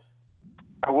I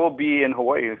will be in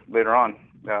Hawaii later on,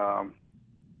 a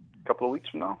couple of weeks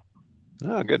from now.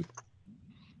 Oh, good.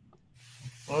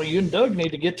 Well, you and Doug need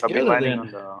to get together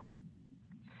then.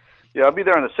 I'll be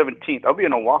there on the 17th. I'll be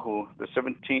in Oahu the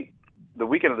 17th, the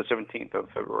weekend of the 17th of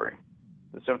February,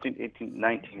 the 17th, 18th,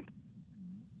 19th.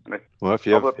 Well, if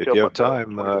you have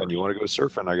time and you want to go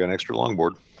surfing, I got an extra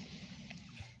longboard.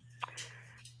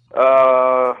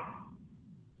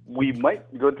 We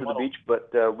might go to the beach,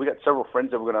 but we got several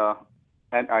friends that we're gonna,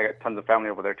 and I got tons of family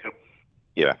over there too.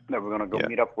 Yeah. That we're gonna go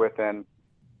meet up with, and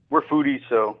we're foodies,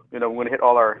 so we're gonna hit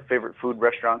all our favorite food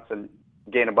restaurants and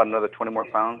gain about another 20 more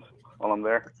pounds while I'm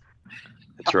there.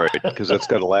 That's right, because that's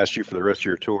got to last you for the rest of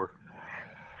your tour.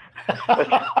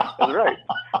 That's right.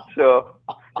 So,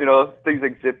 things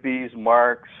like Zippy's,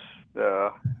 Mark's,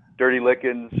 Dirty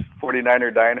Lickens,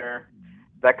 49er Diner,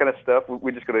 that kind of stuff.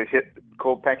 We're just going to hit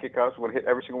Cold Pancake House. We're going to hit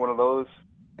every single one of those.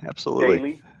 Absolutely.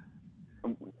 Daily.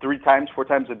 3 times, 4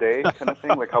 times a day kind of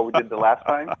thing, like how we did the last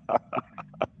time.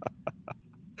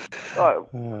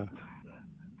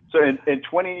 So in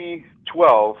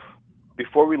 2012,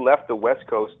 before we left the West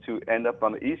Coast to end up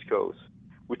on the East Coast,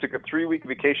 we took a 3-week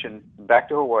vacation back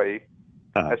to Hawaii.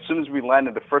 As soon as we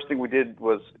landed, the first thing we did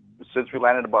was, since we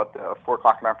landed about 4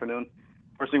 o'clock in the afternoon,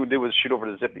 first thing we did was shoot over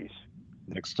to Zippy's.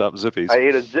 Next stop, Zippy's. I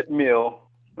ate a Zip meal,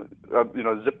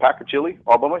 Zip pack of chili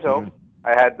all by myself. Mm-hmm.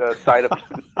 I had a side of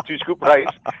 2 scoop rice,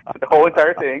 the whole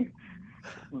entire thing.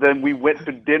 Then we went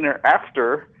to dinner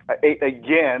after. I ate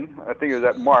again. I think it was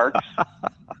at Mark's.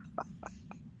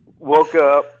 Woke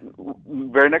up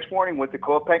very next morning, went to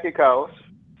Cold Pancake House.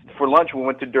 For lunch, we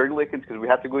went to Dirty Lickens because we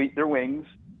had to go eat their wings.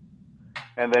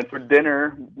 And then for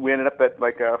dinner, we ended up at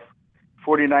like a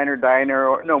 49er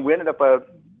Diner. We ended up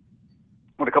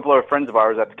with a couple of friends of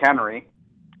ours at the Cannery.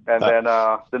 And then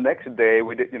the next day,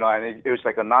 we did, and it was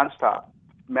like a nonstop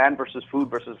man versus food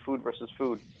versus food versus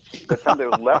food. By the time they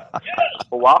left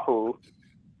Oahu,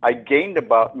 I gained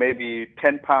about maybe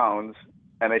 10 pounds.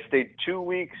 And I stayed 2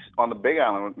 weeks on the Big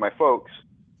Island with my folks.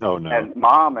 Oh, no. And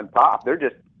Mom and Pop, they're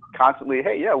just constantly,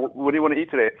 hey, what do you want to eat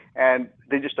today? And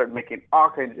they just start making all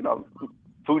kinds,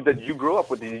 food that you grew up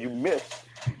with and you missed.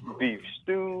 Beef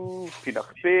stew, peanut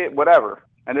fish, whatever.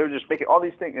 And they were just making all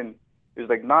these things. And it was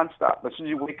like nonstop. As soon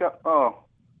as you wake up,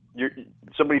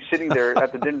 somebody's sitting there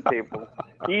at the dinner table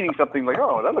eating something like,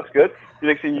 oh, that looks good. The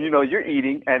next thing you know, you're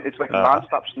eating. And it's like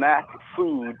nonstop snack,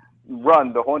 food,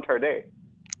 run the whole entire day.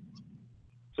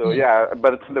 So yeah,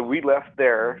 by the time that we left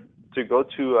there to go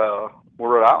to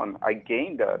Rhode Island, I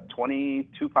gained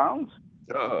 22 pounds.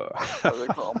 I was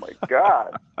like, oh my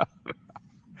God.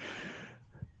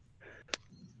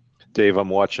 Dave, I'm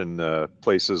watching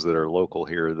places that are local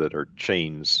here that are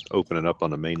chains opening up on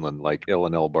the mainland, like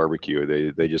L&L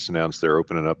Barbecue. They just announced they're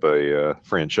opening up a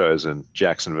franchise in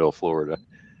Jacksonville, Florida.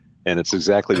 And it's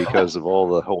exactly because of all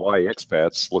the Hawaii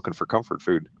expats looking for comfort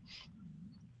food.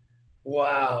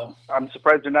 Wow. I'm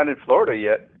surprised they're not in Florida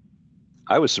yet.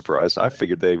 I was surprised. I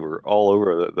figured they were all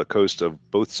over the coast of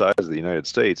both sides of the United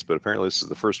States, but apparently this is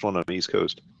the first one on the East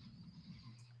Coast.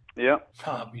 Yeah.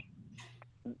 Hobby.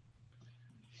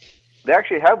 They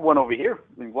actually have one over here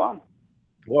in Guam.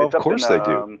 Well, of course they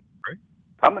do. Right?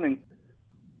 Coming,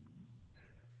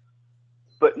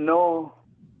 but no,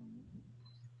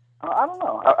 I don't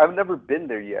know. I've never been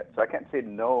there yet, so I can't say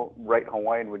no right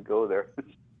Hawaiian would go there.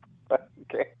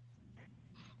 Okay.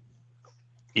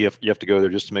 You have to go there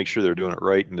just to make sure they're doing it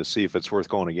right and to see if it's worth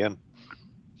going again.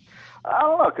 I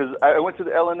don't know, because I went to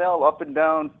the L&L up and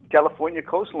down California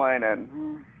coastline,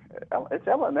 and it's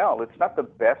L&L. It's not the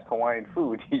best Hawaiian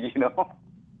food, you know?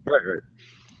 Right.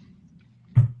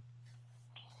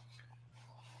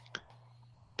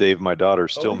 Dave, my daughter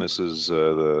still misses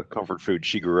the comfort food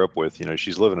she grew up with. You know,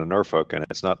 she's living in Norfolk, and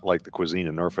it's not like the cuisine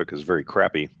in Norfolk is very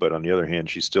crappy. But on the other hand,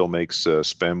 she still makes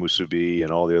spam musubi and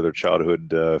all the other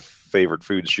childhood favorite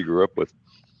foods she grew up with.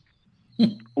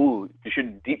 Ooh, you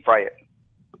should deep fry it.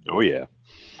 Oh, yeah.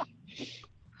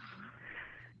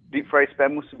 Deep fry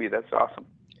spam musubi, that's awesome.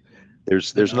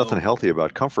 There's nothing healthy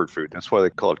about comfort food. That's why they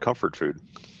call it comfort food.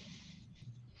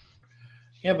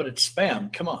 Yeah, but it's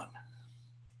spam. Come on.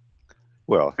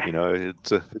 Well, you know,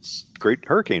 it's great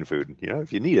hurricane food. You know,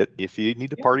 if you need it, if you need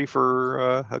to party for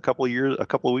a couple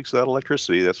of weeks without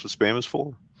electricity, that's what spam is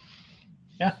for.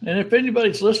 Yeah, and if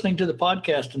anybody's listening to the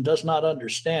podcast and does not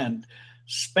understand,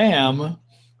 spam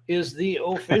is the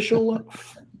official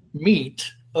meat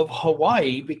of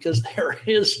Hawaii because there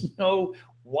is no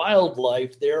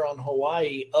wildlife there on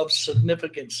Hawaii of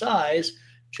significant size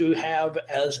to have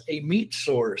as a meat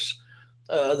source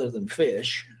other than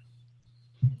fish.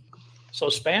 So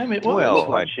spam, it was.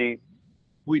 Well,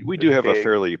 we do have a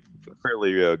fairly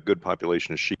good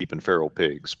population of sheep and feral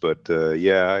pigs, but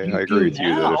yeah, I agree with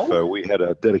you that if we had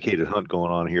a dedicated hunt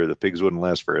going on here, the pigs wouldn't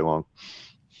last very long.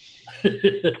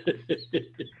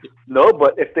 No,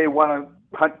 but if they want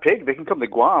to hunt pig, they can come to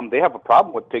Guam. They have a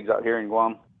problem with pigs out here in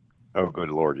Guam. Oh, good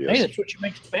Lord, yes. Hey, that's what you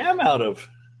make spam out of.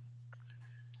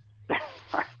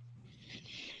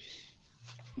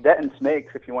 That and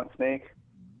snakes, if you want snake.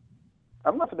 I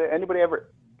don't know if anybody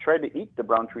ever tried to eat the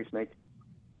brown tree snake.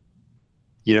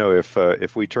 You know,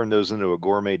 if we turned those into a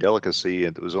gourmet delicacy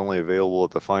and it was only available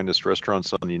at the finest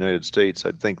restaurants in the United States,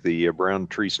 I'd think the brown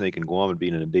tree snake in Guam would be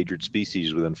an endangered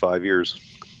species within 5 years.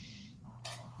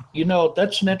 You know,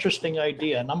 that's an interesting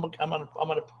idea, and I'm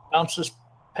gonna bounce this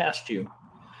past you.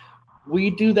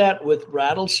 We do that with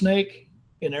rattlesnake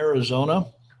in Arizona.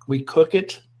 We cook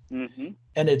it, and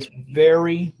it's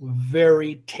very,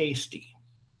 very tasty.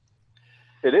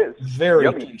 It is. Very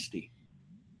yummy. Tasty.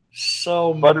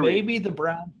 So maybe the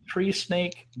brown tree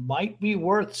snake might be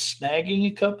worth snagging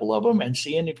a couple of them and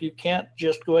seeing if you can't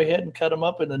just go ahead and cut them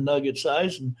up in the nugget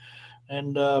size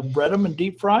and bread them and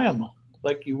deep fry them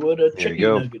like you would a chicken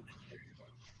nugget.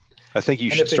 I think you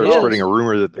should start spreading a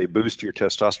rumor that they boost your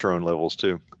testosterone levels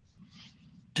too.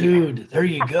 Dude, there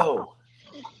you go.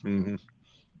 Mm-hmm.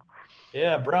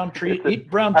 Yeah, eat brown tree snake.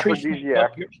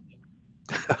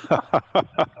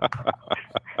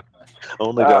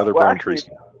 Only the other brown trees.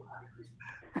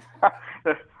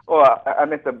 Well, I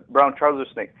meant the brown trouser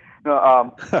snake.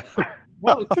 No,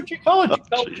 well, that's what you call it.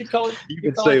 You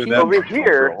can say that over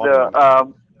here.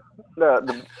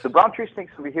 The brown tree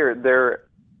snakes over here, they're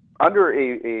under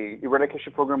a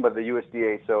eradication program by the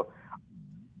USDA. So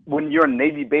when you're on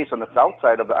Navy base on the south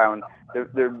side of the island,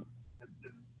 they're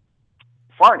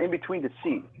far and in between to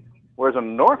see. Whereas on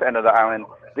the north end of the island,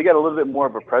 they got a little bit more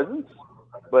of a presence,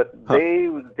 but they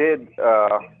did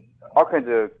all kinds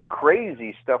of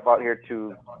crazy stuff out here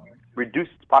to reduce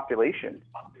its population,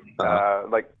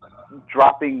 like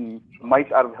dropping mice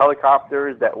out of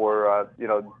helicopters that were,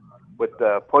 with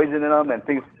poison in them and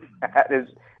things.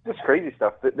 It's just crazy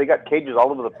stuff. They got cages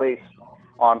all over the place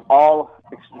on all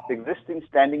existing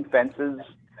standing fences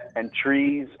and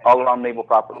trees all around naval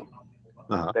property.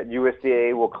 That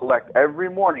USDA will collect every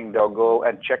morning. They'll go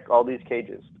and check all these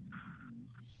cages.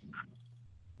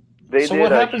 They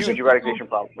did a huge eradication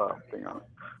thing on it.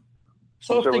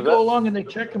 So if they go along and they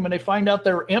check them and they find out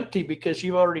they're empty because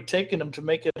you've already taken them to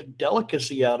make a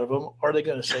delicacy out of them, are they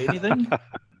going to say anything?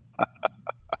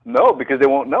 No, because they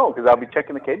won't know, because I'll be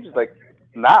checking the cages like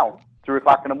now, 3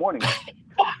 o'clock in the morning.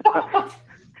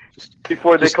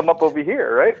 Before they come up over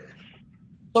here, right?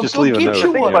 So just go leave a get note.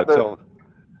 you one.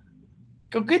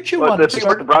 Go get you one. The thing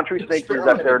about the brown tree snakes is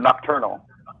that they're nocturnal.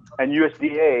 And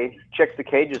USDA checks the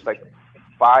cages like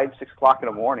 5, 6 o'clock in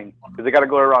the morning because they got to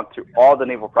go around to all the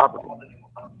naval property.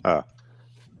 And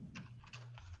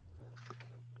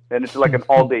it's like an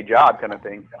all-day job kind of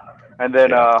thing. And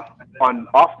then on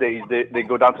off days, they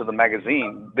go down to the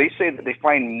magazine. They say that they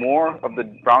find more of the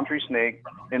brown tree snake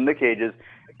in the cages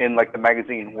in like the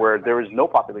magazine where there is no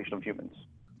population of humans.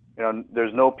 You know,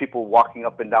 there's no people walking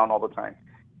up and down all the time.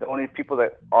 The only people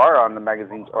that are on the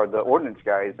magazines are the ordnance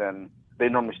guys, and they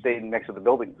normally stay next to the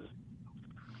buildings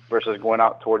versus going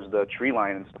out towards the tree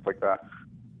line and stuff like that.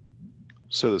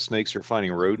 So the snakes are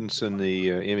finding rodents in the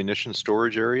ammunition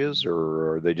storage areas,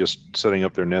 or are they just setting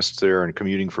up their nests there and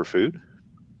commuting for food?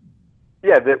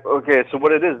 Yeah. Okay. So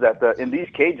what it is that in these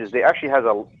cages, they actually has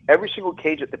every single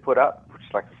cage that they put up, which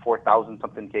is like 4,000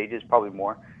 something cages, probably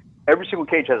more. Every single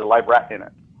cage has a live rat in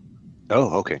it.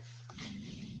 Oh, okay.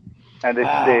 And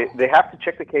they have to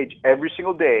check the cage every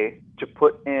single day to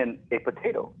put in a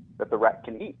potato that the rat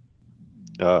can eat.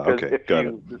 Okay, if got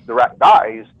it. The rat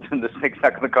dies, then the snake's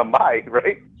not going to come by,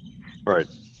 right? Right.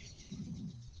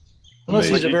 Unless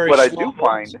he's a very what I small do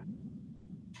find,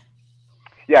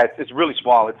 yeah, it's really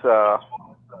small. It's about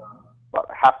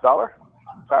 $50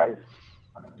 size,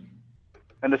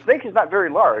 and the snake is not very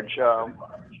large.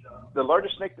 The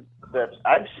largest snake that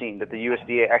I've seen that the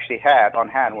USDA actually had on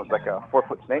hand was like a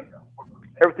 4-foot snake.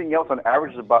 Everything else on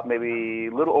average is about maybe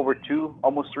a little over 2,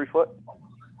 almost 3 foot.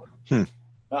 Oh,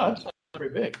 that's not very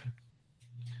big.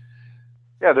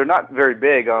 Yeah, they're not very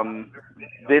big.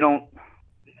 They're not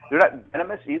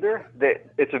venomous either.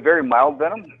 It's a very mild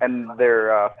venom, and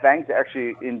their fangs that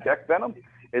actually inject venom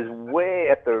is way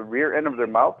at the rear end of their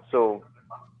mouth. So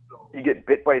you get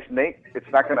bit by a snake, it's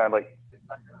not gonna like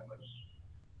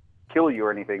kill you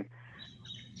or anything.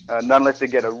 Not unless they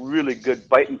get a really good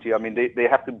bite into you. I mean, they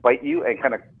have to bite you and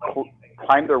kind of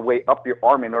climb their way up your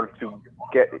arm in order to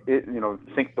get it,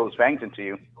 sink those fangs into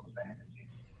you.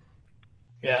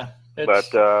 Yeah.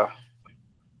 But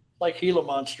like Gila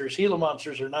monsters. Gila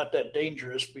monsters are not that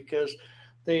dangerous because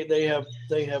they have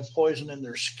poison in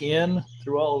their skin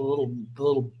through all the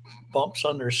little bumps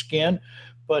on their skin,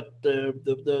 but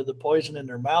the poison in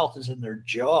their mouth is in their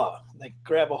jaw. They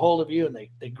grab a hold of you and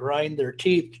they grind their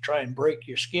teeth to try and break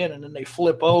your skin, and then they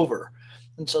flip over,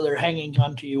 and so they're hanging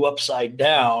onto you upside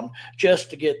down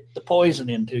just to get the poison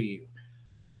into you.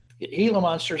 Gila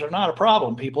monsters are not a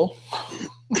problem, people.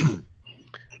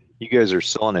 You guys are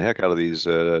selling the heck out of these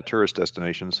tourist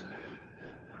destinations.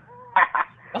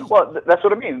 Well, that's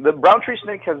what I mean. The brown tree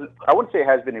snake I wouldn't say it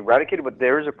has been eradicated, but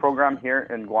there is a program here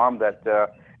in Guam that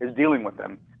is dealing with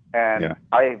them. And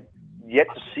I've yet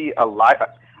to see a live,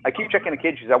 I keep checking the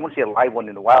cages. I want to see a live one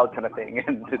in the wild kind of thing.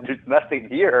 And there's nothing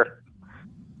here.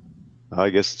 I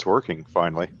guess it's working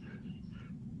finally.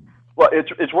 Well,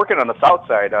 it's working on the south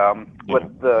side.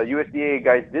 What the USDA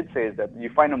guys did say is that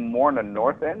you find them more on the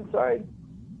north end side,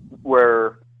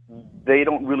 where they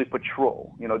don't really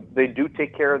patrol. They do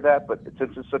take care of that, but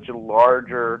since it's such a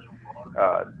larger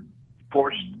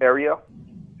forest area,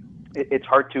 it's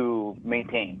hard to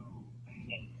maintain.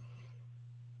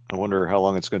 I wonder how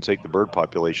long it's going to take the bird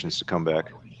populations to come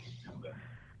back.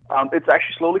 It's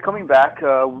actually slowly coming back.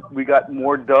 We got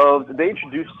more doves. They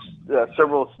introduced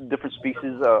several different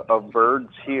species of birds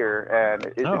here,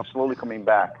 and it's slowly coming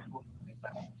back.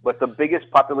 But the biggest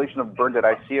population of bird that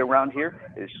I see around here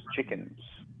is chickens.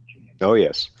 Oh,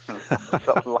 yes. There's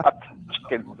a lot of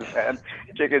chickens, man.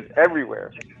 Chickens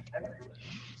everywhere.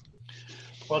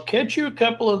 Well, catch you a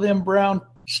couple of them brown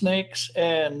snakes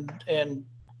and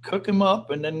cook them up,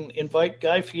 and then invite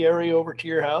Guy Fieri over to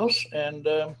your house and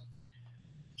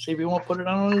see if you want to put it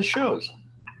on one of his shows.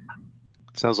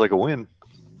 Sounds like a win.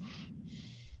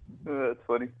 That's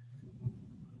funny.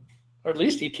 Or at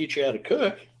least he'd teach you how to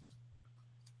cook.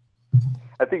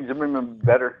 I think Zimmerman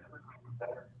better.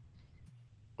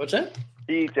 What's that?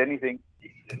 He eats anything.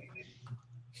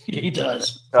 He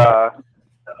does.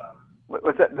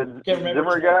 What's that? The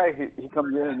Zimmer guy? He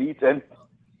comes in and eats anything.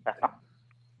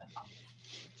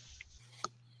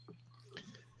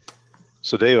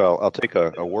 So, Dave, I'll take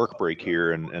a work break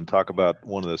here and talk about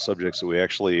one of the subjects that we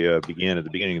actually began at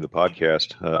the beginning of the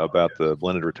podcast about the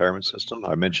blended retirement system.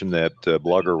 I mentioned that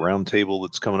blogger roundtable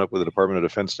that's coming up with the Department of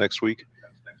Defense next week,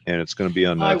 and it's going to be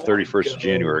on 31st of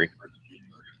January.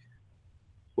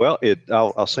 Well,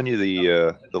 I'll send you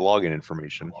the login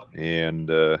information, and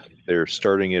they're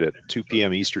starting it at 2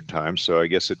 p.m. Eastern time. So I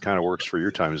guess it kind of works for your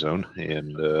time zone,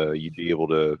 and you'd be able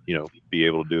to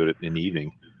do it in the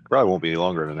evening. Probably won't be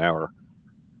longer than an hour,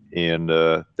 and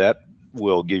that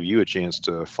will give you a chance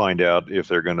to find out if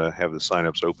they're going to have the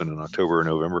signups open in October or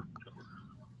November.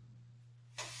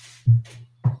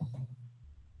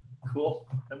 Cool.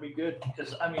 That'd be good.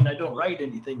 Because, I mean, I don't write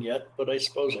anything yet, but I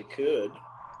suppose I could.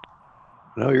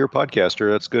 No, you're a podcaster.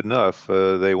 That's good enough.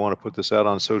 They want to put this out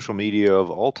on social media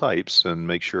of all types and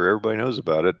make sure everybody knows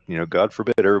about it. You know, God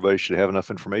forbid, everybody should have enough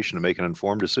information to make an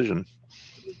informed decision.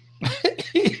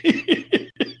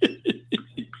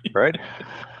 Right?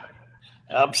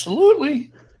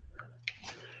 Absolutely.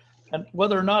 And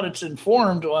whether or not it's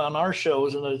informed on our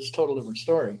shows, and it's a total different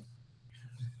story.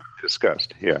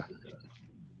 Discussed, yeah.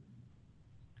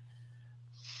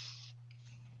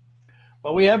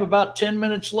 Well, we have about 10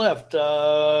 minutes left.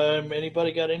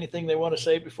 Anybody got anything they want to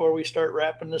say before we start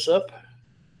wrapping this up?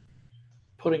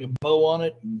 Putting a bow on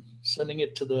it and sending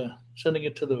it to the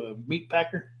meat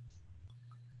packer?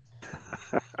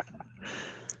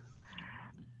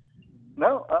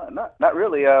 No, not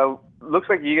really. Looks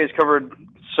like you guys covered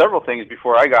several things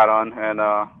before I got on,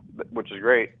 and which is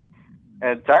great.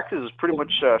 And taxes is pretty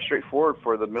much straightforward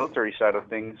for the military side of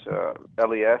things,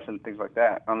 LES and things like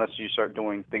that, unless you start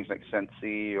doing things like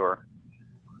Sensi or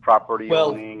property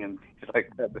owning and things like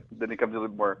that. Then it becomes a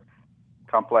little more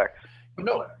complex. You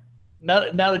know,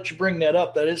 now that you bring that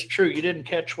up, that is true. You didn't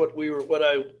catch what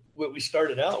we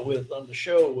started out with on the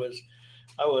show was,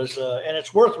 and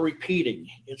it's worth repeating.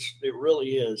 It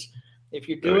really is. If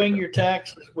you're doing your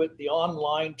taxes with the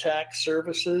online tax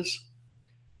services,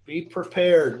 be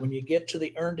prepared when you get to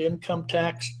the earned income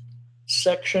tax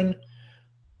section.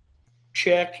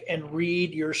 Check and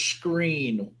read your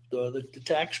screen. The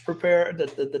tax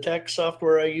the tax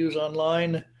software I use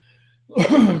online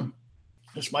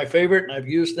is my favorite, and I've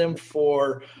used them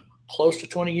for close to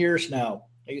 20 years now.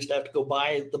 I used to have to go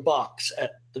buy the box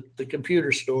at the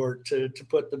computer store to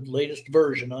put the latest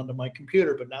version onto my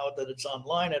computer. But now that it's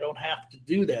online, I don't have to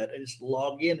do that. I just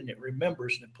log in and it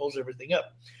remembers and it pulls everything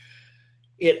up.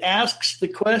 It asks the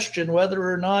question whether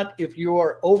or not, if you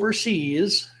are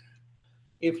overseas,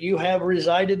 if you have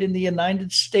resided in the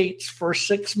United States for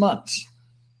 6 months.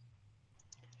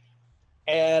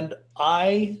 And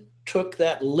I took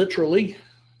that literally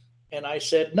and I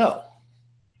said no.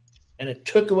 And it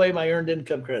took away my earned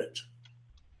income credits.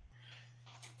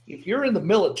 If you're in the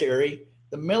military,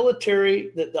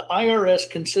 the IRS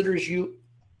considers you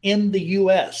in the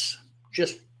U.S.,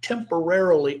 just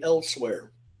temporarily elsewhere.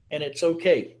 And it's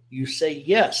okay. You say,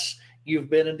 yes, you've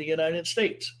been in the United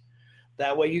States.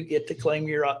 That way you get to claim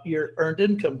your earned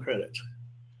income credits.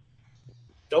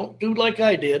 Don't do like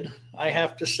I did. I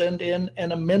have to send in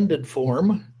an amended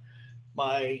form.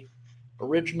 My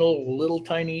original little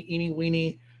tiny eeny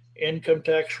weeny income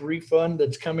tax refund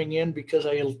that's coming in because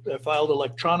I filed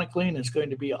electronically and it's going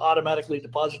to be automatically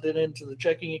deposited into the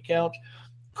checking account.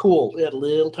 Cool, it had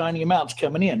little tiny amounts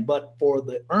coming in, but for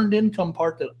the earned income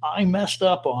part that I messed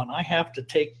up on, I have to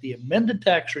take the amended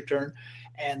tax return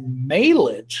and mail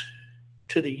it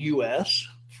to the U.S.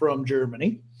 from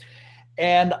Germany,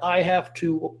 and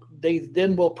they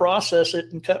then will process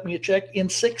it and cut me a check in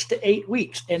 6 to 8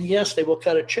 weeks. And yes, they will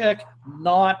cut a check,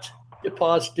 not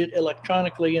deposit it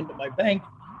electronically into my bank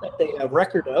that they have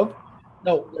record of.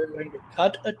 No, they're going to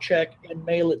cut a check and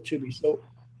mail it to me. So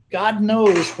God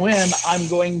knows when I'm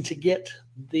going to get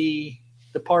the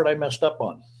part I messed up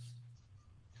on.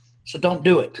 So don't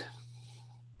do it.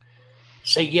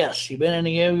 Say yes, you've been in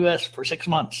the U.S. for 6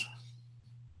 months.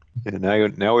 And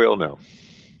now we all know.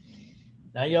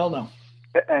 Now you all know.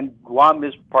 And Guam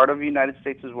is part of the United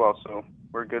States as well, so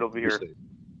we're good over here.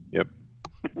 Yep.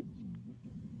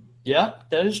 Yeah,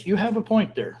 you have a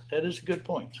point there. That is a good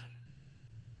point.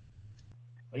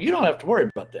 Well, you don't have to worry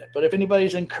about that. But if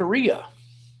anybody's in Korea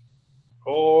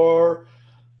or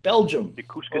Belgium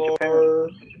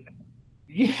or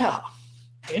yeah,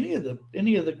 any of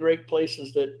the great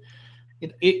places that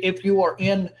if you are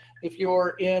in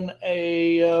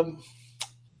an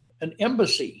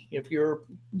embassy, if you're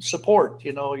support,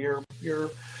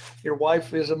 your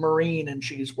wife is a Marine and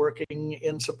she's working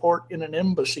in support in an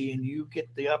embassy, and you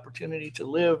get the opportunity to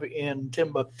live in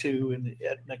Timbuktu and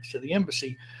next to the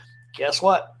embassy, guess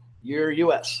what? You're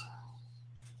U.S.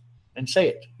 And say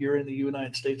it. You're in the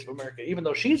United States of America. Even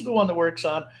though she's the one that works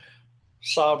on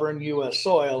sovereign U.S.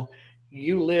 soil,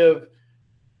 you live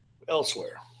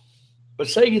elsewhere. But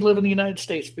say you live in the United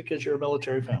States because you're a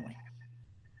military family.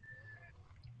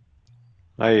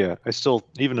 I still,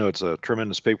 even though it's a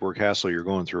tremendous paperwork hassle you're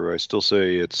going through, I still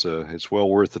say it's well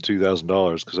worth the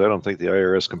 $2,000 because I don't think the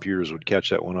IRS computers would catch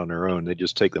that one on their own. They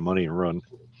just take the money and run.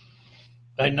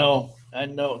 I know.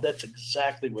 That's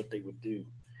exactly what they would do.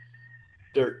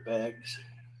 Dirt bags.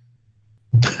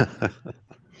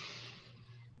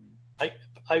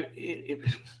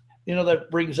 That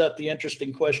brings up the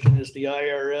interesting question: is the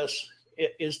IRS,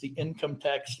 is the income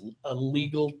tax a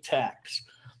legal tax?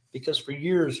 Because for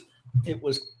years it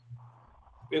wasn't.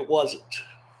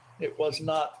 It was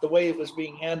not. The way it was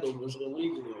being handled was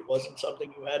illegal. It wasn't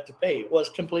something you had to pay. It was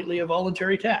completely a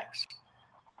voluntary tax.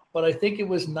 But I think it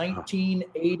was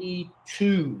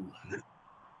 1982,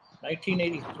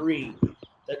 1983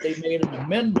 that they made an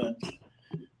amendment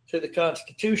to the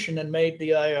Constitution and made the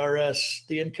IRS,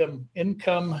 the income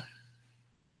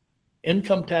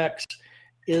tax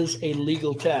is a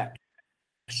legal tax.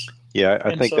 Yeah,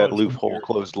 I think that loophole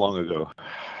closed long ago.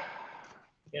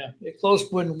 Yeah, it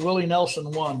closed when Willie Nelson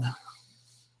won.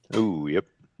 Oh, yep.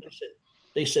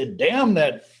 They said, damn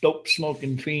that dope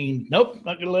smoking fiend. Nope,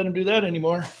 not going to let him do that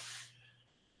anymore.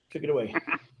 Took it away.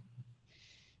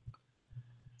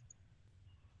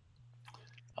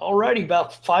 All righty,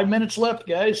 about 5 minutes left,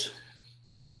 guys.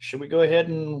 Should we go ahead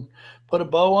and put a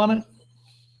bow on it?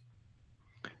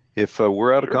 If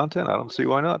we're out of content, I don't see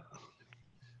why not.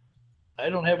 I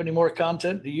don't have any more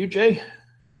content. Do you, Jay?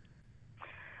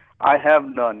 I have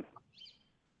none.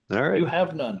 All right. You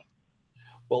have none.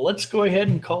 Well, let's go ahead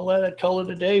and call it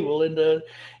a day. We'll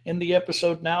end the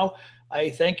episode now. I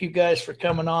thank you guys for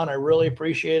coming on. I really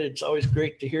appreciate it. It's always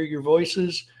great to hear your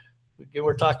voices. Again,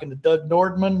 we're talking to Doug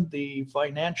Nordman, the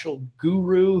financial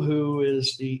guru who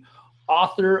is the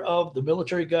author of The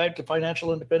Military Guide to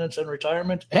Financial Independence and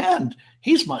Retirement, and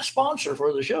he's my sponsor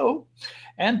for the show.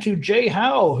 And to Jay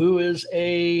Howe, who is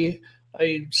a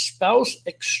spouse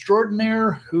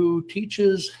extraordinaire who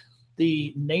teaches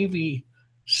the Navy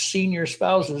senior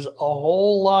spouses a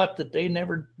whole lot that they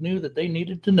never knew that they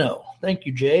needed to know. Thank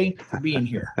you, Jay, for being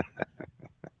here.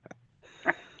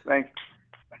 Thanks.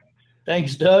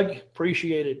 Thanks, Doug.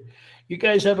 Appreciate it. You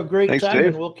guys have a great time, Dave.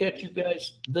 and we'll catch you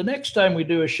guys the next time we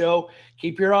do a show.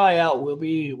 Keep your eye out.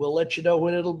 We'll let you know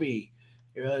when it'll be.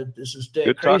 This is Dave,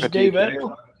 Good Crazy talking to you, Dave Dave.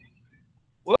 Edel.